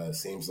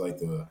seems like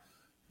the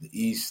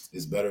East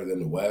is better than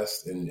the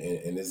West. And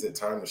is it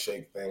time to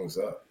shake things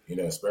up,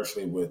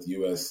 especially with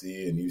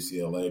USC and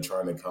UCLA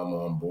trying to come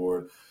on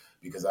board?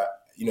 Because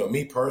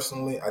me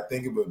personally, I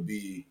think it would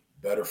be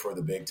better for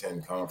the Big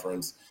Ten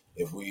Conference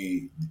if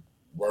we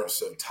weren't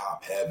so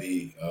top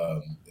heavy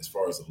as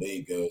far as the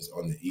league goes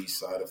on the East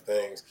side of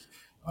things.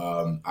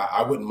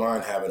 I wouldn't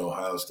mind having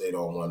Ohio State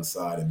on one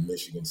side and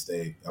Michigan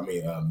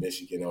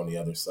on the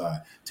other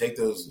side. Take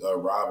those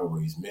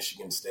rivalries,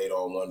 Michigan State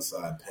on one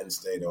side, Penn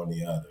State on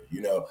the other,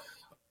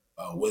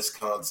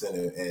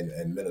 Wisconsin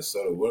and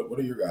Minnesota. What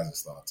are your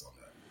guys' thoughts on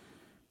that?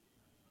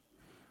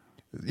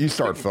 You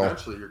start, Phil.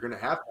 Eventually, you're going to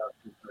have to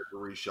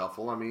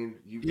reshuffle. I mean,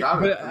 you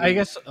got it. I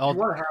guess I'll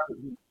want to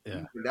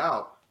have it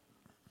out.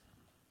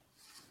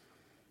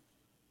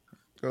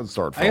 Go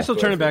start, Phil. I guess I'll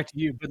turn it back to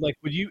you. But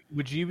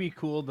would you be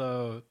cool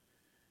though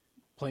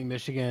playing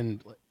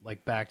Michigan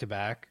like back to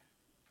back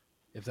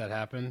if that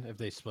happened? If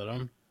they split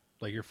them,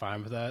 you're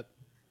fine with that?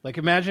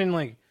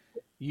 Imagine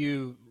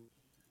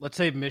let's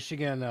say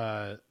Michigan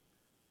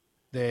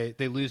they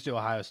lose to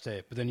Ohio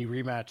State, but then you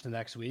rematch the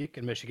next week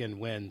and Michigan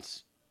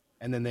wins,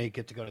 and then they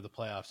get to go to the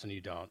playoffs and you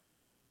don't.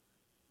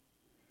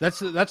 That's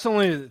the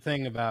only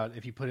thing about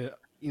if you put it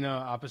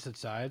opposite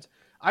sides.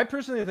 I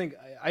personally think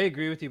I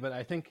agree with you, but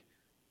I think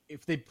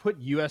if they put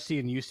USC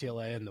and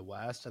UCLA in the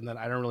West, and then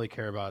I don't really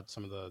care about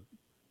some of the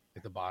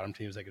the bottom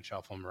teams, they could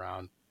shuffle them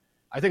around.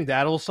 I think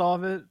that'll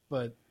solve it.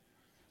 But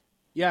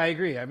yeah, I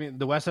agree. I mean,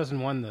 the West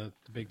hasn't won the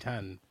Big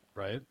Ten,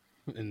 right?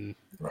 In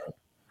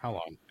how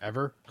long?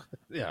 Ever?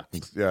 Yeah.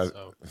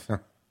 So.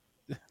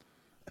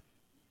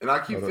 And I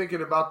keep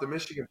thinking about the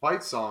Michigan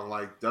Fight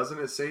song. Doesn't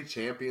it say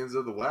champions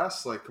of the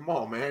West? Come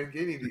on, man.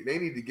 They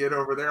need to get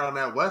over there on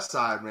that West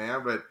side,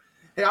 man. But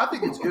hey, I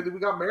think it's good that we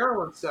got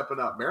Maryland stepping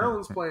up.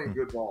 Maryland's playing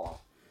good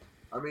ball.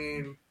 I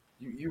mean,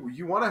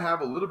 you want to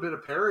have a little bit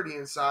of parity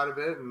inside of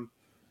it, and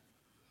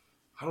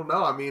I don't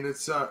know. I mean,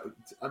 it's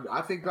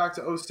I think back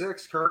to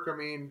 2006, Kirk. I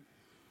mean,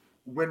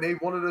 when they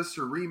wanted us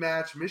to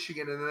rematch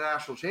Michigan in the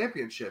national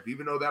championship,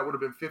 even though that would have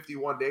been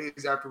 51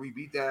 days after we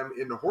beat them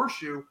in the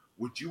horseshoe,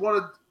 would you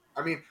want to?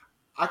 I mean,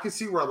 I can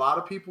see where a lot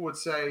of people would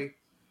say,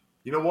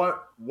 you know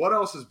what? What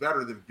else is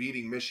better than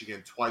beating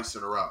Michigan twice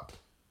in a row?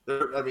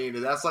 I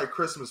mean, that's like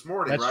Christmas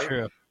morning, that's right?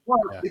 True. Well,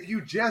 yeah. If you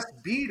just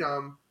beat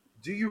them,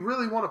 do you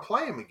really want to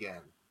play them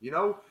again?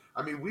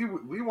 I mean,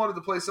 we wanted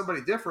to play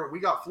somebody different. We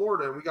got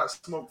Florida and we got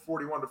smoked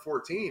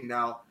 41-14.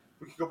 Now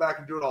we could go back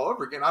and do it all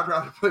over again. I'd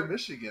rather play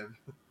Michigan.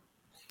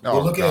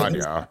 Oh, well, God,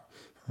 yeah.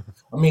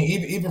 I mean,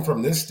 even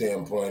from this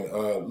standpoint,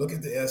 look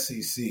at the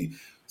SEC.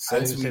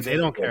 They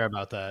don't care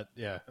about that.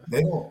 Yeah,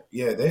 they don't.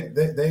 Yeah,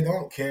 they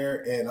don't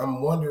care, and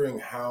I'm wondering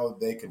how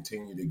they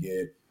continue to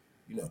get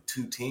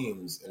 2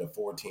 teams in a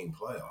 4-team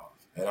playoff.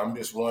 And I'm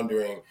just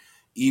wondering,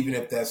 even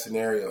if that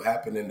scenario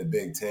happened in the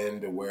Big Ten,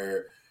 to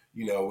where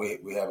we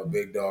have a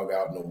big dog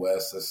out in the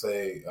West. Let's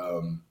say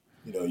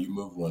you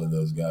move one of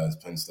those guys,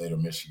 Penn State or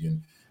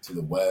Michigan, to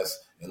the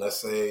West, and let's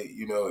say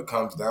it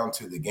comes down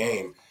to the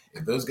game.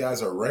 If those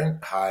guys are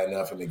ranked high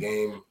enough in the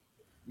game,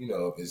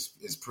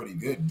 is pretty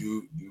good.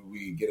 Do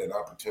we get an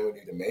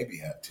opportunity to maybe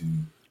have 2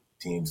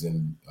 teams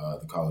in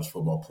the college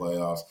football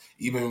playoffs,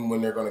 even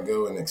when they're going to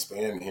go and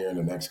expand here in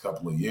the next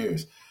couple of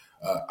years?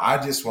 I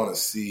just want to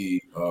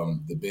see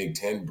the Big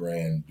Ten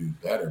brand do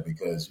better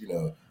because,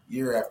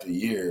 year after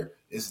year,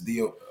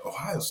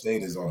 Ohio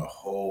State is on a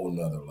whole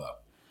nother level,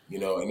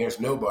 and there's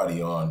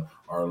nobody on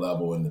our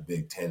level in the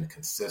Big Ten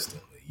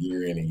consistently,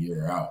 year in and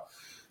year out.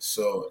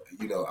 So,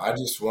 I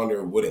just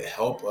wonder, would it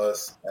help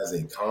us as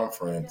a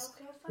conference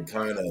to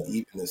kind of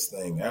even this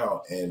thing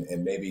out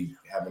and maybe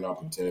have an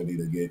opportunity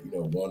to get,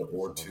 1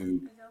 or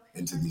 2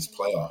 into this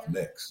playoff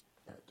mix?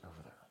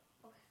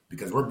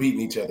 Because we're beating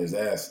each other's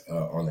ass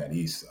on that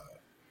East side.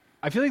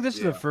 I feel like this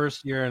is the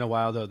first year in a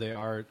while,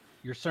 though,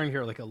 you're starting to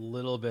hear a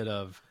little bit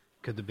of,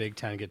 could the Big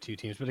Ten get 2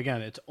 teams? But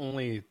again, it's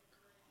only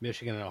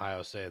Michigan and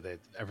Ohio State.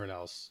 Everyone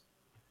else,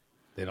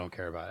 they don't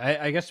care about.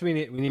 I guess we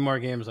need more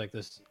games like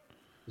this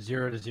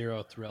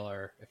 0-0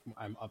 thriller. If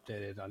I'm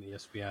updated on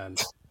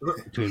ESPN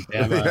between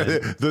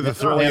Bama and the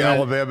thrilling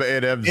Alabama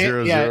A&M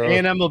 0-0. Yeah,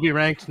 A&M will be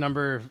ranked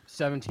number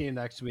 17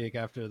 next week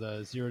after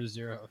the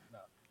 0-0.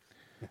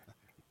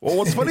 Well,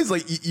 what's funny is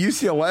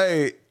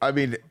UCLA. I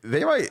mean,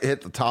 they might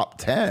hit the top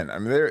 10. I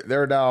mean,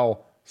 they're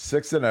now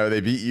 6-0.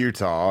 They beat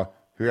Utah,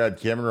 who had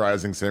Cameron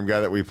Rising, same guy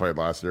that we played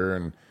last year.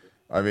 And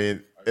I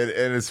mean, and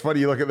it's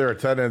funny. You look at their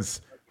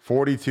attendance: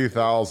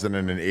 42,000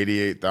 and an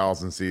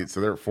 88,000 seats.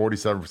 So they're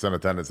 47%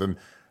 attendance, and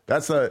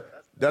that's a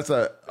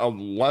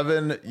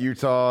 11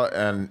 Utah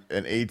and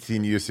an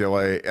 18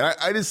 UCLA. And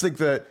I just think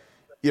that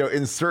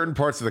in certain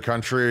parts of the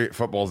country,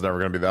 football is never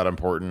going to be that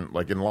important.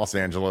 Like in Los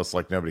Angeles,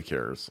 nobody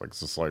cares. It's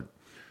just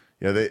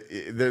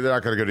they're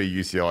not going to go to a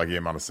UCLA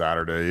game on a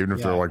Saturday, even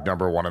if they're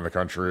number 1 in the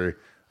country.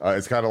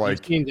 It's kind of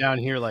like team down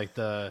here,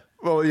 the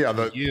U.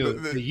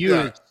 The U,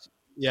 it's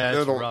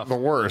they're rough. the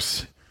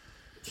worst.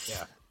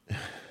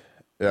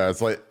 Yeah,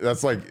 it's like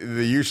that's like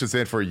the U should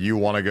stand for you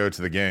want to go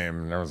to the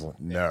game. And I was like,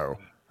 no,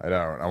 I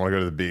don't. I want to go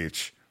to the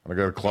beach. I want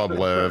to go to Club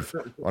Live. I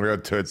want to go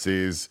to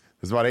Tootsie's.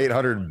 There's about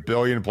 800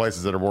 billion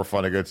places that are more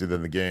fun to go to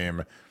than the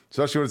game,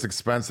 especially when it's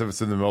expensive.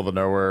 It's in the middle of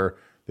nowhere.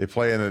 They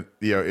play in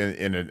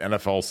in an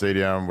NFL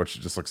stadium, which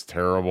just looks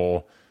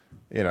terrible.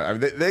 You know, I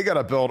mean, they got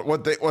to build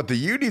what the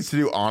U needs to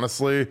do.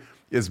 Honestly,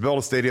 is build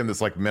a stadium that's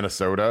like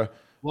Minnesota.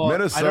 Well,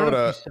 Minnesota. I don't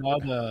know if you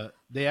saw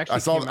they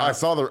actually. I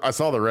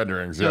saw the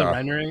renderings. The Yeah,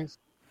 renderings.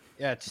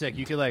 Yeah, it's sick.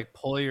 You could like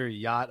pull your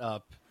yacht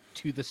up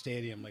to the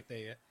stadium, like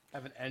they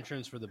have an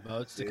entrance for the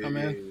boats to come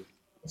in.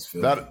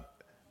 That'll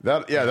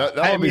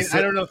be sick.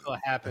 I don't know if it'll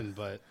happen,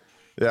 but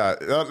yeah,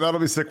 that'll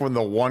be sick when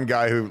the one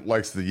guy who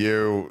likes the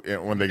U,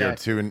 when they go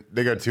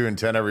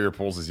 2-10 every year,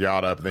 pulls his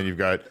yacht up, and then you've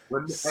got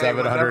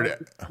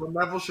 700. When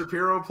Neville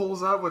Shapiro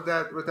pulls up with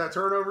that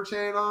turnover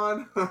chain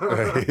on,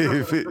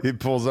 he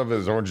pulls up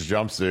his orange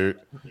jumpsuit.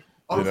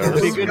 You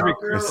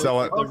know,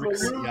 sell it.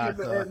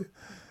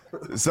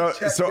 So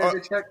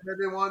check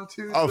maybe 1,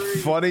 2,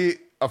 3.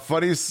 A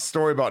funny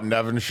story about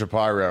Nevin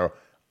Shapiro.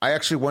 I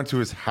actually went to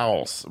his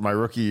house my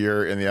rookie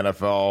year in the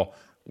NFL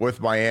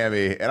with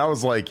Miami, and I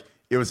was like,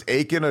 it was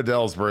Aiken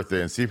Odell's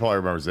birthday, and Steve probably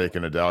remembers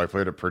Aiken Odell. He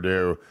played at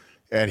Purdue,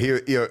 and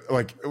we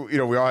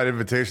all had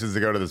invitations to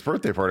go to this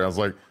birthday party. I was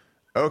like,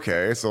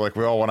 okay, so like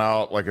we all went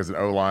out like as an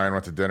O-line,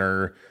 went to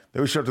dinner.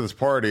 Then we showed up to this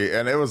party,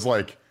 and it was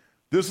like,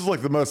 this was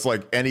like the most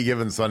like any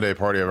given Sunday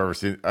party I've ever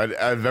seen. I've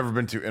ever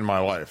been to in my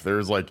life.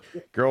 There's like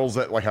girls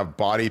that like have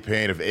body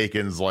paint of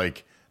Aiken's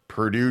like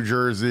Purdue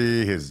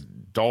jersey, his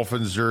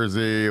Dolphins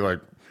jersey, like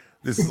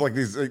this is like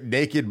these like,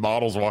 naked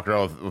models walking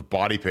around with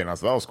body paint on.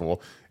 So that was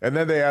cool. And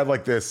then they had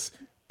like this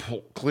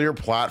clear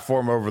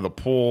platform over the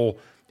pool,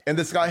 and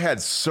this guy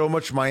had so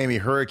much Miami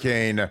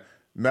Hurricane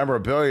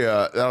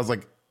memorabilia that I was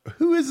like,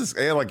 who is this?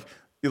 And he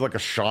had like a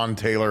Sean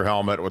Taylor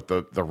helmet with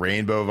the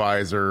rainbow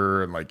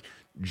visor and like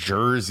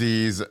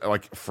jerseys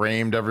like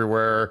framed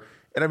everywhere.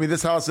 And I mean,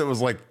 this house, it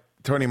was like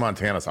Tony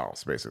Montana's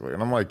house basically.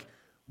 And I'm like,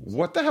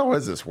 what the hell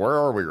is this? Where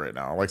are we right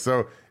now? Like,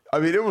 so I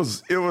mean, it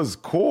was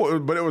cool,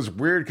 but it was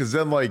weird because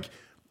then like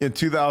in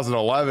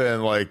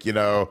 2011, like, you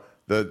know,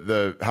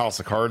 the House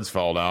of Cards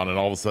fell down, and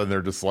all of a sudden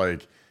they're just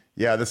like,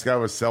 yeah, this guy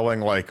was selling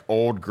like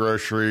old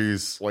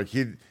groceries. Like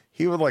he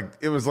would like,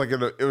 it was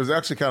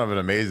actually kind of an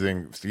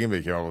amazing scheme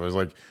they came up with. It was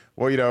like,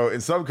 well, you know, in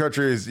some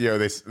countries, you know,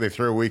 they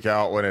throw a week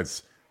out when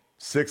it's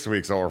 6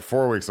 weeks old or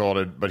 4 weeks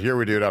old, but here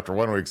we do it after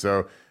 1 week.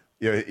 So,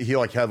 you know, he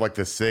like had like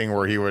this thing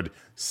where he would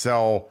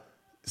sell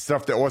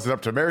stuff that wasn't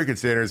up to American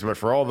standards, but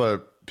for all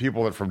the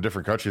people that from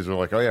different countries were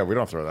like, oh yeah, we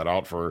don't throw that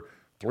out for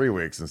 3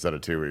 weeks instead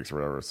of 2 weeks or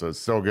whatever. So it's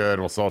so good.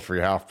 We'll sell it for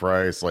you half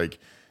price. Like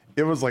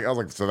it was like, I was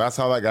like, so that's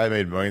how that guy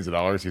made millions of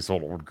dollars. He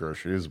sold old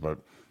groceries, but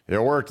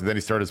it worked. And then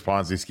he started his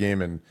Ponzi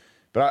scheme.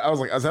 But I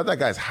was at that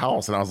guy's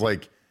house and I was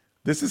like,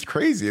 this is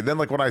crazy. And then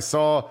like when I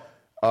saw,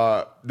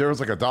 there was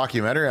like a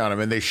documentary on him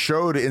and they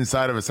showed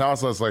inside of his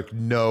house. I was like,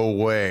 no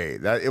way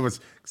that it was,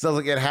 cause I was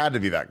like, it had to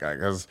be that guy.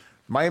 Cause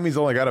Miami's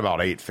only got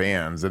about 8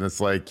 fans. And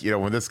it's like, you know,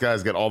 when this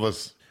guy's got all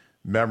this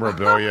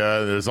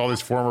memorabilia, there's all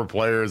these former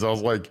players. I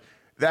was like,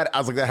 that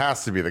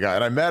has to be the guy.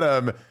 And I met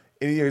him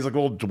and he's like a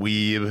little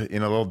dweeb, you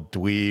know, a little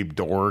dweeb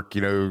dork,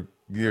 you know,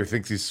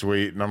 thinks he's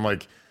sweet. And I'm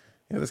like,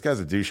 yeah, this guy's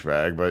a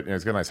douchebag, but you know,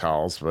 he's got a nice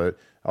house, but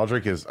I'll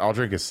drink his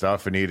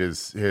stuff and eat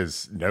his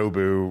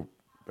Nobu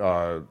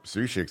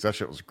sushi because that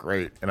shit was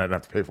great and I didn't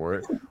have to pay for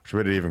it, which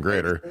made it even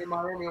greater. Hey,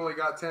 Miami only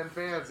got 10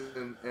 fans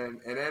and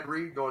Ed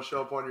Reed gonna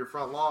show up on your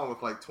front lawn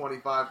with like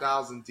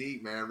 25,000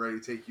 deep, man, ready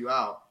to take you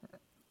out.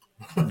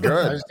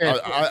 Good.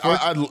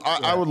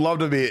 I would love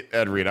to meet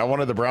Ed Reed. I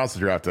wanted the Browns to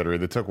draft Ed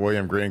Reed. They took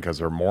William Green because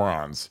they're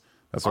morons.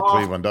 That's what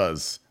Cleveland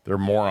does. They're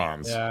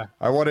morons. Yeah.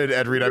 I wanted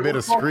Ed Reed. I made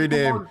a screen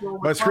name.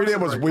 My screen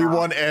name was We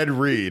Want Ed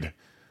Reed.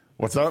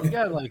 What's up? He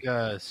got like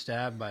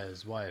stabbed by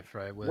his wife,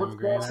 right? What's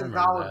Boston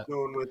College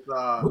doing with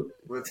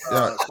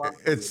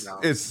it's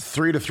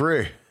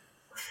 3-3.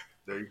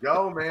 There you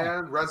go,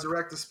 man.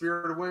 Resurrect the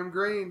spirit of William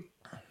Green.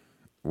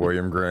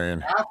 William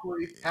Green.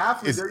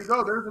 Halfley. There you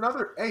go. There's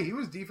another. Hey, he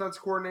was defense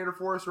coordinator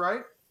for us,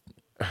 right?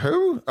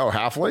 Who? Oh,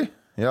 Halfley?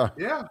 Yeah.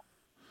 Yeah.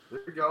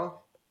 There you go.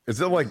 Is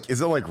it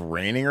like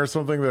raining or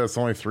something that it's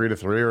only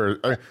 3-3?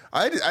 Or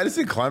I just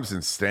think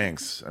Clemson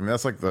stinks. I mean,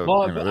 that's like the.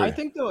 Well, you know, I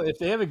think though, if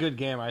they have a good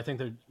game, I think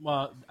they're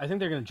going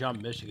to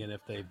jump Michigan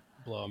if they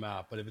blow them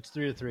out. But if it's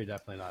 3-3,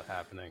 definitely not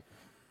happening.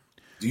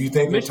 Do you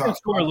think Michigan's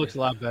score looks a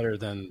lot better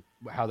than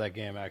how that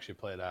game actually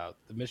played out?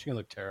 The Michigan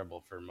looked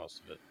terrible for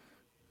most of it.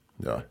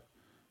 Yeah.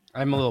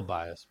 I'm a little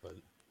biased, but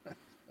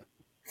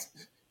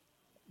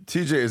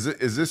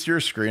TJ, is this your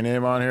screen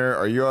name on here?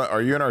 Are you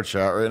in our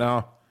chat right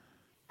now?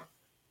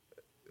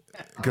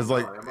 Because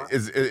like,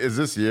 is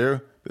this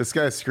you? This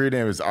guy's screen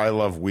name is I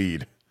Love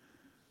Weed.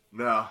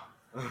 No.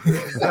 Look at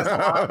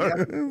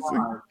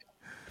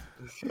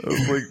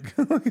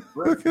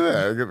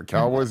that! I got the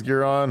Cowboys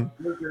gear on.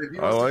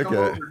 I like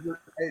it.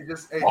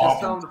 Just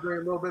tell him to bring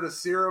a little bit of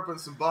syrup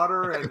and some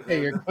butter. And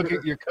hey, you're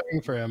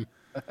cooking for him.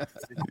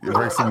 You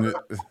bring some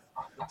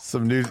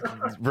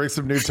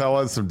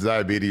Nutella and some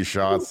diabetes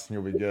shots.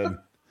 You'll be good.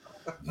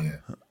 Yeah.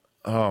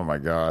 Oh my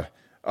God.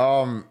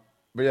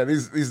 But yeah,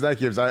 these night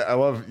games, I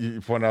love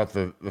you point out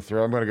the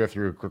throw. I'm going to go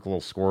through a quick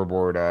little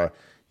scoreboard.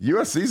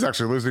 USC is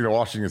actually losing to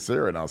Washington State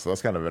right now, so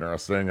that's kind of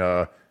interesting.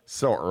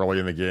 So early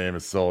in the game,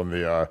 it's still in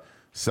the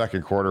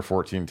second quarter,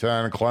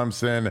 14-10.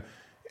 Clemson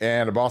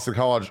and Boston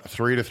College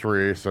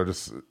 3-3, so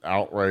just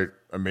outright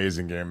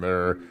amazing game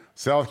there.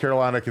 South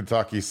Carolina,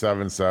 Kentucky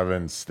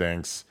 7-7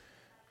 stinks.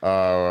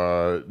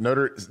 So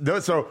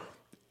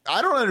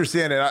I don't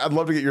understand it. I'd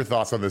love to get your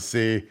thoughts on this.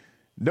 See,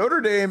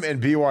 Notre Dame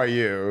and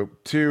BYU,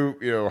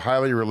 two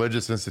highly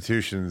religious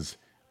institutions,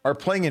 are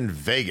playing in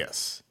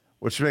Vegas,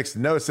 which makes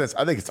no sense.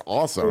 I think it's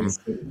awesome.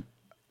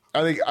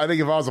 I think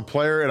if I was a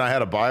player and I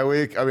had a bye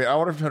week, I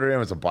wonder if Notre Dame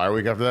has a bye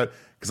week after that,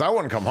 because I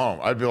wouldn't come home.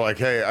 I'd be like,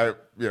 hey,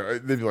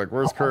 they'd be like,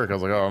 where's Kirk? I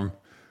was like,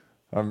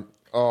 and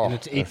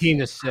it's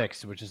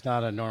 18-6, which is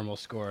not a normal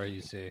score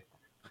you see.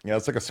 Yeah,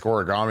 it's like a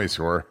scoregami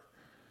score.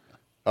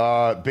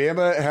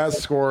 Bama has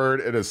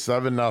scored. It is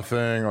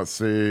 7-0. Let's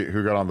see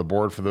who got on the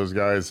board for those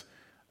guys.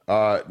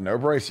 No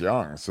Bryce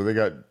Young. So they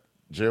got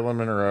Jalen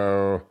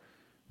Monroe,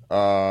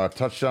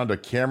 touchdown to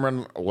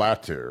Cameron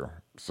Latu.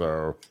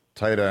 So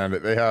tight end.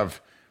 They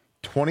have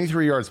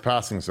 23 yards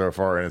passing so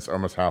far, and it's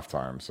almost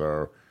halftime.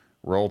 So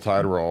roll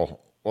Tide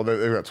roll. Well,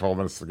 they've got 12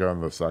 minutes to go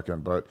in the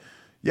second. But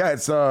yeah,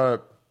 it's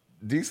a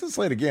decent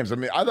slate of games. I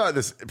thought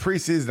this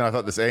preseason, I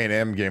thought this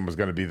A&M game was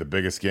going to be the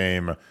biggest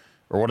game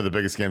or one of the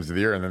biggest games of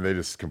the year, and then they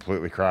just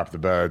completely crapped the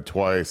bed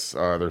twice.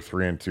 They're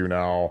 3-2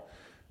 now.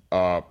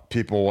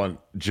 People want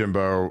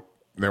Jimbo.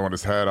 They want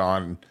his head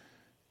on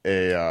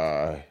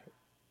a.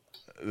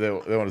 They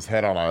want his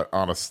head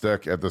on a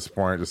stick at this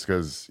point, just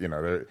because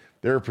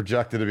they're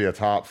projected to be a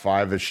top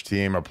 5-ish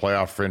team, a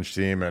playoff fringe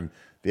team, and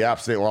the App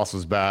State loss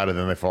was bad, and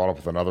then they followed up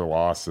with another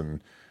loss,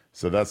 and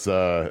so that's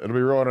it'll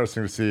be real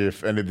interesting to see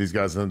if any of these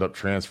guys end up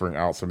transferring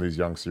out some of these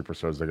young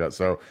superstars they got.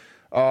 So,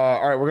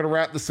 all right, we're gonna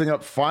wrap this thing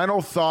up.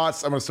 Final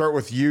thoughts. I'm gonna start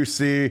with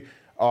UC.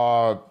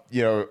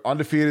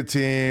 Undefeated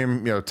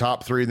team,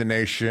 top 3 in the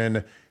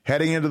nation,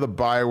 heading into the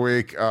bye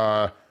week.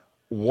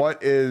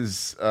 What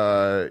is,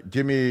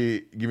 give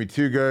me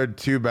 2 good,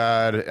 2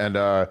 bad,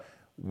 and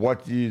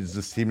what does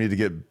this team need to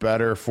get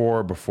better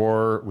for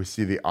before we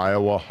see the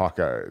Iowa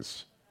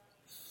Hawkeyes?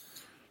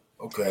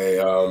 Okay.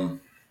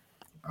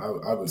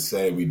 I would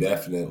say we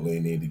definitely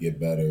need to get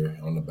better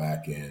on the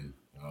back end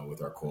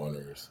with our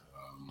corners.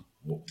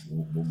 We'll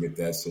get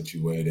that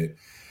situated.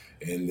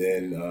 And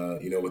then,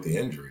 with the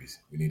injuries,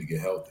 we need to get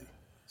healthy.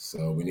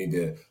 So we need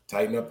to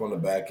tighten up on the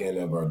back end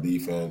of our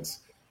defense,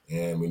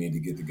 and we need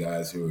to get the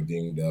guys who are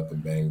dinged up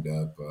and banged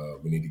up.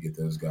 We need to get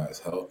those guys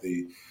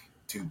healthy.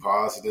 2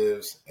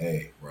 positives,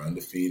 hey, we're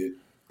undefeated,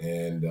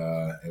 and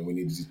we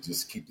need to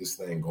just keep this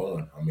thing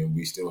going.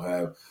 We still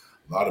have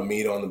a lot of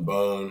meat on the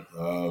bone,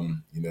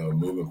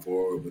 moving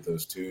forward with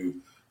those 2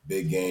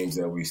 big games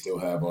that we still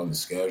have on the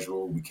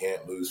schedule. We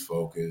can't lose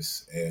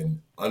focus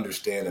and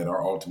understand that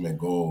our ultimate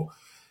goal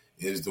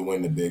is to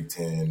win the Big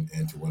Ten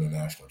and to win a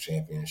national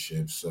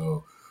championship.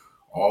 So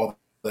all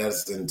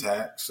that's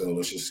intact. So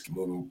let's just keep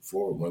moving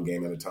forward 1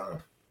 game at a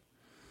time.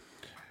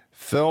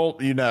 Phil,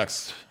 you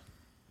next.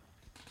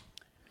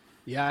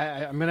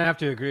 Yeah, I'm going to have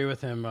to agree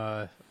with him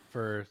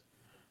for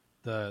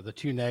the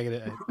 2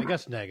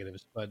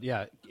 negatives. But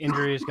yeah,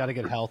 injuries, got to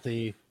get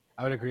healthy.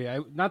 I would agree.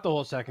 Not the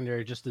whole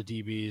secondary, just the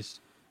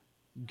DBs.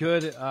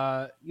 Good.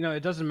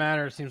 It doesn't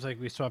matter. It seems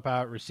like we swap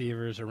out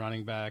receivers or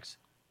running backs.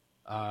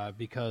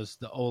 Because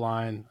the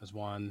O-line is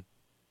 1,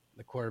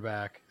 the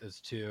quarterback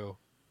is 2,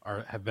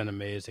 have been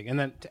amazing. And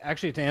then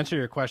to answer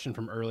your question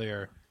from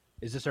earlier,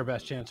 is this our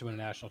best chance to win a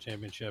national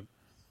championship?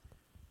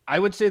 I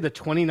would say the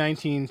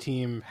 2019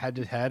 team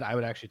head-to-head, I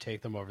would actually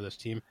take them over this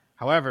team.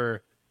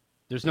 However,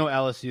 there's no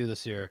LSU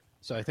this year,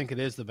 so I think it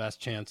is the best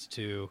chance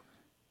to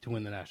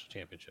win the national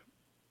championship.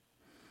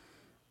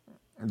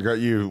 Got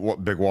you,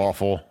 Big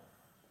Waffle.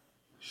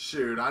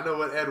 Shoot, I know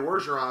what Ed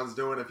Orgeron's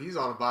doing if he's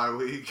on a bye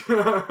week.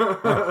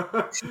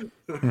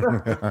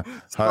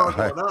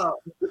 Sparkling up.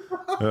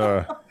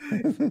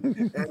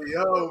 Eddie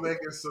O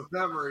making some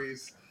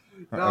memories.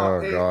 No,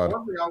 God.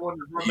 One thing I wanted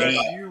to run back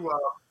to you,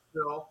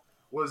 Phil,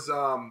 was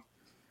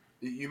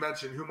you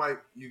mentioned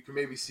you can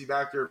maybe see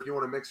back there if you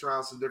want to mix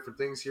around some different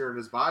things here in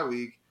his bye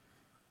week.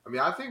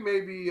 I think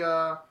maybe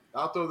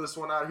I'll throw this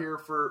one out here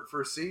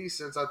for C,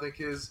 since I think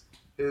his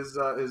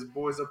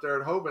boys up there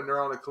at Hoban, they're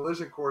on a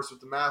collision course with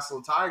the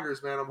Massillon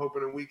Tigers, man. I'm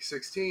hoping in week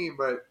 16,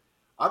 but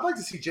I'd like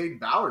to see Jaden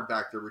Ballard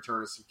back there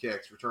returning some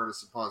kicks, returning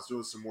some punts,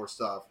 doing some more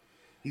stuff.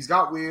 He's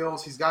got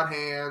wheels. He's got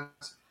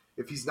hands.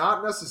 If he's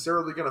not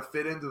necessarily going to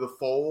fit into the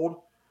fold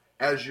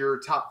as your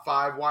top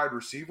 5 wide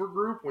receiver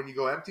group when you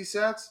go empty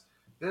sets,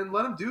 then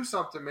let him do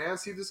something, man.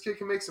 See if this kid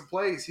can make some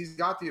plays. He's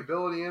got the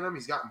ability in him.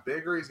 He's gotten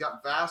bigger. He's gotten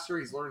faster.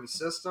 He's learning the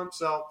system.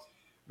 So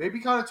maybe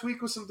kind of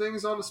tweak with some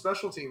things on the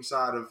special team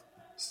side of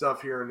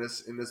stuff here in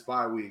this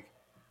bye week.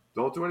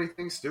 Don't do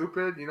anything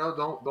stupid,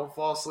 don't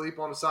fall asleep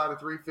on the side of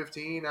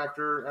 315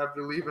 after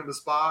leaving the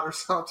spot or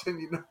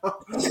something,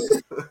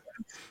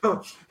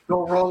 Don't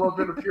roll up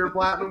into Pure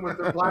Platinum with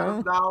their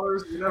platinum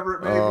dollars, whatever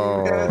it may be.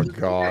 Oh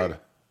God.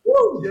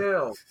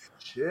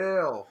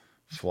 Chill.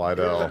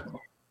 Flydell.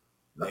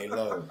 Lay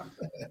low.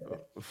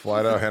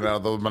 Flydell handing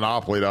out those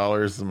Monopoly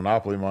dollars, the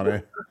Monopoly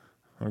money.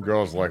 The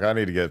girl's like, I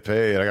need to get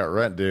paid. I got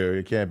rent due.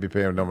 You can't be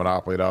paying no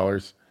Monopoly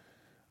dollars.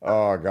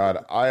 Oh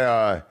God,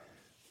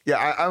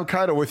 I'm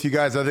kind of with you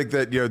guys. I think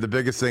that the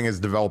biggest thing is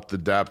develop the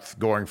depth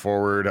going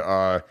forward.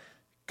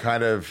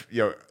 Kind of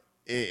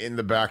in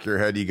the back of your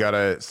head, you got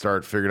to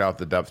start figuring out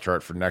the depth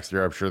chart for next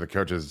year. I'm sure the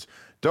coaches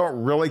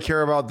don't really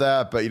care about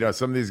that, but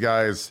some of these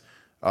guys,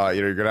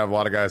 you're gonna have a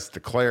lot of guys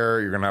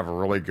declare. You're gonna have a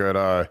really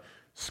good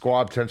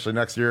squad potentially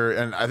next year,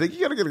 and I think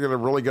you got to get a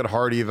really good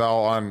hard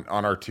eval on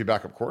our two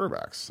backup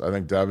quarterbacks. I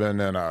think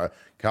Devin and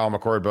Cal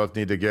McCord both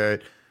need to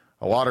get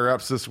a lot of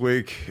reps this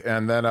week,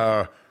 and then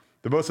the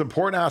most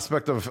important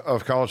aspect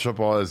of college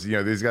football is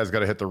these guys got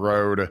to hit the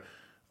road.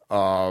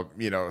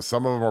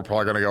 Some of them are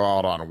probably going to go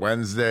out on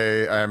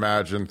Wednesday. I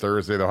imagine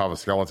Thursday they'll have a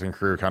skeleton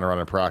crew kind of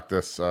running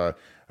practice.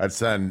 I'd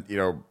send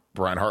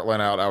Brian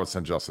Hartline out. I would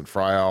send Justin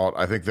Fry out.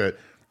 I think that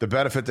the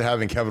benefit to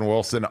having Kevin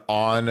Wilson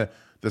on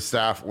the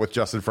staff with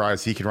Justin Fry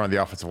is he can run the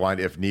offensive line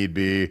if need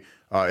be.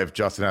 If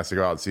Justin has to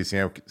go out and see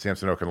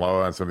Samson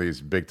Okunloa and some of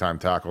these big time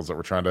tackles that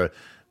we're trying to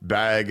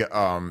bag,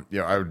 I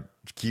would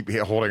keep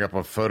holding up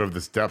a photo of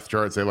this depth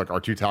chart and say, look,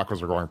 our two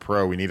tackles are going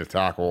pro. We need a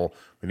tackle.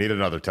 We need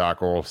another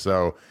tackle.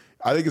 So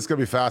I think it's going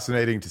to be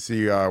fascinating to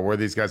see where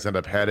these guys end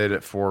up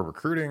headed for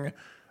recruiting.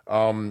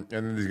 And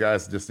then these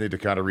guys just need to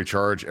kind of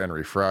recharge and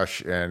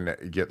refresh and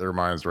get their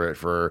minds right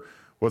for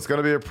what's going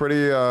to be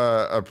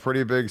a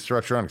pretty big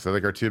stretch run, because I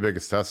think our two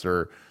biggest tests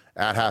are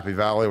at Happy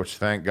Valley, which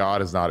thank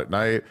God is not at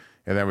night,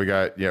 and then we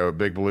got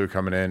Big Blue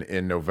coming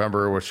in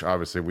November, which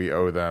obviously we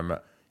owe them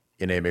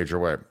in a major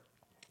way.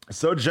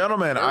 So,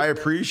 gentlemen, I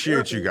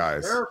appreciate you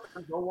guys.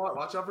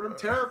 Watch out for them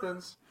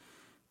Terrapins.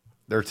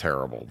 They're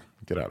terrible.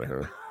 Get out of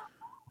here,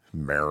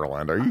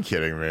 Maryland. Are you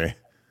kidding me?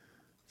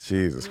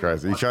 Jesus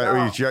Christ! You try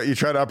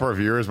to up our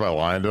viewers by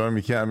lying to them.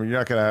 You can't. I mean, you're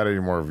not going to add any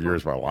more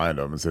viewers by lying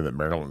to them and say that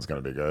Maryland's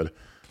going to be good.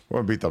 We're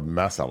going to beat the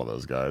mess out of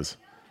those guys.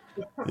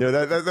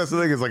 That's the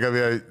thing. Is like, I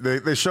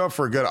mean, they show up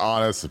for good,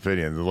 honest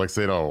opinions. It's like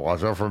saying, "Oh,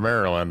 watch out for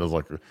Maryland." It's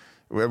like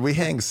we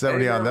hang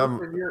 70 on them.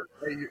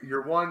 Listen,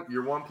 you're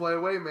one play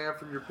away, man,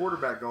 from your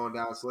quarterback going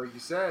down. So, like you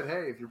said,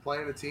 hey, if you're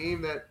playing a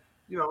team that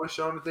is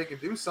showing that they can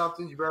do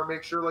something, you better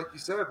make sure, like you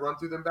said, run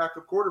through them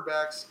backup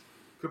quarterbacks.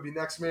 Could be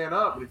next man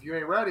up, but if you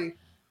ain't ready,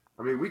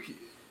 I mean,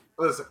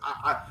 listen.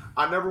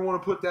 I never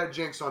want to put that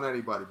jinx on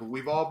anybody, but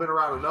we've all been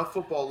around enough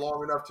football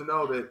long enough to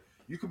know that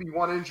you could be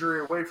one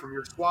injury away from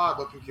your squad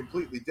looking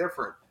completely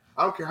different.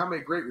 I don't care how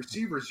many great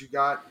receivers you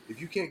got. If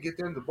you can't get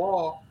them the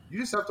ball, you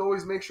just have to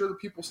always make sure that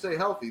people stay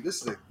healthy.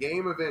 This is a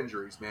game of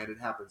injuries, man. It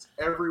happens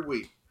every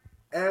week.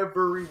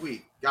 Every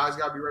week. Guys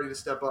got to be ready to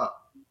step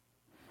up.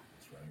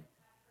 That's right.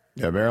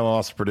 Yeah, Maryland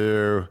lost to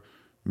Purdue.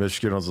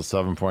 Michigan was a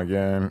 7-point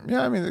game.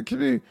 Yeah, I mean, it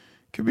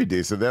could be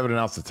decent. They haven't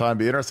announced the time.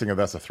 Be interesting if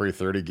that's a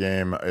 3:30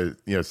 game.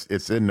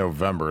 It's in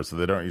November, so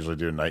they don't usually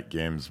do night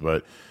games,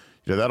 but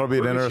that'll be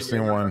an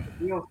interesting one.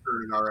 You're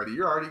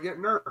already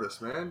getting nervous,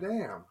 man.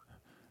 Damn.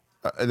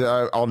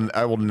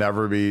 I will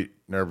never be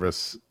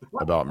nervous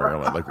about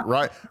Maryland. Like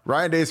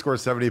Ryan Day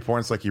scores 70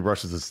 points like he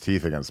brushes his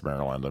teeth against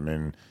Maryland. I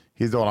mean,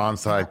 he's doing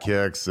onside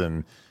kicks,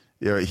 and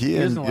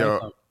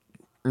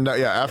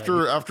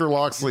after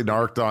Loxley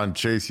narked on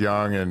Chase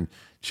Young and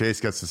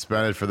Chase got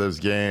suspended for those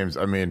games.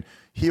 I mean,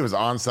 he was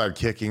onside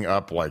kicking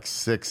up like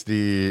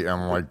 60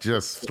 and like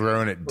just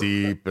throwing it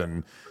deep,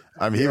 and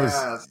I mean, he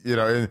was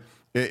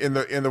in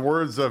the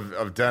words of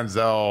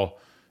Denzel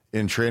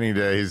in Training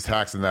Day, he's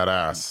taxing that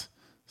ass.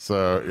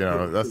 So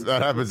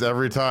that happens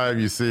every time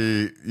you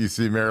see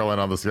Maryland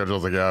on the schedule.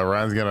 It's like, yeah,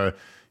 Ryan's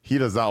he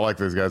does not like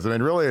those guys. I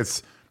mean, really,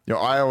 it's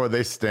Iowa,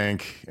 they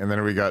stink, and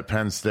then we got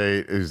Penn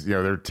State is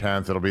they're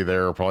 10th. It'll be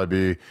there. It'll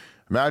probably be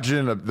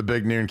imagine the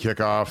big noon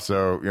kickoff.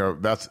 So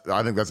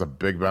I think that's a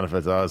big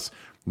benefit to us.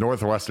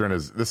 Northwestern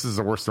is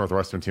the worst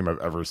Northwestern team I've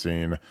ever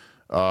seen.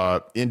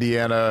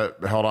 Indiana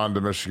held on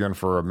to Michigan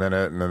for a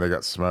minute, and then they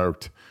got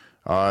smoked.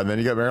 And then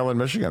you got Maryland,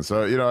 Michigan.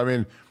 So I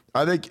mean,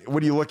 I think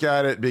when you look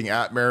at it being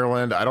at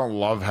Maryland, I don't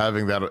love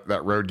having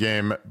that road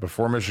game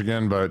before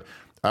Michigan, but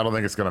I don't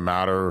think it's going to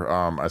matter.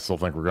 I still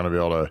think we're going to be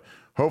able to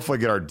hopefully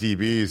get our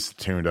DBs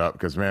tuned up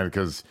because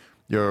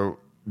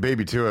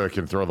Baby Tua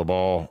can throw the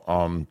ball.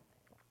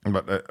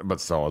 But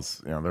still, it's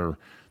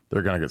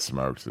they're going to get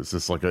smoked. It's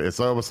just it's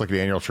almost like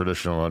the annual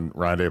tradition when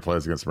Ryan Day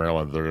plays against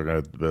Maryland. They're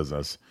going to do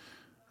business.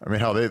 I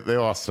mean, hell, they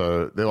lost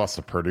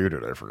to Purdue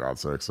today, for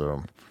God's sake.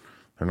 So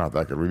they're not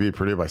that good. We beat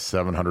Purdue by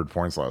 700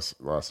 points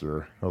last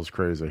year. That was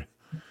crazy.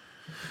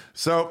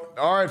 So,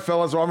 all right,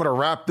 fellas, well, I'm going to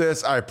wrap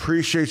this. I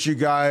appreciate you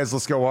guys.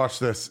 Let's go watch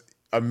this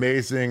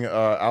amazing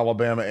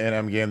Alabama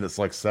A&M game that's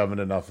like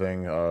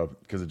 7-0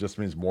 because it just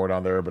means more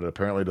down there, but it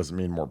apparently doesn't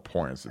mean more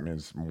points. It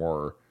means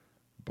more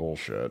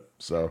bullshit.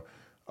 So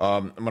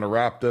I'm going to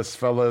wrap this,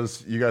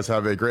 fellas. You guys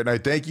have a great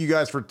night. Thank you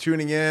guys for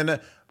tuning in. I'm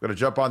going to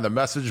jump on the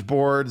message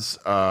boards.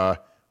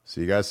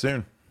 See you guys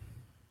soon.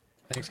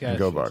 Thanks, guys.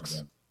 Go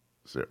Bucks.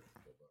 See ya.